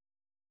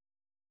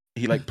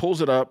 He like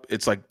pulls it up,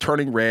 it's like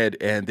turning red,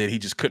 and then he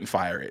just couldn't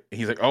fire it. And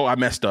he's like, oh, I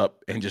messed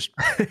up, and just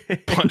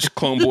punched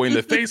Clone Boy in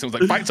the face and was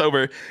like, fight's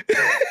over.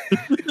 So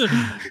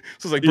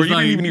it's like, bro, you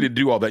didn't even need to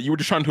do all that. You were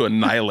just trying to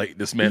annihilate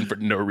this man for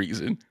no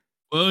reason.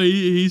 Well,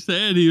 he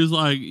said, he was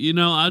like,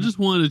 I just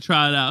wanted to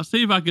try it out,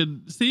 see if I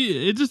could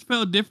see. It just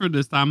felt different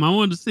this time. I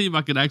wanted to see if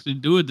I could actually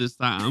do it this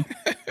time.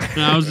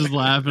 And I was just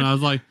laughing. I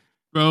was like,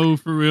 bro,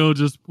 for real,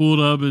 just pulled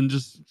up and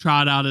just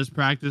tried out his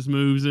practice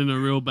moves in a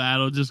real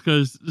battle just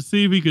because to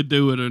see if he could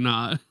do it or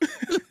not.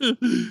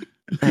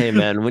 Hey,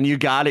 man, when you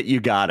got it, you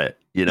got it.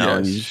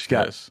 And you just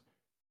got.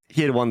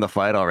 He had won the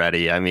fight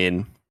already. I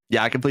mean,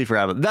 yeah, I completely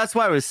forgot about. That's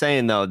why I was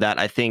saying though that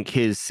I think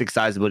his 6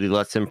 eyes ability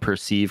lets him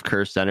perceive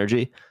cursed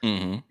energy.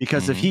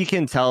 Because if he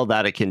can tell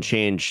that it can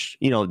change,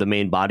 the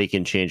main body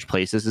can change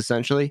places.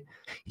 Essentially,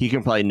 he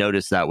can probably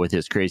notice that with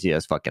his crazy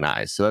ass fucking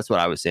eyes. So that's what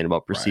I was saying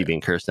about perceiving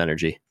cursed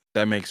energy.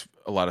 That makes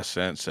a lot of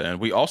sense.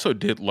 And we also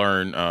did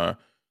learn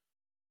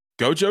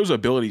Gojo's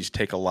abilities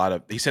take a lot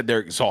of. He said they're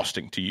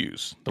exhausting to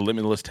use the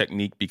limitless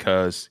technique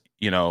because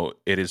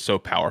it is so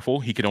powerful.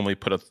 He can only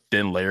put a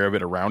thin layer of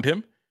it around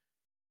him.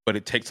 But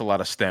it takes a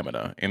lot of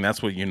stamina, and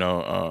that's what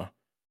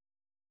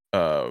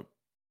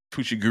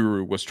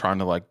Fushiguro was trying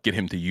to like get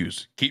him to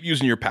use. Keep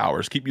using your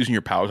powers. Keep using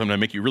your powers. I'm gonna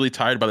make you really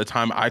tired. By the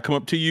time I come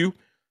up to you,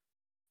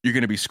 you're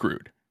gonna be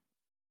screwed.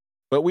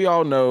 But we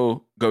all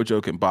know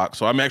Gojo can box,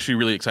 so I'm actually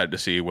really excited to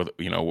see where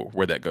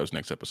that goes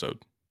next episode.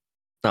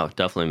 Oh,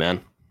 definitely, man.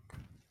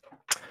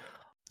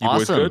 You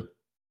boys good?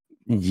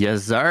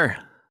 Yes, sir.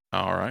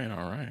 All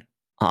right.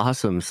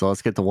 Awesome. So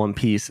let's get to One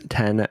Piece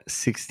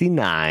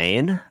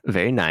 1069.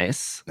 Very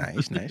nice.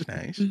 Nice.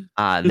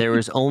 There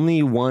was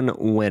only one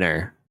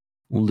winner,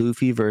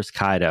 Luffy versus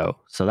Kaido.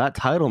 So that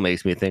title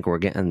makes me think we're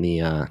getting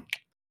the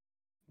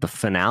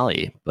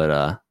finale,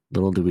 but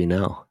little do we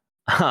know.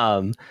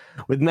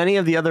 With many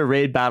of the other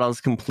raid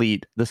battles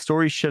complete, the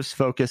story shifts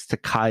focus to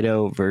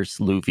Kaido versus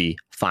Luffy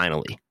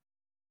finally.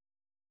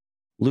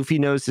 Luffy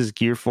knows his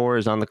Gear 4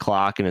 is on the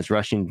clock and is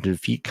rushing to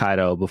defeat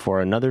Kaido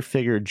before another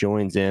figure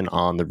joins in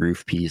on the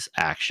roof piece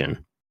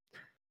action.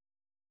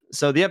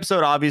 So the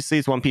episode, obviously,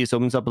 it's One Piece,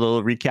 opens up with a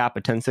little recap of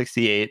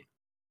 1068.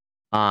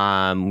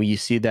 We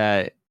see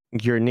that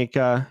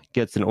Guernica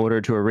gets an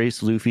order to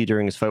erase Luffy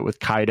during his fight with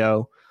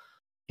Kaido.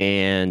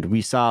 And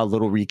we saw a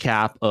little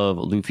recap of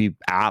Luffy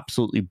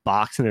absolutely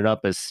boxing it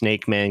up as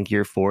Snake Man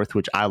Gear 4th,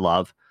 which I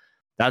love.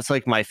 That's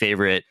like my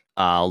favorite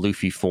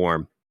Luffy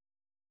form.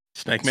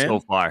 Snake Man?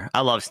 So far.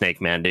 I love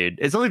Snake Man, dude.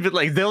 It's only been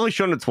like, they only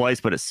shown it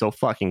twice, but it's so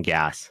fucking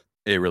gas.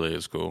 It really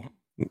is cool.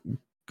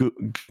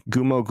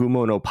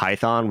 Gumo no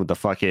Python with the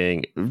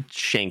fucking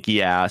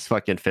shanky ass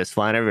fucking fist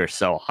flying everywhere.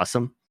 So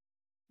awesome.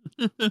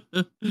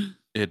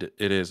 It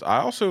is. I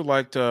also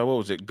liked, what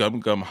was it?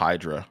 Gum Gum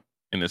Hydra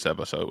in this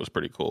episode. It was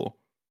pretty cool.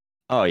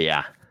 Oh,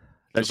 yeah.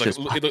 That's just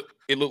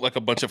it looked like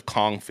a bunch of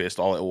Kong fist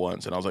all at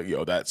once. And I was like,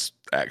 yo, that's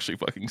actually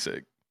fucking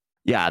sick.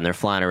 Yeah, and they're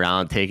flying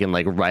around, taking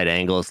like right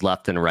angles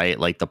left and right,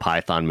 like the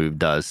Python move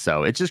does.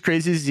 So it's just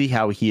crazy to see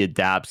how he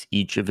adapts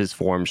each of his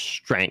form's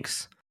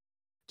strengths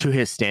to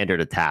his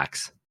standard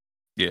attacks.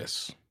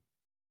 Yes.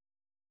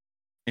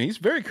 And he's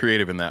very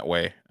creative in that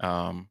way.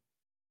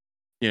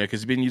 Because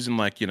he's been using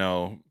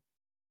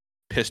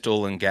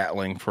pistol and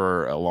Gatling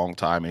for a long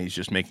time, and he's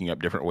just making up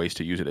different ways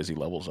to use it as he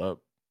levels up.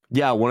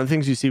 Yeah, one of the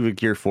things you see with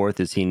Gear 4th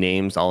is he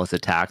names all his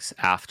attacks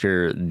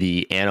after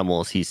the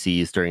animals he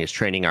sees during his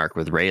training arc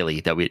with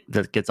Rayleigh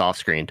that gets off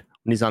screened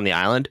when he's on the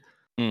island.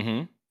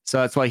 Mm-hmm. So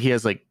that's why he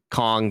has like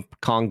Kong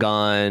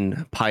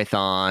Gun,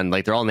 Python,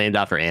 like they're all named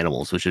after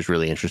animals, which is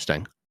really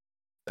interesting.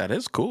 That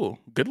is cool.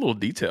 Good little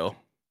detail.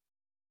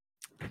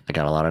 I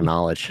got a lot of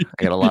knowledge.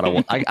 I got a lot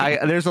of.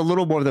 There's a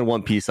little more than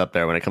One Piece up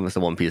there when it comes to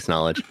One Piece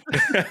knowledge.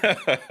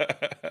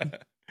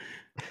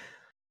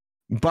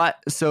 But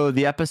so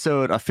the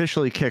episode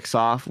officially kicks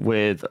off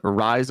with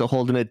RIZZ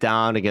holding it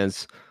down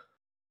against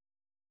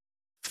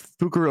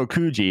Fukuro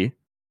Kuju,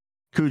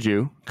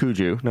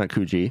 not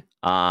Kuji.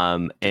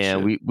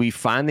 And we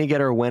finally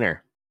get our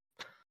winner,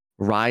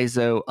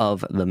 Raizo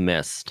of the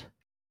Mist,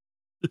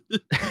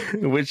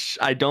 which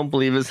I don't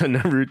believe is a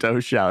Naruto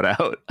shout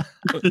out.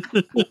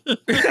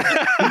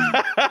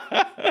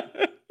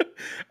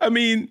 I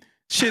mean,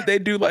 shit, they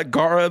do like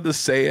Gara the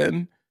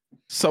Saiyan,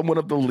 someone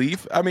of the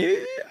leaf. I mean,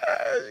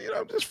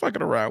 I'm just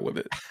fucking around with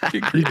it.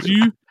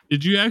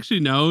 Did you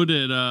actually know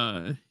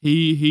that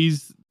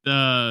he's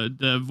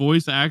the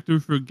voice actor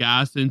for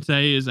Guy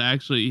Sensei is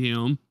actually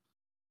him?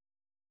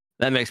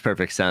 That makes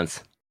perfect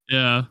sense.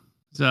 Yeah.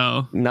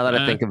 So now that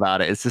I think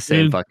about it, it's the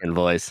same fucking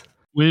voice.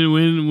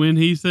 When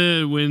he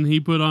said, when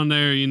he put on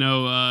there,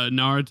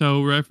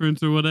 Naruto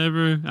reference or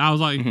whatever, I was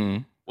like,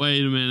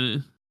 wait a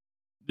minute.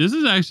 This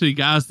is actually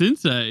Guy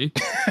Sensei.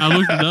 I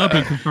looked it up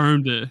and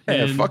confirmed it.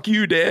 Hey, fuck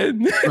you, Dad.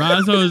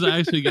 Raizo is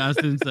actually Guy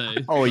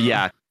Sensei. Oh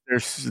yeah,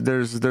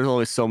 there's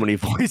always so many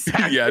voice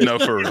actors. Yeah, no,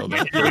 for real.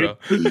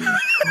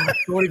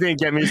 Don't even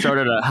get me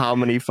started on how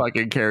many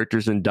fucking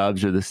characters and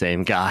dubs are the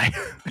same guy.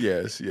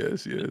 Yes.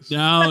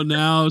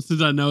 Now,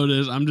 since I know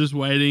this, I'm just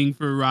waiting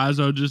for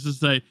Raizo just to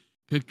say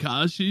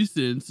Kakashi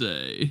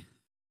Sensei.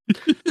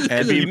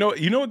 And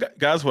you know,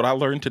 guys, what I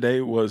learned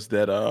today was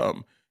that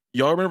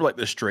y'all remember like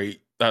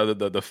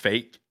the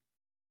fake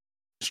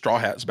Straw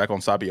Hats back on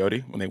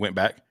Sabaody when they went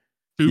back?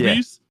 Two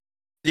piece?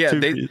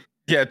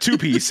 Yeah, two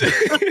piece.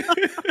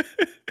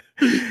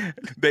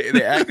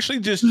 They actually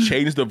just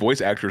changed the voice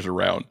actors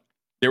around.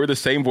 They were the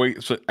same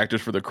voice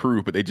actors for the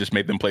crew, but they just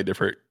made them play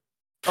different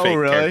fake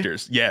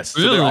characters. Yes.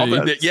 Really? So they're all,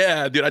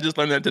 yeah, dude, I just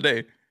learned that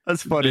today.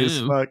 That's funny as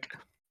fuck.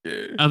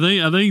 Yeah. I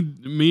think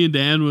me and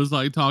Dan was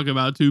like talking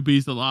about Two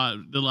Piece a lot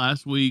the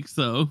last week,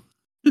 so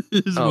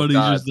it's funny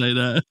you should say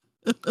that.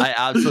 I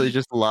absolutely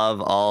just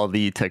love all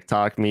the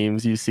TikTok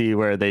memes you see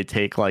where they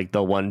take like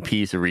the One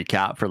Piece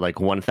recap for like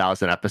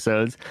 1,000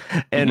 episodes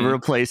and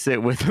replace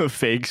it with a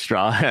fake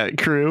Straw Hat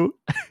crew.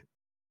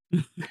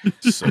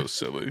 So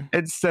silly.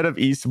 Instead of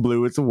East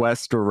Blue, it's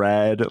West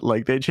Red.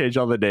 Like they change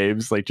all the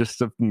names, like just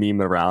to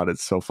meme around.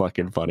 It's so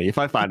fucking funny. If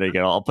I find it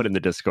again, I'll put it in the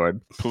Discord.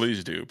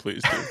 Please do.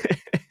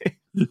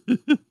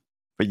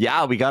 But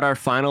yeah, we got our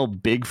final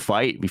big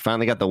fight. We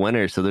finally got the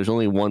winner, so there's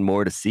only one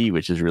more to see,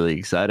 which is really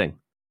exciting.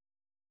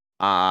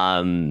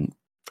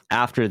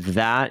 After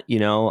that,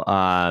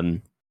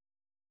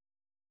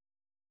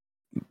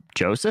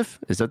 Joseph,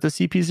 is that the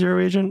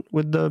CP0 agent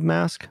with the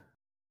mask?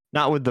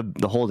 Not with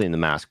the holding the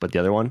mask, but the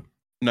other one?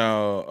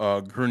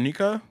 No,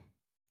 Grunica.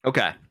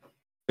 Okay.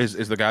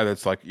 Is the guy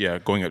that's like,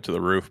 going up to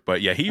the roof.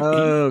 But yeah,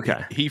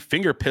 he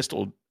finger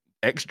pistoled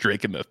X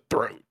Drake in the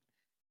throat.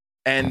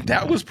 And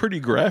that was pretty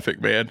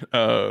graphic, man.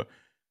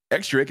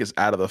 X Drake is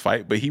out of the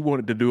fight, but he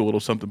wanted to do a little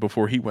something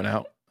before he went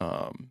out.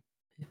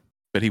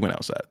 But he went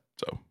outside.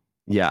 So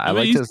yeah, I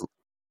liked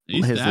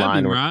his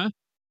line. Right?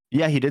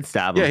 Yeah, he did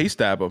stab him. Yeah, he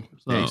stabbed him.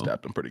 So. Yeah, he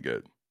stabbed him pretty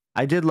good.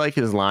 I did like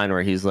his line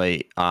where he's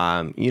like,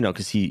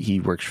 because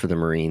he works for the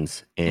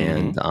Marines,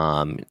 and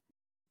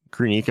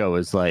Grunica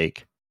was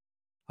like,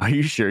 "Are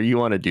you sure you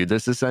want to do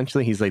this?"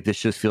 Essentially, he's like, "This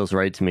just feels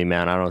right to me,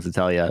 man. I don't know what to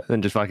tell you,"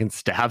 and just fucking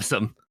stabs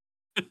him.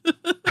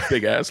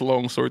 Big ass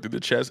long sword through the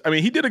chest. I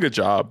mean, he did a good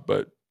job,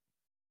 but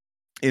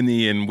in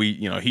the end,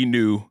 he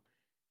knew,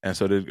 and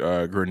so did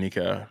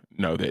Grunica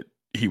know that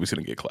he was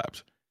going to get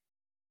clapped.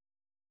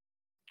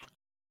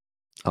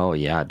 Oh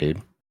yeah,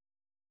 dude.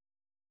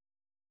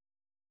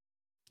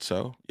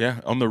 So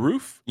yeah, on the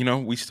roof,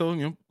 we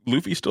still,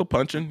 Luffy's still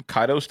punching,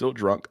 Kaido's still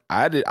drunk.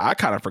 I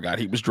kind of forgot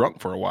he was drunk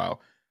for a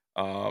while.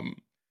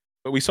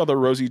 But we saw the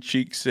rosy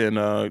cheeks and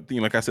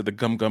like I said, the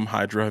Gum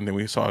Hydra, and then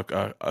we saw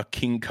a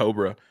King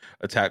Cobra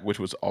attack, which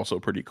was also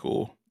pretty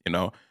cool,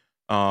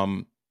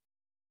 And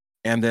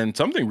then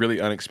something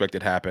really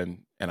unexpected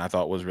happened, and I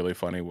thought was really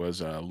funny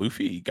was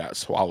Luffy got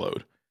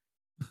swallowed,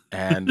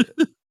 and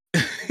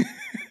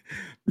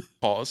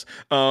pause.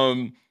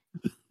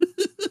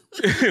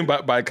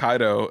 By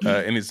Kaido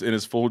in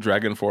his full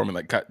dragon form and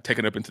like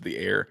taken up into the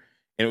air,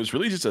 and it was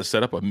really just to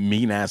set up a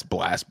mean ass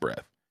blast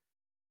breath,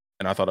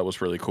 and I thought it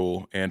was really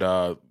cool. And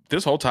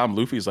this whole time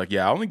Luffy's like,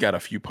 I only got a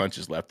few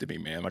punches left in me,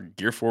 man. Like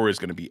Gear 4 is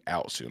going to be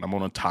out soon. I'm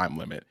on a time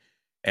limit,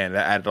 and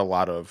that added a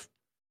lot of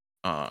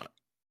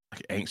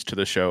angst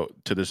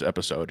to this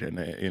episode, and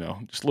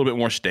just a little bit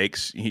more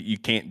stakes. He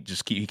can't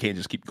just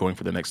keep going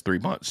for the next 3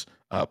 months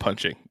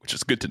punching, which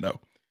is good to know.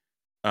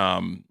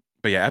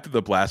 But yeah, after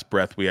the blast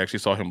breath, we actually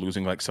saw him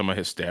losing like some of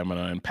his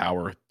stamina and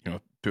power,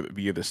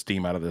 via the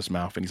steam out of his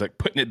mouth, and he's like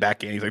putting it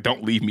back in. He's like,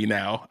 "Don't leave me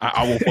now.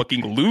 I will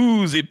fucking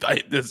lose if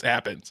this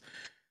happens."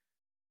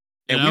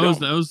 And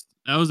that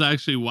was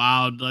actually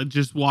wild. Like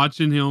just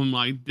watching him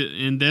like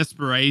in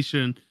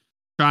desperation,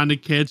 trying to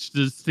catch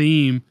the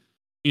steam,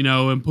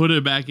 and put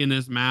it back in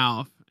his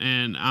mouth.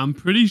 And I'm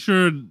pretty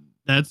sure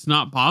that's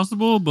not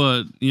possible,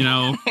 but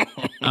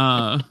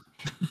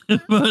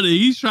but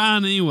he's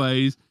trying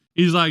anyways.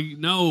 He's like,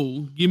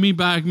 "No, give me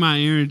back my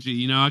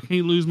energy. I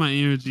can't lose my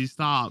energy.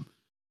 Stop.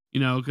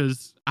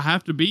 Because I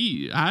have to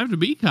be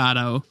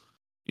Kaido.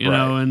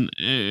 And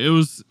it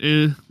was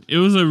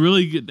a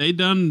really good. They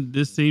done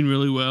this scene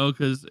really well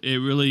because it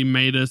really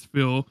made us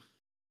feel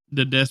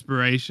the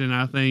desperation,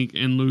 I think,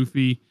 in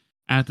Luffy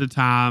at the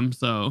time.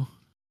 So,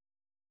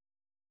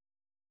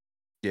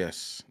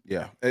 yes,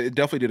 yeah, it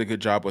definitely did a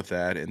good job with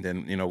that. And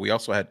then we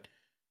also had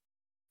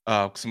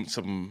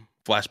some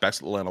flashbacks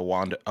to the land of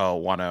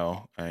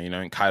Wano,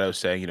 and Kaido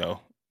saying,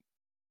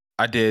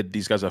 I did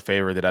these guys a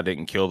favor that I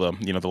didn't kill them.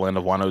 The land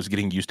of Wano is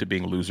getting used to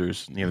being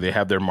losers. They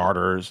have their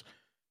martyrs.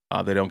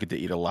 They don't get to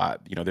eat a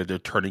lot. They're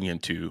turning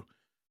into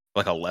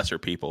like a lesser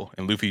people.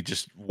 And Luffy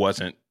just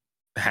wasn't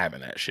having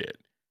that shit.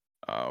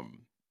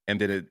 And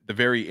then at the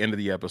very end of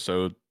the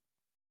episode,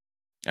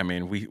 I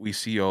mean, we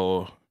see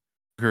old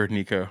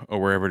Guernica or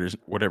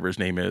whatever his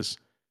name is,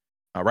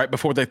 right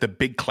before like the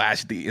big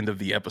clash at the end of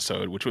the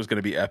episode, which was going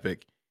to be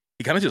epic.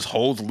 He kind of just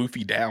holds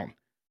Luffy down,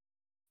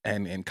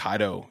 and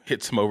Kaido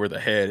hits him over the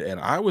head. And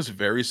I was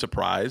very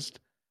surprised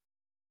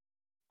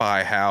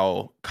by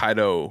how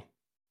Kaido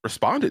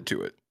responded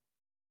to it.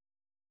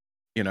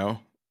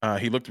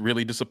 He looked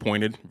really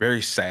disappointed,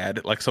 very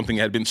sad, like something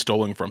had been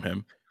stolen from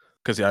him,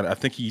 because I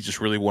think he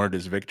just really wanted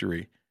his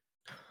victory.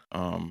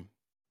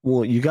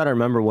 Well, you got to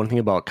remember one thing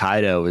about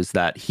Kaido is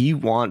that he's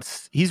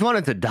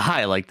wanted to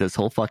die like this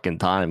whole fucking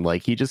time.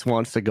 Like he just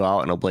wants to go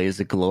out in a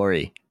blaze of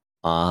glory.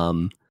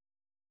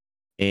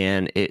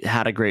 And it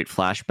had a great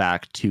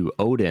flashback to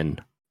Odin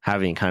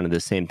having kind of the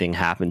same thing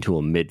happen to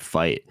him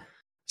mid-fight.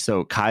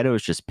 So Kaido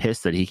is just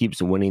pissed that he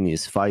keeps winning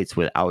these fights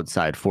with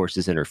outside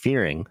forces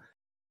interfering.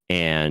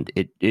 and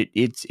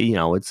it's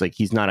it's like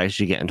he's not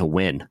actually getting to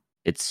win.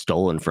 It's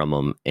stolen from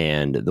him,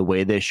 and the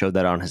way they showed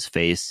that on his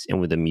face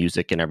and with the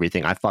music and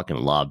everything, I fucking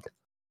loved.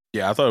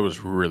 Yeah, I thought it was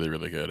really,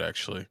 really good,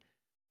 actually.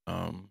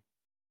 I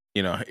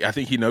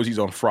think he knows he's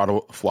on fraud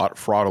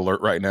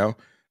alert right now.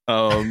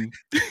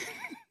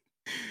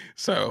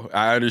 So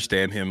I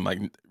understand him like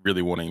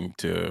really wanting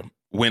to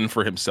win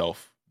for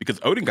himself because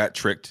Odin got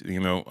tricked.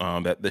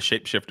 That the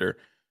shapeshifter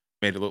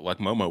made it look like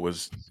Momo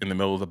was in the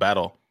middle of the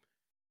battle,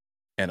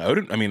 and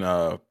Odin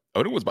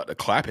was about to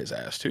clap his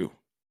ass too.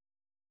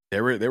 They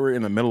were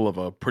in the middle of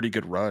a pretty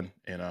good run,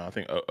 and I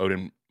think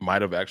Odin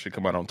might have actually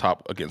come out on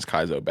top against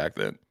Kaido back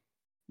then.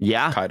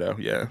 Yeah, Kaido,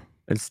 yeah,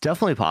 it's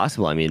definitely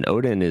possible. I mean,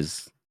 Odin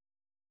is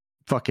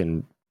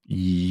fucking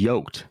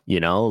yoked,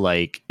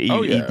 like he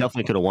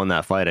definitely could have won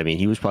that fight. I mean,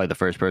 he was probably the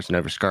first person to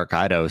ever scar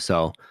Kaido.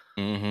 So,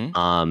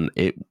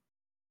 it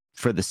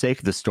for the sake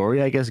of the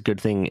story, I guess,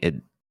 good thing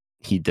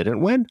he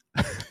didn't win.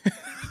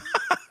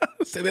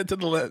 Say that to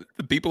the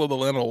people of the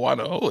land of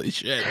Wano. Holy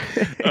shit.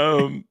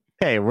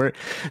 Hey,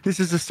 this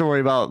is a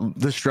story about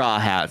the Straw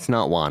Hats,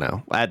 not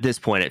Wano. At this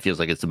point, it feels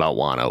like it's about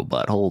Wano,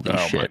 but holy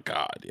shit. Oh my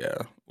god, yeah.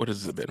 What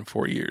has it been?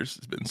 4 years?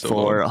 It's been so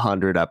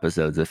 400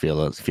 episodes, it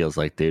feels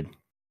like, dude.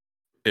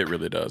 It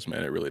really does,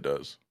 man. It really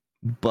does.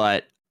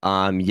 But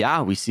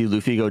we see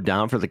Luffy go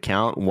down for the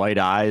count, white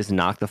eyes,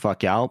 knock the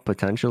fuck out,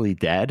 potentially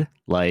dead.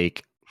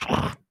 Like,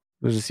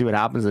 let's just see what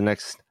happens in the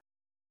next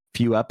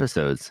few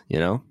episodes,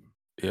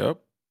 Yep.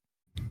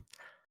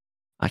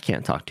 I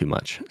can't talk too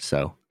much,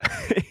 so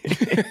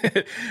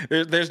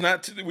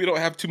we don't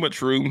have too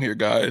much room here,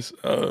 guys.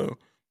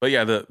 But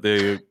yeah,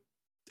 the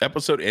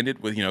episode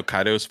ended with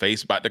Kaido's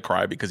face about to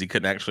cry because he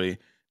couldn't actually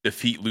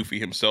defeat Luffy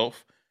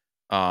himself,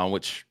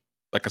 which,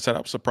 like I said,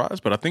 I was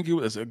surprised, but I think it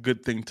was a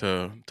good thing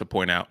to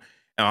point out.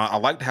 And I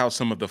liked how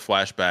some of the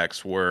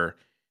flashbacks were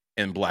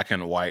in black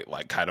and white,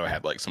 like Kaido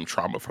had like some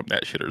trauma from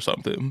that shit or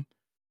something.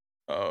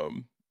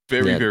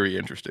 Very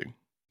interesting.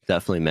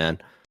 Definitely, man.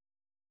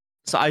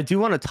 So I do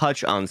want to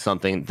touch on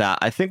something that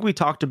I think we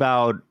talked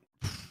about,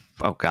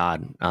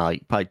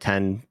 probably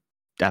 10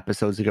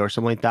 episodes ago or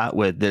something like that,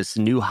 with this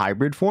new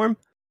hybrid form.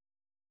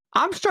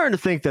 I'm starting to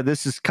think that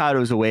this is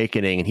Kaido's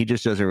awakening and he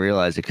just doesn't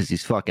realize it because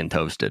he's fucking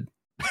toasted.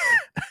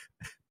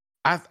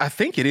 I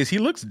think it is. He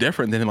looks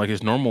different than like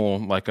his normal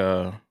like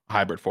a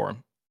hybrid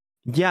form.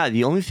 Yeah,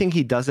 the only thing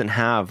he doesn't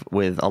have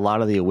with a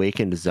lot of the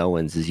awakened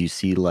Zoans is you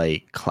see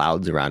like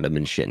clouds around him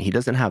and shit. And he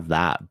doesn't have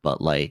that,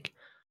 but like,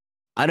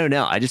 I don't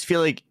know. I just feel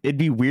like it'd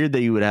be weird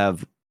that you would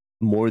have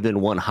more than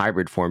one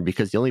hybrid form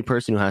because the only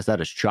person who has that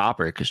is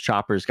Chopper, because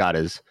Chopper's got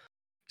he's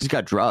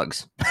got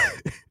drugs.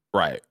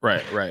 Right.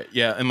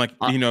 Yeah, and like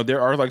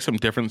there are like some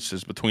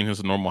differences between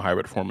his normal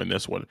hybrid form and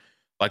this one.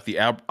 Like the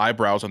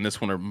eyebrows on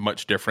this one are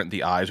much different.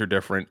 The eyes are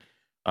different.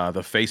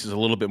 The face is a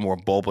little bit more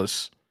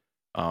bulbous.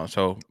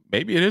 So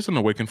maybe it is an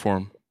awakened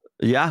form.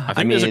 Yeah, I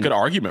think there's a good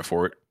argument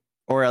for it.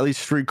 Or at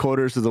least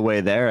 3/4 of the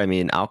way there. I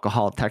mean,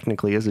 alcohol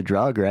technically is a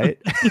drug, right?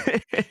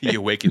 He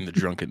awakened the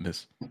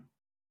drunkenness.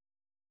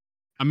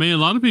 I mean, a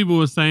lot of people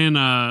were saying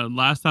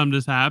last time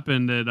this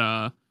happened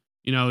that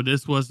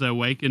this was the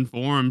awakened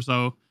form.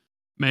 So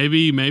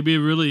maybe it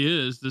really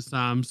is this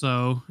time.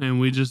 So, and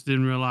we just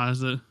didn't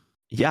realize it.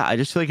 Yeah, I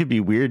just feel like it'd be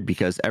weird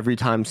because every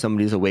time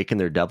somebody's awakened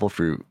their devil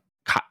fruit,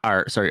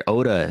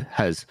 Oda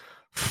has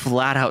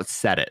flat out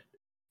said it.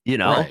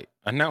 Right.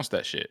 Announced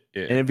that shit.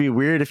 Yeah. And it'd be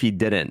weird if he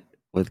didn't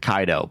with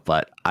Kaido,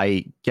 but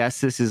I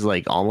guess this is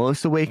like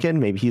almost awakened.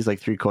 Maybe he's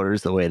like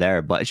 3/4 the way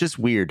there, but it's just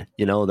weird,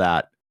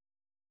 that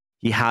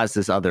he has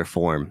this other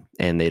form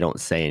and they don't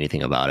say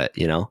anything about it,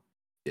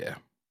 Yeah,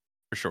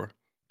 for sure.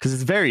 Because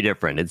it's very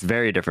different. It's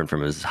very different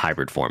from his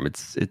hybrid form.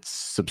 It's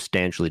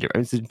substantially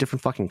different. It's a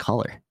different fucking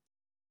color.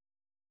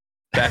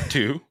 That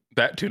too,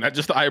 not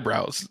just the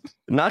eyebrows.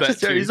 Not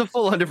just there. He's a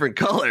full on different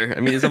color.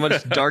 I mean, he's a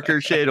much darker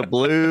shade of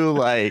blue.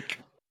 Like,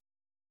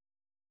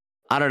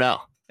 I don't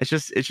know. It's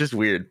just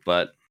weird,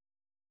 but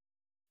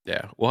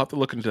yeah, we'll have to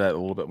look into that a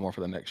little bit more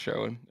for the next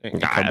show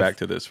and come back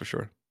to this for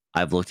sure.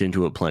 I've looked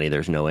into it plenty.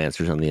 There's no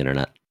answers on the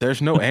internet.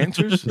 There's no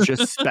answers? It's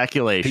just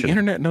speculation. The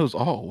internet knows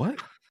all. What?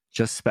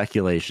 Just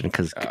speculation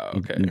because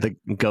the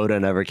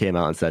Gojo never came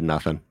out and said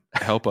nothing.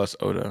 Help us,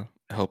 Oda.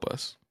 Help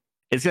us.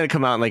 It's going to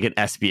come out in like an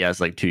SBS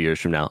like 2 years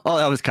from now. Oh,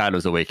 that was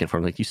Kaido's awakened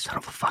form. Like, you son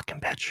of a fucking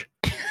bitch.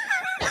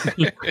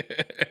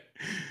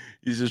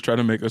 He's just trying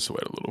to make us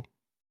sweat a little.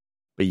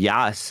 But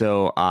yeah,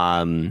 so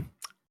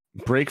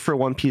break for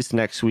One Piece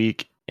next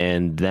week.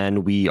 And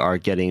then we are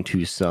getting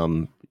to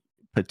some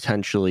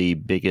potentially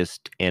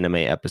biggest anime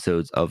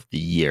episodes of the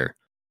year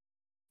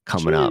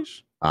coming up.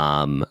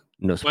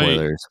 No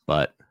spoilers,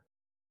 but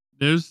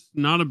there's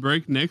not a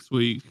break next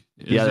week.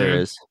 There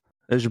is.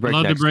 There's a break.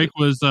 I thought the break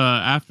was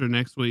after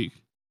next week.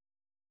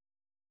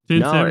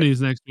 1070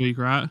 is next week,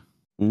 right?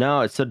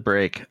 No, it said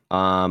break.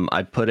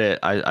 I put it.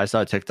 I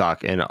saw a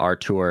TikTok and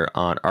Artur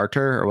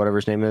or whatever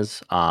his name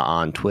is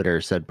on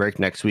Twitter said break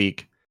next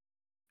week,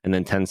 and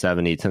then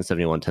 1070,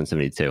 1071,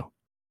 1072.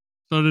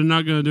 So they're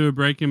not going to do a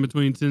break in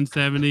between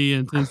 1070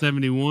 and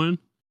 1071.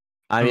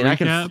 I mean,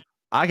 recap?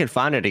 I can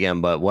find it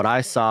again, but what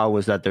I saw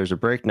was that there's a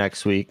break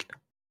next week.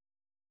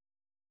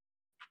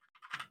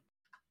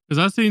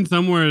 Because I've seen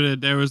somewhere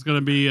that there was going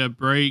to be a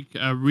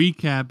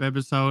recap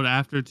episode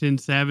after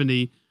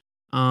 1070.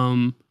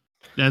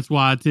 That's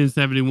why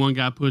 1071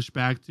 got pushed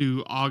back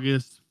to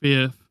August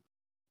 5th.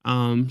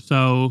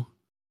 So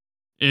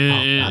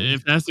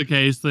if that's the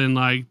case, then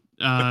like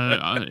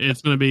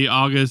it's going to be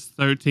August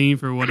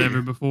 13th or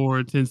whatever before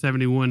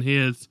 1071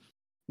 hits.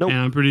 Nope. And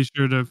I'm pretty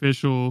sure the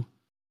official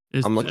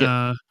is. I'm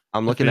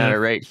looking at it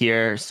right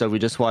here. So we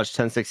just watched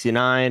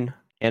 1069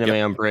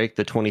 anime on break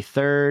the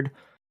 23rd,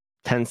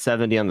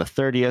 1070 on the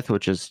 30th,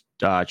 which is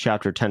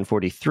chapter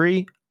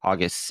 1043.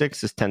 August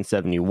 6th is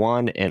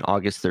 1071, and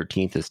August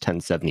 13th is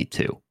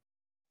 1072.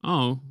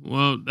 Oh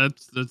well,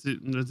 that's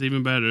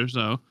even better.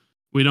 So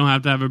we don't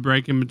have to have a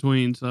break in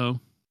between. So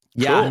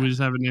yeah, we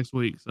just have it next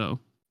week. So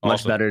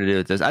much better to do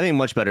it this. I think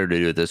much better to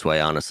do it this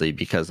way, honestly,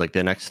 because like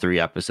the next 3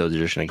 episodes are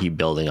just gonna keep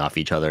building off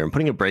each other, and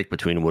putting a break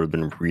between would have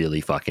been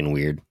really fucking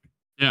weird.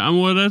 Yeah,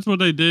 well, that's what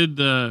they did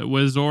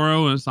with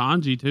Zoro and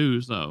Sanji too.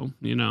 So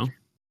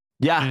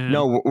Yeah,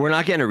 no, we're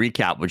not getting a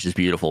recap, which is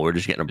beautiful. We're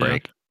just getting a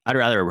break. Yeah. I'd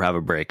rather have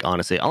a break,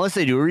 honestly, unless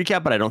they do a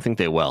recap, but I don't think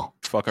they will.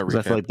 Fuck a recap.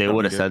 I feel like they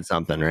would have said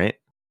something, right?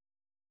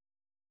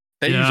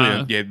 They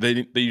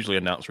usually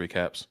announce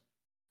recaps.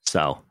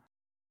 So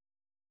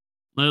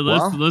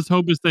let's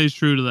hope it stays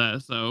true to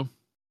that. So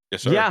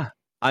yes, sir. Yeah,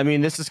 I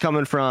mean, this is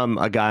coming from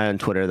a guy on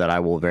Twitter that I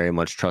will very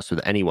much trust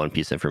with any One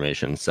Piece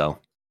information. So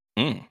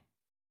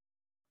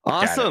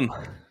awesome.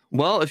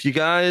 Well, if you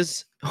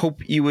guys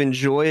hope you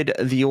enjoyed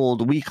the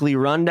old weekly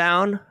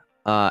rundown,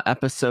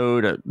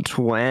 episode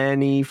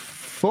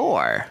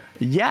 24.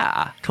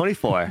 Yeah,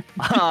 24.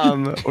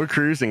 We're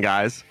cruising,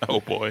 guys.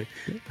 Oh boy.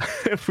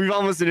 We've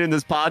almost been doing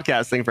this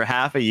podcast thing for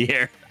half a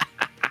year.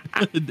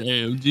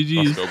 Damn,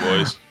 GG's. Let's go,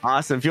 boys.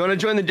 Awesome. If you want to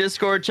join the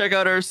Discord, check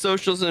out our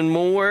socials and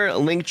more.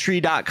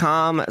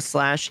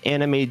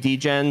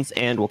 Linktree.com/animedegens.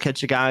 And we'll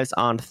catch you guys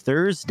on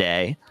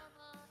Thursday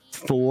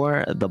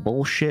for the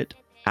bullshit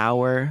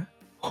hour.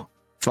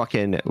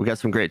 We got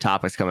some great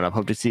topics coming up.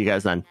 Hope to see you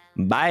guys then.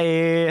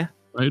 Bye.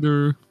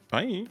 Later.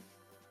 Bye.